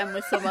like I am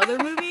with some other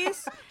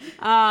movies.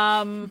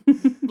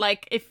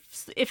 Like,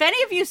 if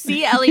any of you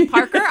see Ellie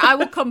Parker, I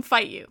will come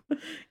fight you.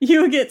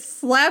 You will get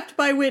slapped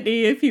by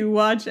Whitney if you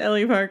watch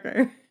Ellie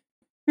Parker.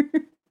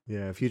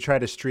 Yeah, if you try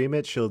to stream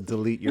it, she'll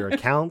delete your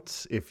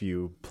account. If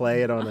you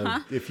play it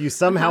on if you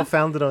somehow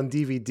found it on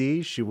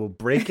DVD, she will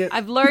break it.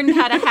 I've learned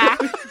how to hack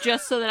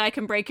just so that I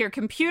can break your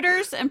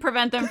computers and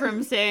prevent them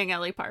from seeing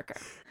Ellie Parker.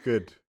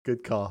 Good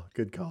call.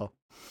 Good call.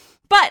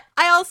 But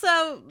I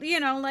also,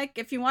 like,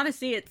 if you want to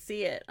see it,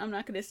 see it. I'm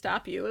not going to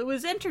stop you. It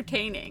was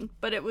entertaining,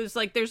 but it was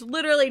like, there's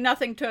literally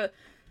nothing to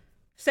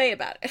say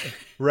about it.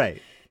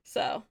 Right.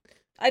 So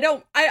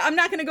I'm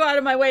not going to go out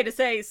of my way to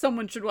say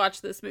someone should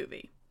watch this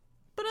movie.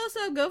 But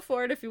also go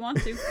for it if you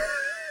want to.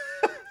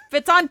 If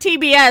it's on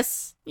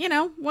TBS,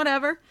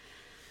 whatever.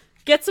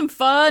 Get some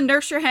pho,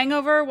 nurse your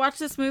hangover, watch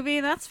this movie.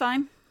 That's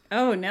fine.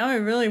 Oh, now I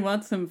really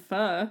want some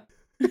pho.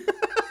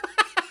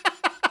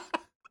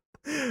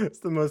 It's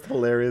the most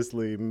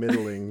hilariously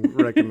middling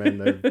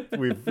recommend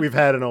we've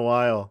had in a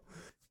while.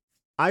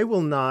 I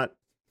will not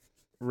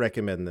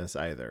recommend this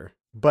either.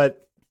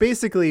 But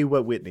basically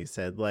what Whitney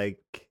said,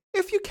 like,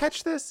 if you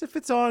catch this, if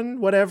it's on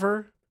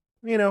whatever,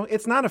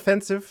 it's not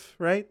offensive,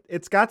 right?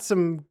 It's got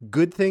some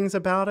good things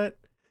about it.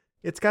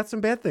 It's got some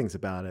bad things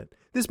about it.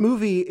 This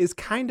movie is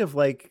kind of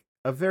like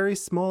a very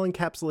small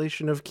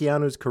encapsulation of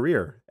Keanu's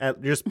career,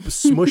 just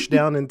smushed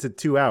down into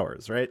 2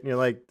 hours, right? And you're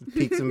like,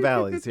 peaks and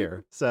valleys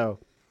here. So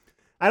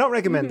I don't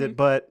recommend it,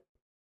 but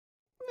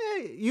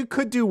you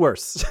could do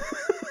worse.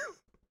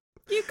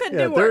 You could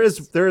do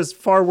worse. There is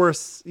far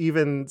worse,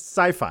 even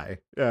sci-fi,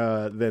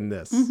 than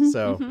this.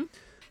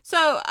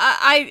 So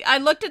I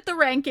looked at the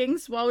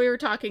rankings while we were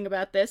talking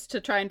about this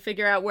to try and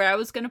figure out where I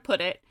was going to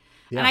put it.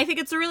 Yeah. And I think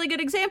it's a really good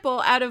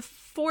example. Out of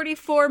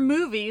 44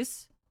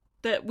 movies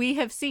that we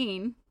have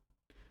seen,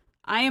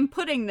 I am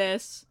putting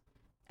this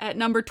at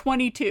number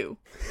 22.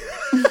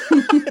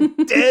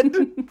 Dead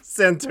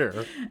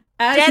center.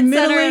 As dead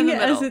middling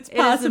center as it's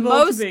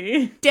possible to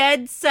be.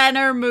 Dead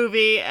center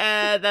movie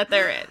that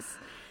there is.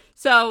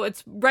 So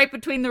it's right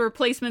between The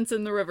Replacements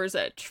and The River's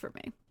Edge for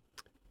me.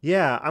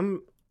 Yeah,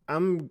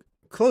 I'm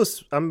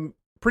close. I'm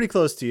pretty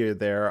close to you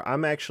there.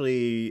 I'm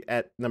actually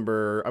I'm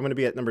going to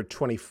be at number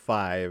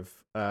 25.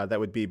 That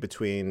would be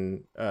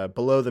between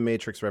below The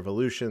Matrix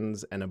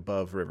Revolutions and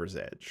above River's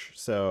Edge.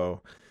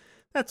 So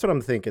that's what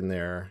I'm thinking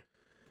there.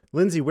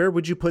 Lindsay, where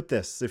would you put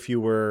this if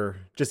you were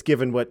just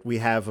given what we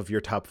have of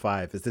your top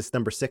 5? Is this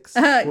number 6?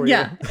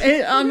 Yeah,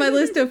 on my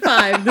list of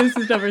 5, this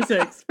is number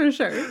 6 for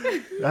sure.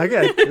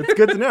 Okay, it's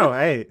good to know.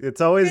 Hey,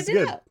 it's always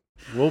good.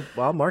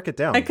 I'll mark it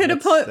down. I could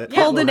have pulled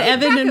an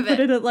Evan and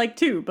put it at like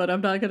 2, but I'm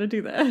not going to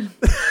do that.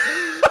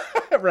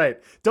 Right.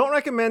 Don't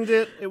recommend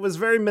it. It was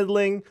very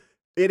middling.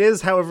 It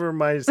is, however,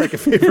 my second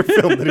favorite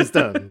film that he's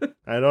done.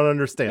 I don't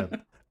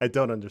understand.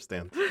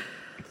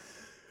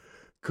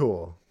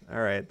 Cool.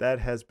 All right, that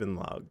has been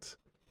logged.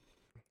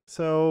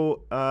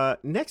 So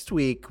next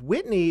week,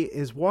 Whitney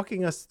is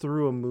walking us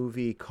through a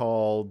movie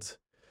called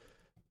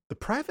The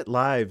Private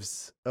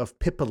Lives of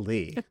Pippa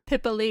Lee.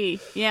 Pippa Lee,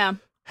 yeah.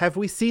 Have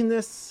we seen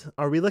this?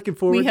 Are we looking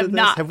forward to this?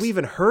 Not. Have we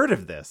even heard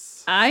of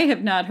this? I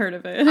have not heard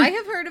of it. I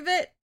have heard of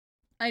it.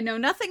 I know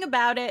nothing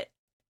about it.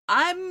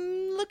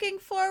 I'm looking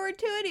forward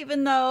to it,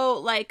 even though,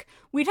 like,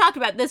 we talked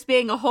about this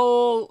being a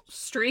whole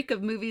streak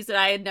of movies that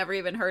I had never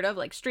even heard of,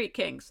 like Street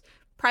Kings,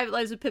 Private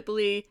Lives of Pippa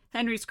Lee,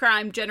 Henry's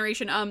Crime,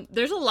 Generation.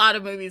 There's a lot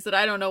of movies that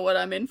I don't know what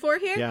I'm in for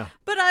here. Yeah.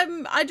 But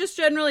I just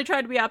generally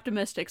try to be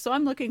optimistic, so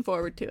I'm looking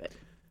forward to it.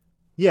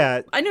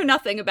 Yeah. I knew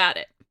nothing about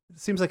it.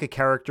 Seems like a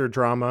character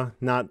drama,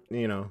 not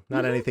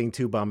anything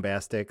too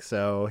bombastic.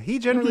 So he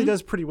generally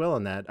does pretty well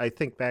in that. I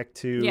think back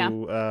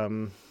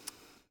to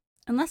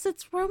unless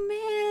it's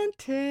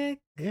romantic.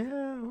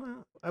 Yeah.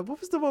 Well, what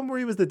was the one where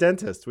he was the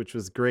dentist, which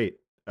was great?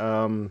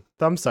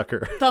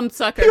 Thumbsucker.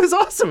 Thumbsucker. He was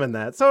awesome in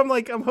that. So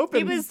I'm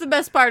hoping he was the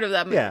best part of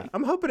that movie. Yeah,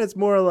 I'm hoping it's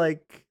more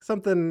like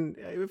something.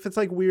 If it's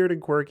like weird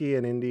and quirky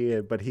and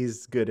indie, but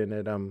he's good in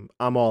it, I'm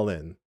all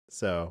in.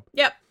 So.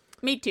 Yep.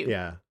 Me too.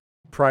 Yeah.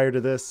 Prior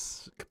to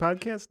this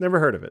podcast, never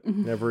heard of it.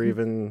 Never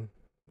even.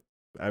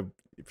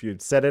 If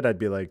you'd said it, I'd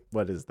be like,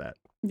 "What is that?"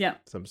 Yeah.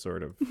 Some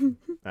sort of.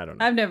 I don't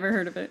know. I've never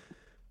heard of it.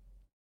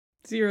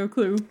 Zero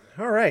clue.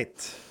 All right.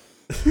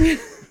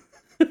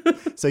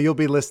 So you'll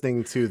be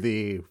listening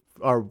to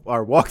our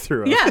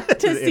walkthrough. Yeah,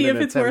 to see if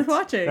it's worth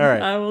watching. All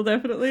right. I will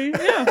definitely.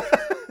 Yeah.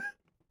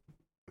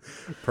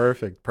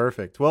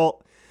 Perfect.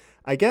 Well,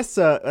 I guess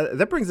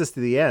that brings us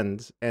to the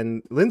end.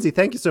 And Lindsay,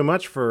 thank you so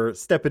much for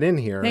stepping in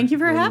here. Thank you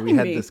for having me. We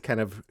had this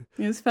kind of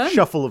it was fun.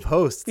 shuffle of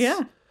hosts.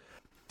 Yeah.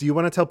 do you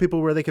want to tell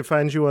people where they can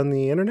find you on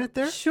the internet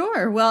there?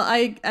 Sure. Well,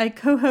 I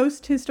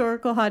co-host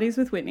Historical Hotties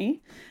with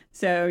Whitney,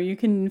 so you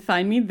can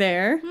find me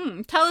there.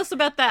 Tell us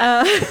about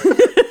that.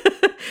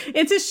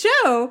 It's a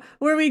show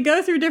where we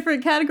go through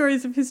different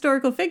categories of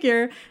historical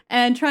figure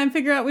and try and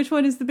figure out which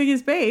one is the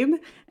biggest babe.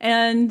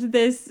 And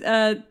this,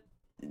 the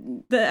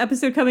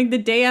episode coming the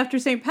day after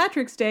St.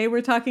 Patrick's Day,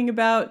 we're talking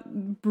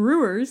about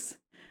brewers,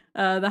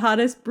 the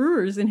hottest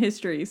brewers in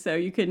history. So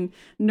you can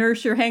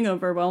nurse your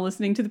hangover while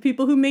listening to the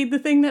people who made the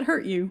thing that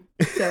hurt you.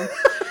 So,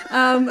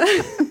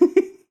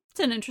 it's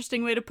an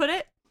interesting way to put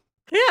it.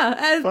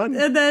 Yeah,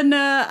 and then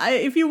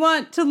if you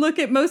want to look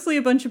at mostly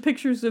a bunch of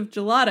pictures of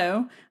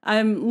gelato,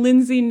 I'm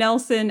Lindsay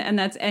Nelson, and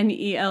that's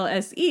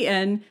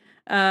Nelsen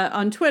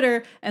on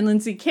Twitter, and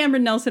Lindsay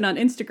Cameron Nelson on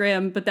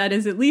Instagram, but that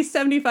is at least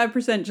 75%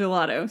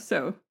 gelato,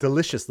 so.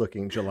 Delicious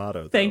looking gelato,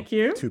 though, thank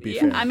you. To be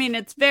fair. I mean,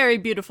 it's very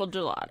beautiful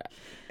gelato.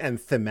 And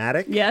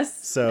thematic.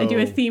 Yes, so... I do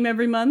a theme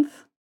every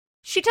month.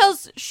 She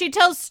tells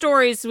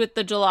stories with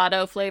the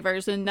gelato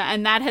flavors, and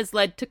that has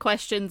led to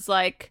questions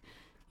like,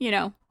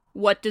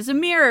 what does a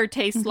mirror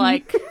taste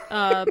like?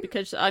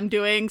 Because I'm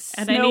doing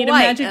Snow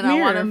White and I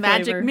want a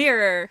magic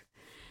mirror.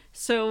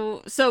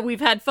 So we've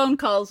had phone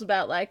calls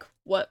about like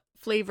what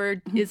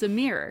flavor is a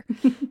mirror.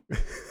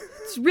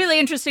 It's really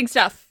interesting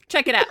stuff.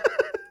 Check it out.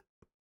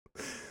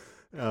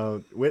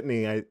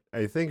 Whitney,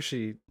 I think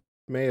she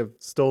may have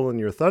stolen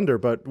your thunder,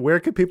 but where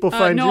could people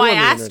find you? No, I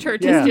asked her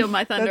to steal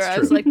my thunder. I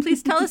was like,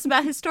 please tell us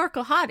about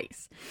Historical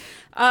Hotties.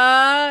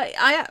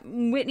 I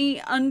Whitney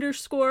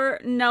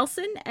 _Nelson,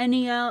 Nelsen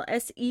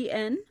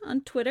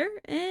on Twitter,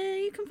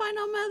 and you can find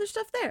all my other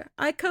stuff there.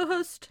 I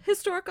co-host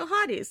Historical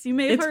Hotties. You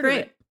may have heard of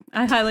it.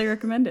 I highly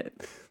recommend it.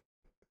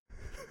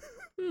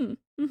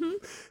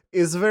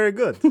 It's very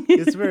good.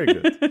 It's very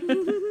good.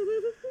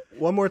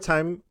 One more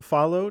time,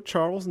 follow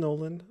Charles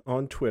Nolan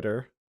on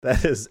Twitter.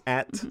 That is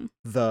at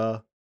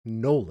the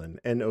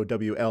Nolan,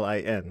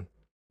 Nowlin.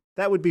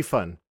 That would be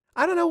fun.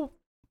 I don't know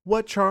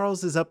what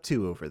Charles is up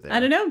to over there. I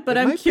don't know, but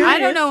I'm curious. I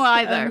don't know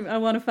either. I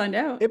want to find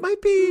out. It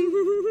might be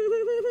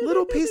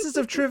little pieces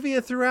of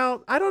trivia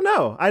throughout. I don't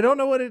know. I don't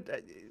know what it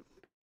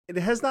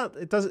has not.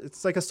 It does.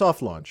 It's like a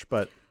soft launch,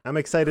 but I'm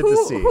excited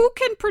to see. Who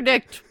can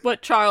predict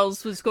what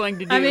Charles was going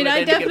to do? I mean,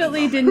 I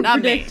definitely didn't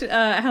predict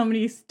how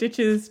many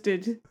stitches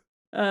did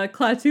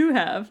Klaatu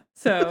have.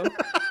 So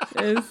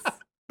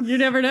you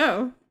never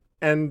know.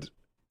 And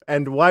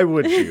why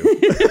would you?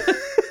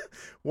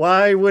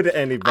 Why would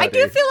anybody? I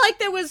do feel like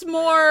there was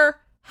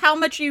more how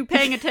much are you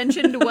paying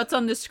attention to what's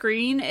on the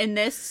screen in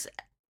this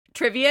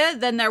trivia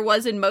than there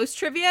was in most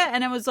trivia,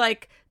 and it was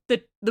like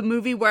the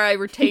movie where I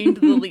retained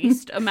the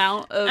least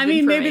amount of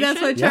maybe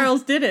that's why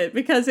Charles did it,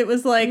 because it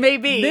was like,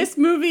 maybe this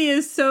movie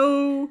is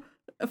so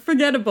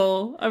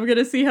forgettable. I'm going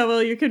to see how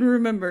well you can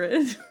remember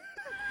it.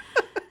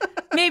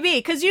 Maybe,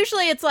 because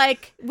usually it's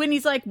like, when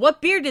he's like,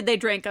 what beer did they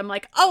drink? I'm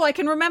like, oh, I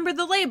can remember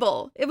the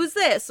label. It was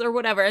this, or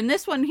whatever. And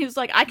this one, he was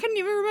like, I couldn't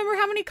even remember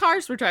how many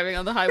cars were driving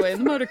on the highway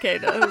in the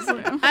motorcade. I was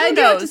like, I do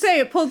have to say,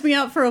 it pulled me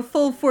out for a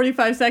full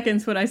 45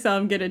 seconds when I saw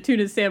him get a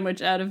tuna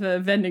sandwich out of a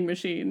vending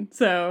machine.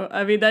 So,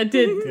 I mean, that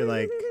did... You're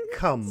like,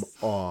 come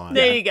on.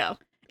 There you go.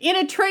 In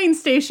a train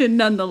station,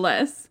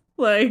 nonetheless.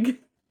 Like...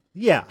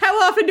 Yeah.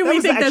 How often do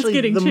we think that's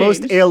getting the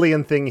changed? most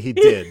alien thing he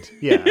did.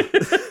 Yeah.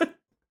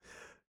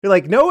 You're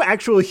like, no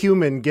actual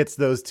human gets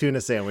those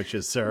tuna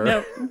sandwiches, sir.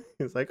 Nope.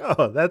 He's like,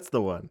 oh, that's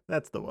the one.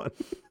 That's the one.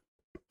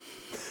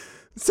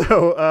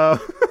 So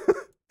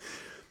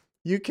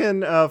you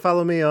can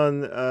follow me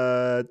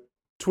on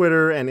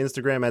Twitter and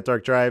Instagram at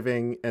Dark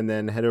Driving, and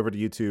then head over to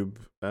YouTube,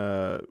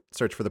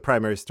 search for The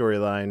Primary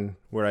Storyline,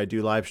 where I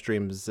do live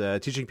streams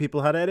teaching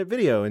people how to edit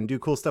video and do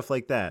cool stuff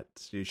like that.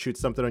 So you shoot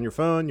something on your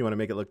phone, you want to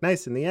make it look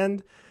nice in the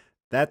end.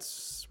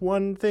 That's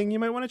one thing you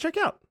might want to check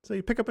out. So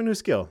you pick up a new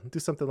skill, do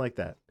something like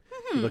that.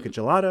 You look at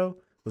gelato,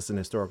 listen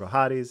to Historical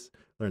Hotties,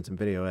 learn some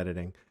video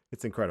editing.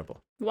 It's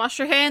incredible. Wash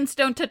your hands,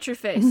 don't touch your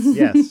face.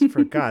 Yes,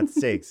 for God's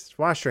sakes.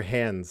 Wash your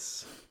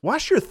hands.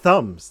 Wash your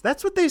thumbs.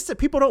 That's what they said.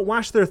 People don't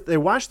wash they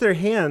wash their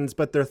hands,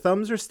 but their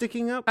thumbs are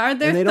sticking up. Are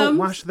their and they thumbs don't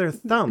wash their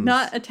thumbs.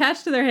 Not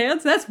attached to their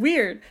hands? That's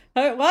weird.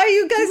 Why are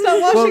you guys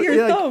not washing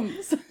your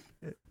thumbs?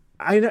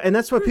 I know, and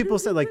that's what people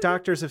said. Like,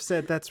 doctors have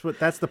said that's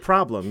the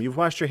problem. You've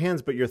washed your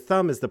hands, but your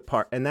thumb is the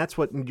part, and that's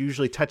what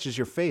usually touches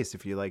your face.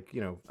 If you like,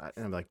 and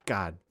I'm like,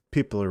 God,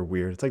 people are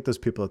weird. It's like those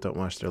people that don't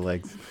wash their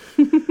legs.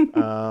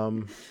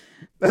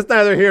 That's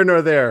neither here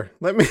nor there.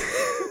 Let me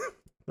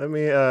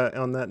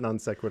on that non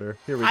sequitur.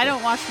 Here we go. I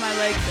don't wash my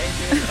legs,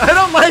 Adrian. I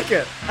don't like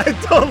it. I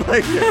don't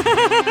like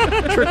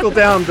it. Trickle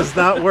down does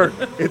not work.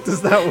 It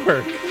does not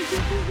work.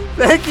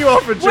 Thank you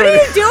all for joining. What are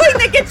you doing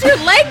that gets your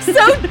legs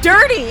so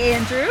dirty,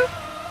 Andrew?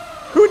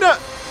 Who knows?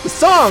 The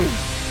song.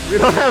 We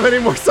don't have any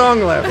more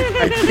song left.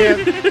 I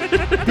can't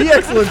be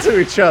excellent to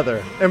each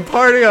other and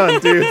party on,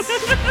 dudes.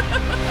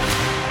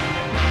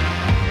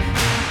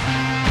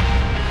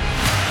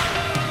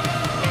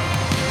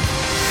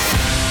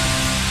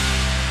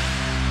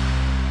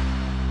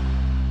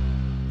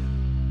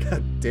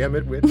 God damn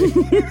it, Whitney.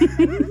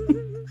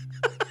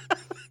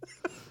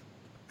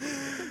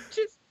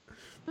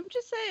 I'm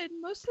just saying. saying,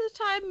 most of the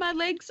time my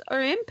legs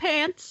are in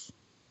pants.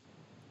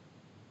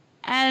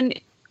 And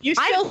you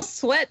still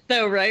sweat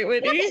though, right,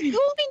 Whitney? You only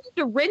need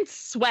to rinse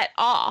sweat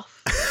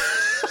off.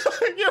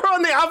 You're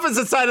on the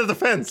opposite side of the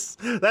fence.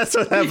 That's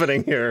what's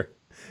happening here.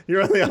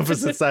 You're on the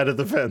opposite side of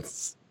the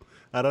fence.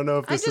 I don't know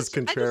if this is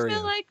contrarian. I just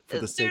feel like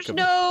there's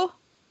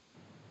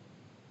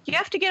you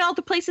have to get all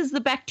the places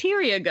the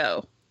bacteria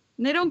go.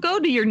 And they don't go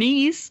to your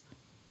knees.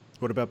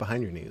 What about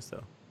behind your knees,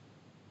 though?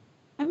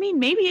 I mean,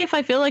 maybe if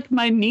I feel like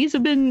my knees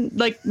have been,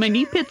 like, my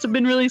knee pits have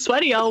been really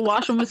sweaty, I'll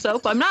wash them with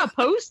soap. I'm not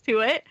opposed to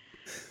it.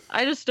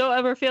 I just don't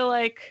ever feel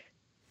like,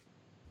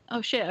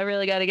 oh shit, I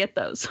really got to get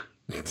those.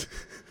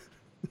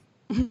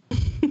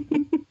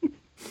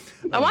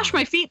 I wash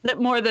my feet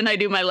more than I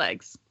do my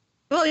legs.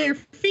 Well, your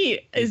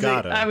feet is,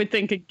 I would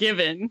think, a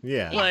given.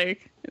 Yeah.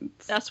 Like,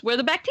 that's where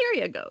the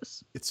bacteria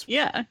goes.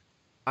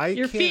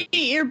 Your feet,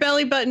 your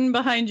belly button,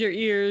 behind your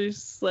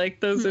ears, like,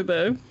 those are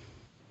the...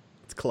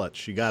 It's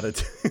clutch. You got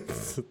it.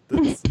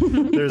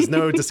 There's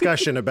no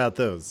discussion about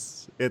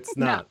those. It's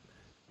not.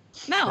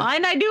 No,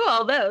 and I do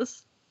all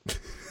those.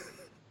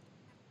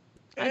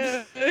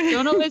 I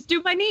don't always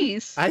do my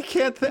knees. I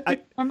can't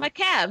or my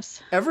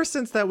calves. Ever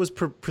since that was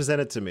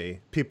presented to me,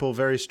 people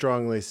very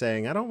strongly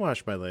saying, I don't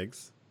wash my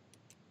legs.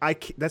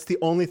 That's the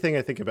only thing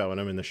I think about when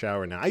I'm in the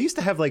shower now. I used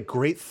to have like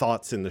great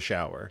thoughts in the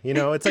shower. You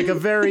know, it's like a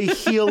very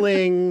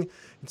healing,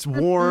 it's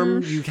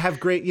warm, you have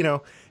great, you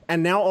know,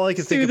 and now all I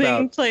can think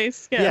about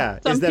place.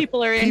 Some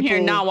people are in here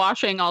not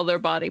washing all their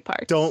body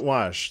parts. Don't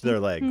wash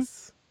their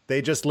legs.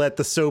 They just let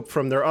the soap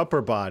from their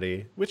upper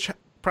body, which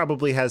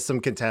probably has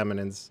some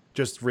contaminants,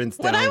 just rinse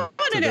down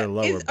to their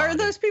lower body. Are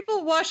those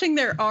people washing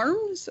their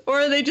arms,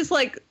 or are they just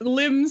like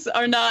limbs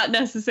are not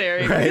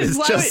necessary? Right,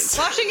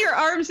 washing your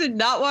arms and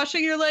not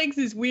washing your legs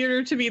is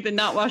weirder to me than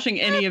not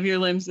washing any of your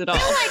limbs at all.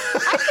 I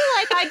feel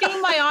like I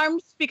do my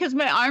arms because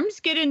my arms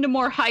get into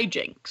more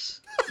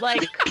hijinks.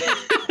 Like, I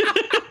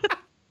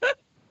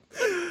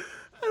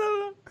don't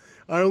know.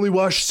 I only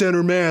wash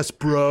center mass,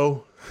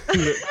 bro.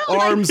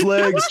 Arms,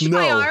 legs, I wash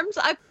my arms.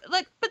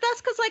 But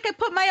that's because like I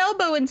put my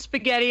elbow in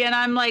spaghetti and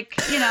I'm like,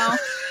 you know,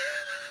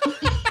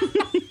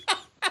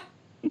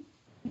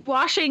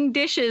 washing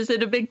dishes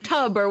in a big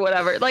tub or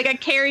whatever. Like I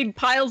carried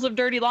piles of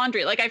dirty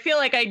laundry. Like I feel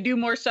like I do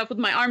more stuff with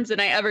my arms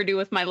than I ever do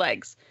with my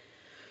legs.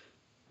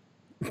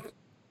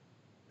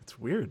 It's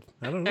weird.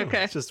 I don't know.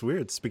 Okay. It's just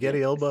weird.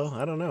 Spaghetti elbow.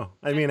 I don't know.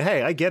 I mean,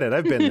 hey, I get it.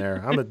 I've been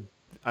there.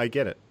 I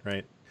get it.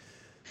 Right.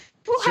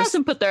 Who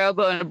hasn't put their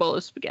elbow in a bowl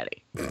of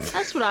spaghetti?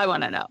 That's what I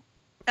want to know.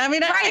 I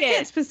mean, I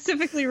can't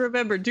specifically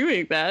remember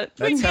doing that.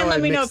 That's how let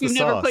I me know mix if you've the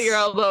never sauce. put your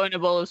elbow in a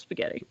bowl of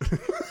spaghetti.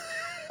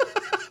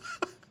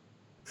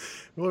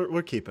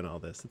 We're keeping all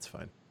this. It's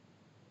fine.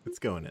 It's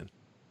going in.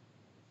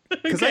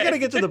 Because I got to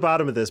get to the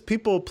bottom of this.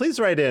 People, please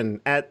write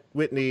in at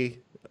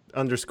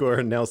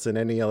Whitney_Nelson,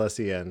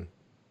 NELSEN.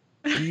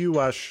 Do you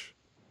wash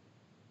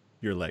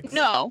your legs?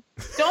 No.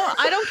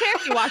 I don't care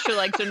if you wash your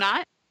legs or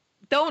not.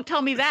 Don't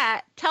tell me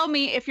that. Tell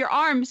me if your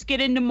arms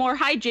get into more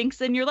hijinks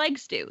than your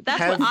legs do. That's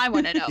what I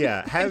want to know.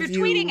 Yeah, if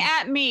you're tweeting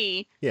at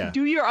me,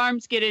 do your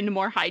arms get into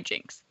more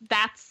hijinks?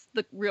 That's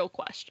the real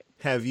question.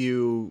 Have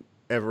you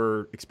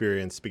ever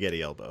experienced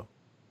spaghetti elbow?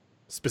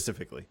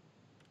 Specifically.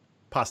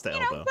 Pasta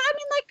elbow. But I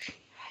mean,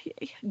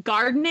 like,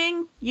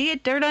 gardening, you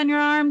get dirt on your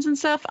arms and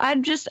stuff.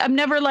 I'm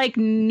never like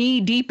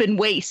knee deep in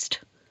waste.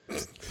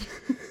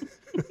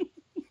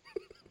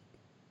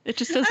 It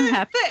just doesn't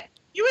happen.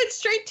 You went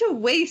straight to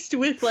waist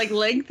with like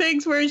leg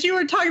things, whereas you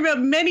were talking about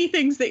many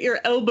things that you're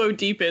elbow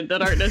deep in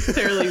that aren't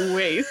necessarily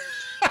waist.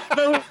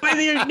 But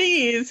with your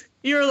knees,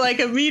 you're like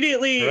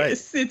immediately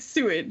it's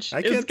sewage.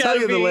 I can't tell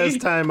you the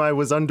last time I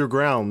was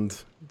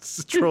underground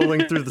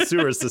strolling through the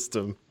sewer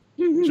system.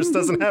 It just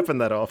doesn't happen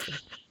that often.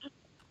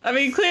 I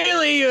mean,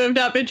 clearly you have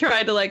not been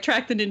trying to like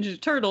track the Ninja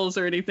Turtles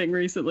or anything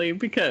recently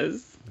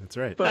because... That's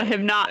right. But I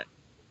have not.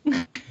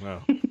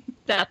 Wow.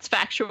 That's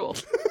factual.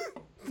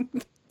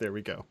 There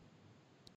we go.